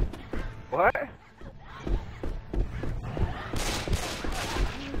 What?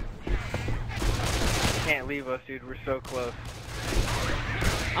 Can't leave us, dude. We're so close.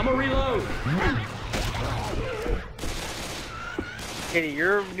 I'm gonna reload. Kitty,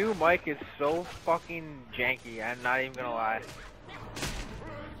 your new mic is so fucking janky. I'm not even gonna lie.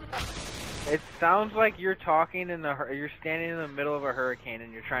 It sounds like you're talking in the you're standing in the middle of a hurricane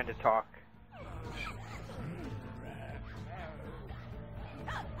and you're trying to talk.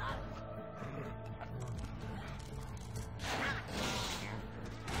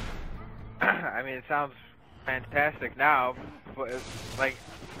 I mean, it sounds fantastic now, but it's like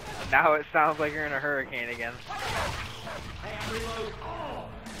now it sounds like you're in a hurricane again.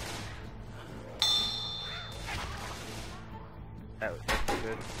 That was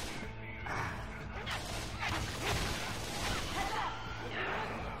good.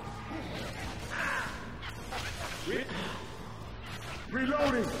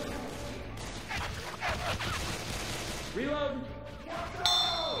 Reloading! Reload.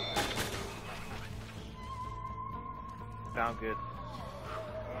 Sound good.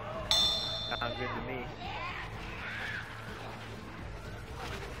 Sound good to me.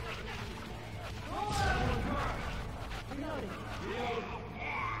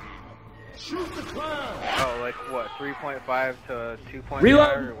 Shoot the clown! Oh, like what? 3.5 to 2.5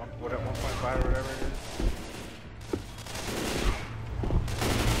 Reload. or 1.5 or whatever it is.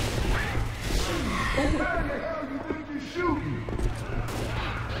 What the hell you think you're shooting?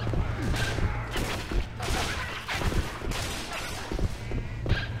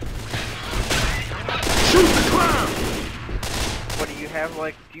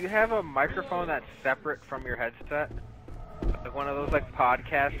 do you have a microphone that's separate from your headset? Like one of those like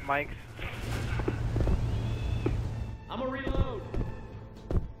podcast mics? I'm gonna reload.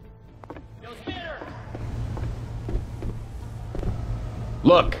 Yo, Skinner!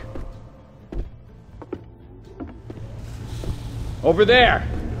 Look. Over there.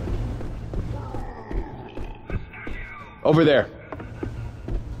 Over there.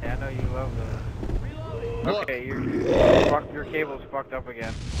 Yeah, I know you love those. Okay, your cable's fucked up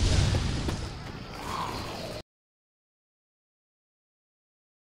again.